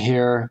to learn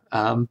here.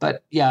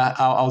 But yeah,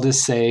 I'll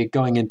just say,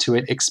 going into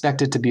it,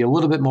 expect it to be a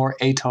little bit more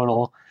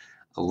atonal,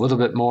 a little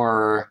bit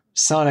more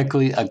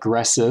sonically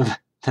aggressive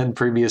than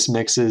previous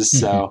mixes.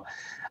 So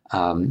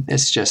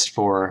it's just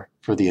for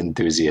the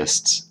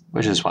enthusiasts,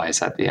 which is why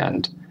it's at the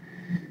end.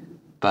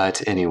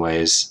 But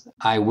anyways,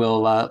 I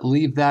will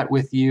leave that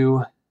with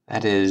you.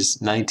 That is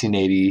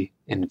 1980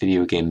 in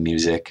video game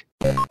music.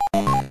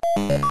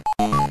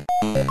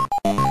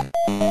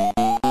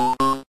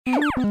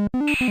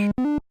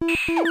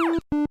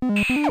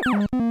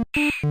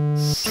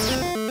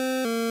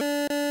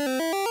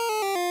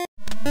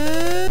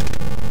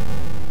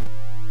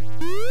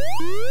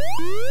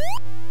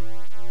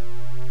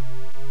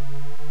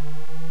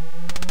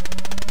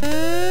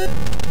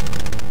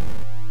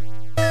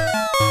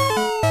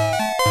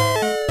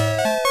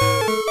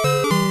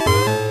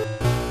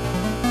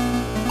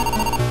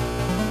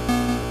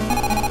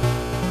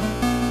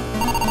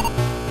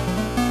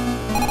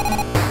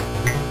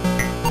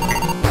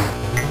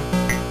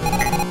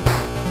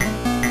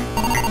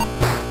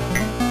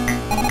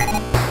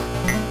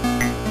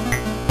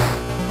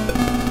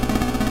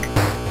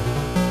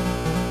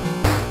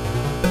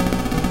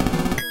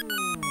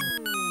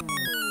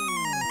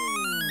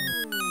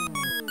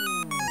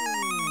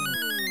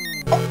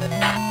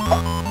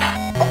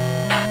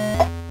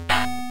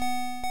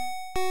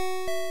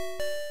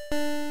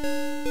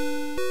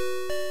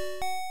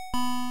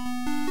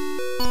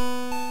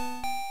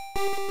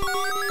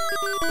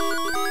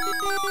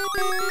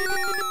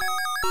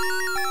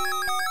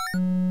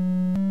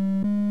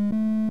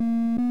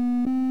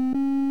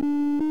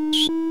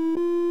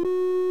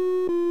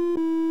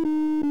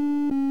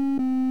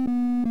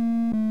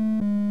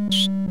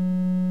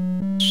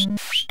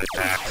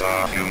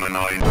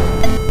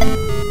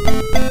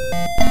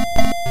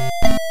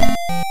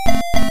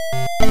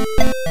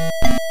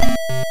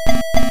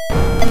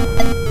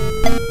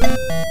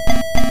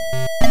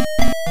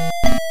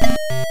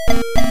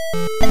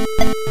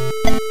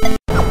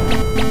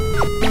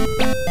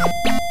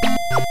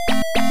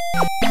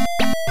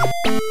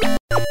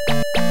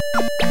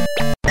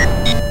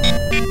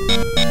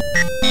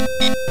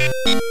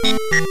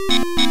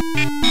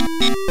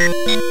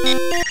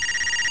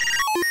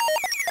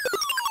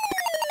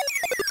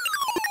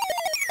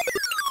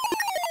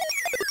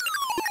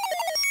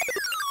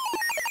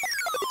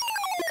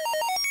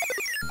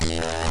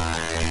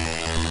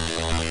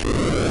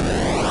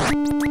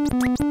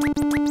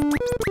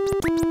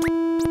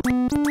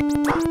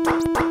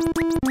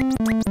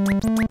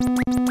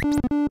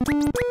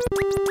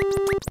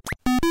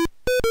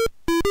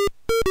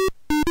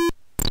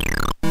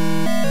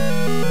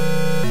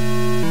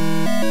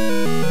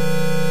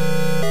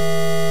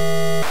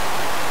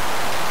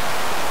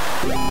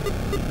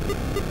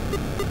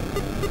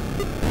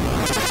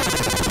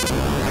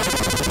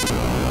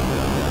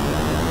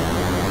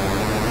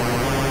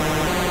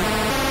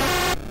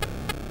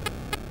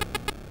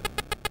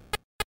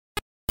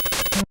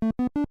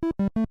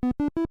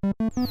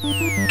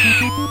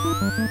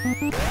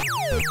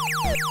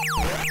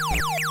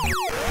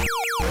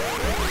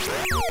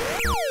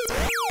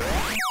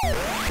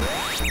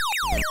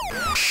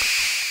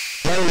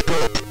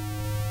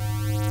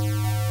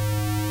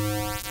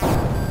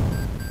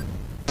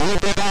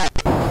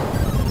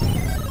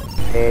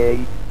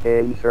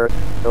 Insert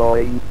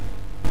toy.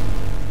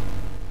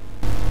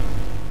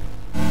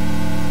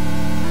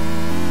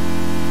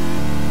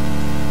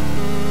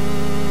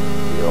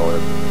 Your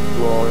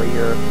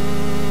warrior.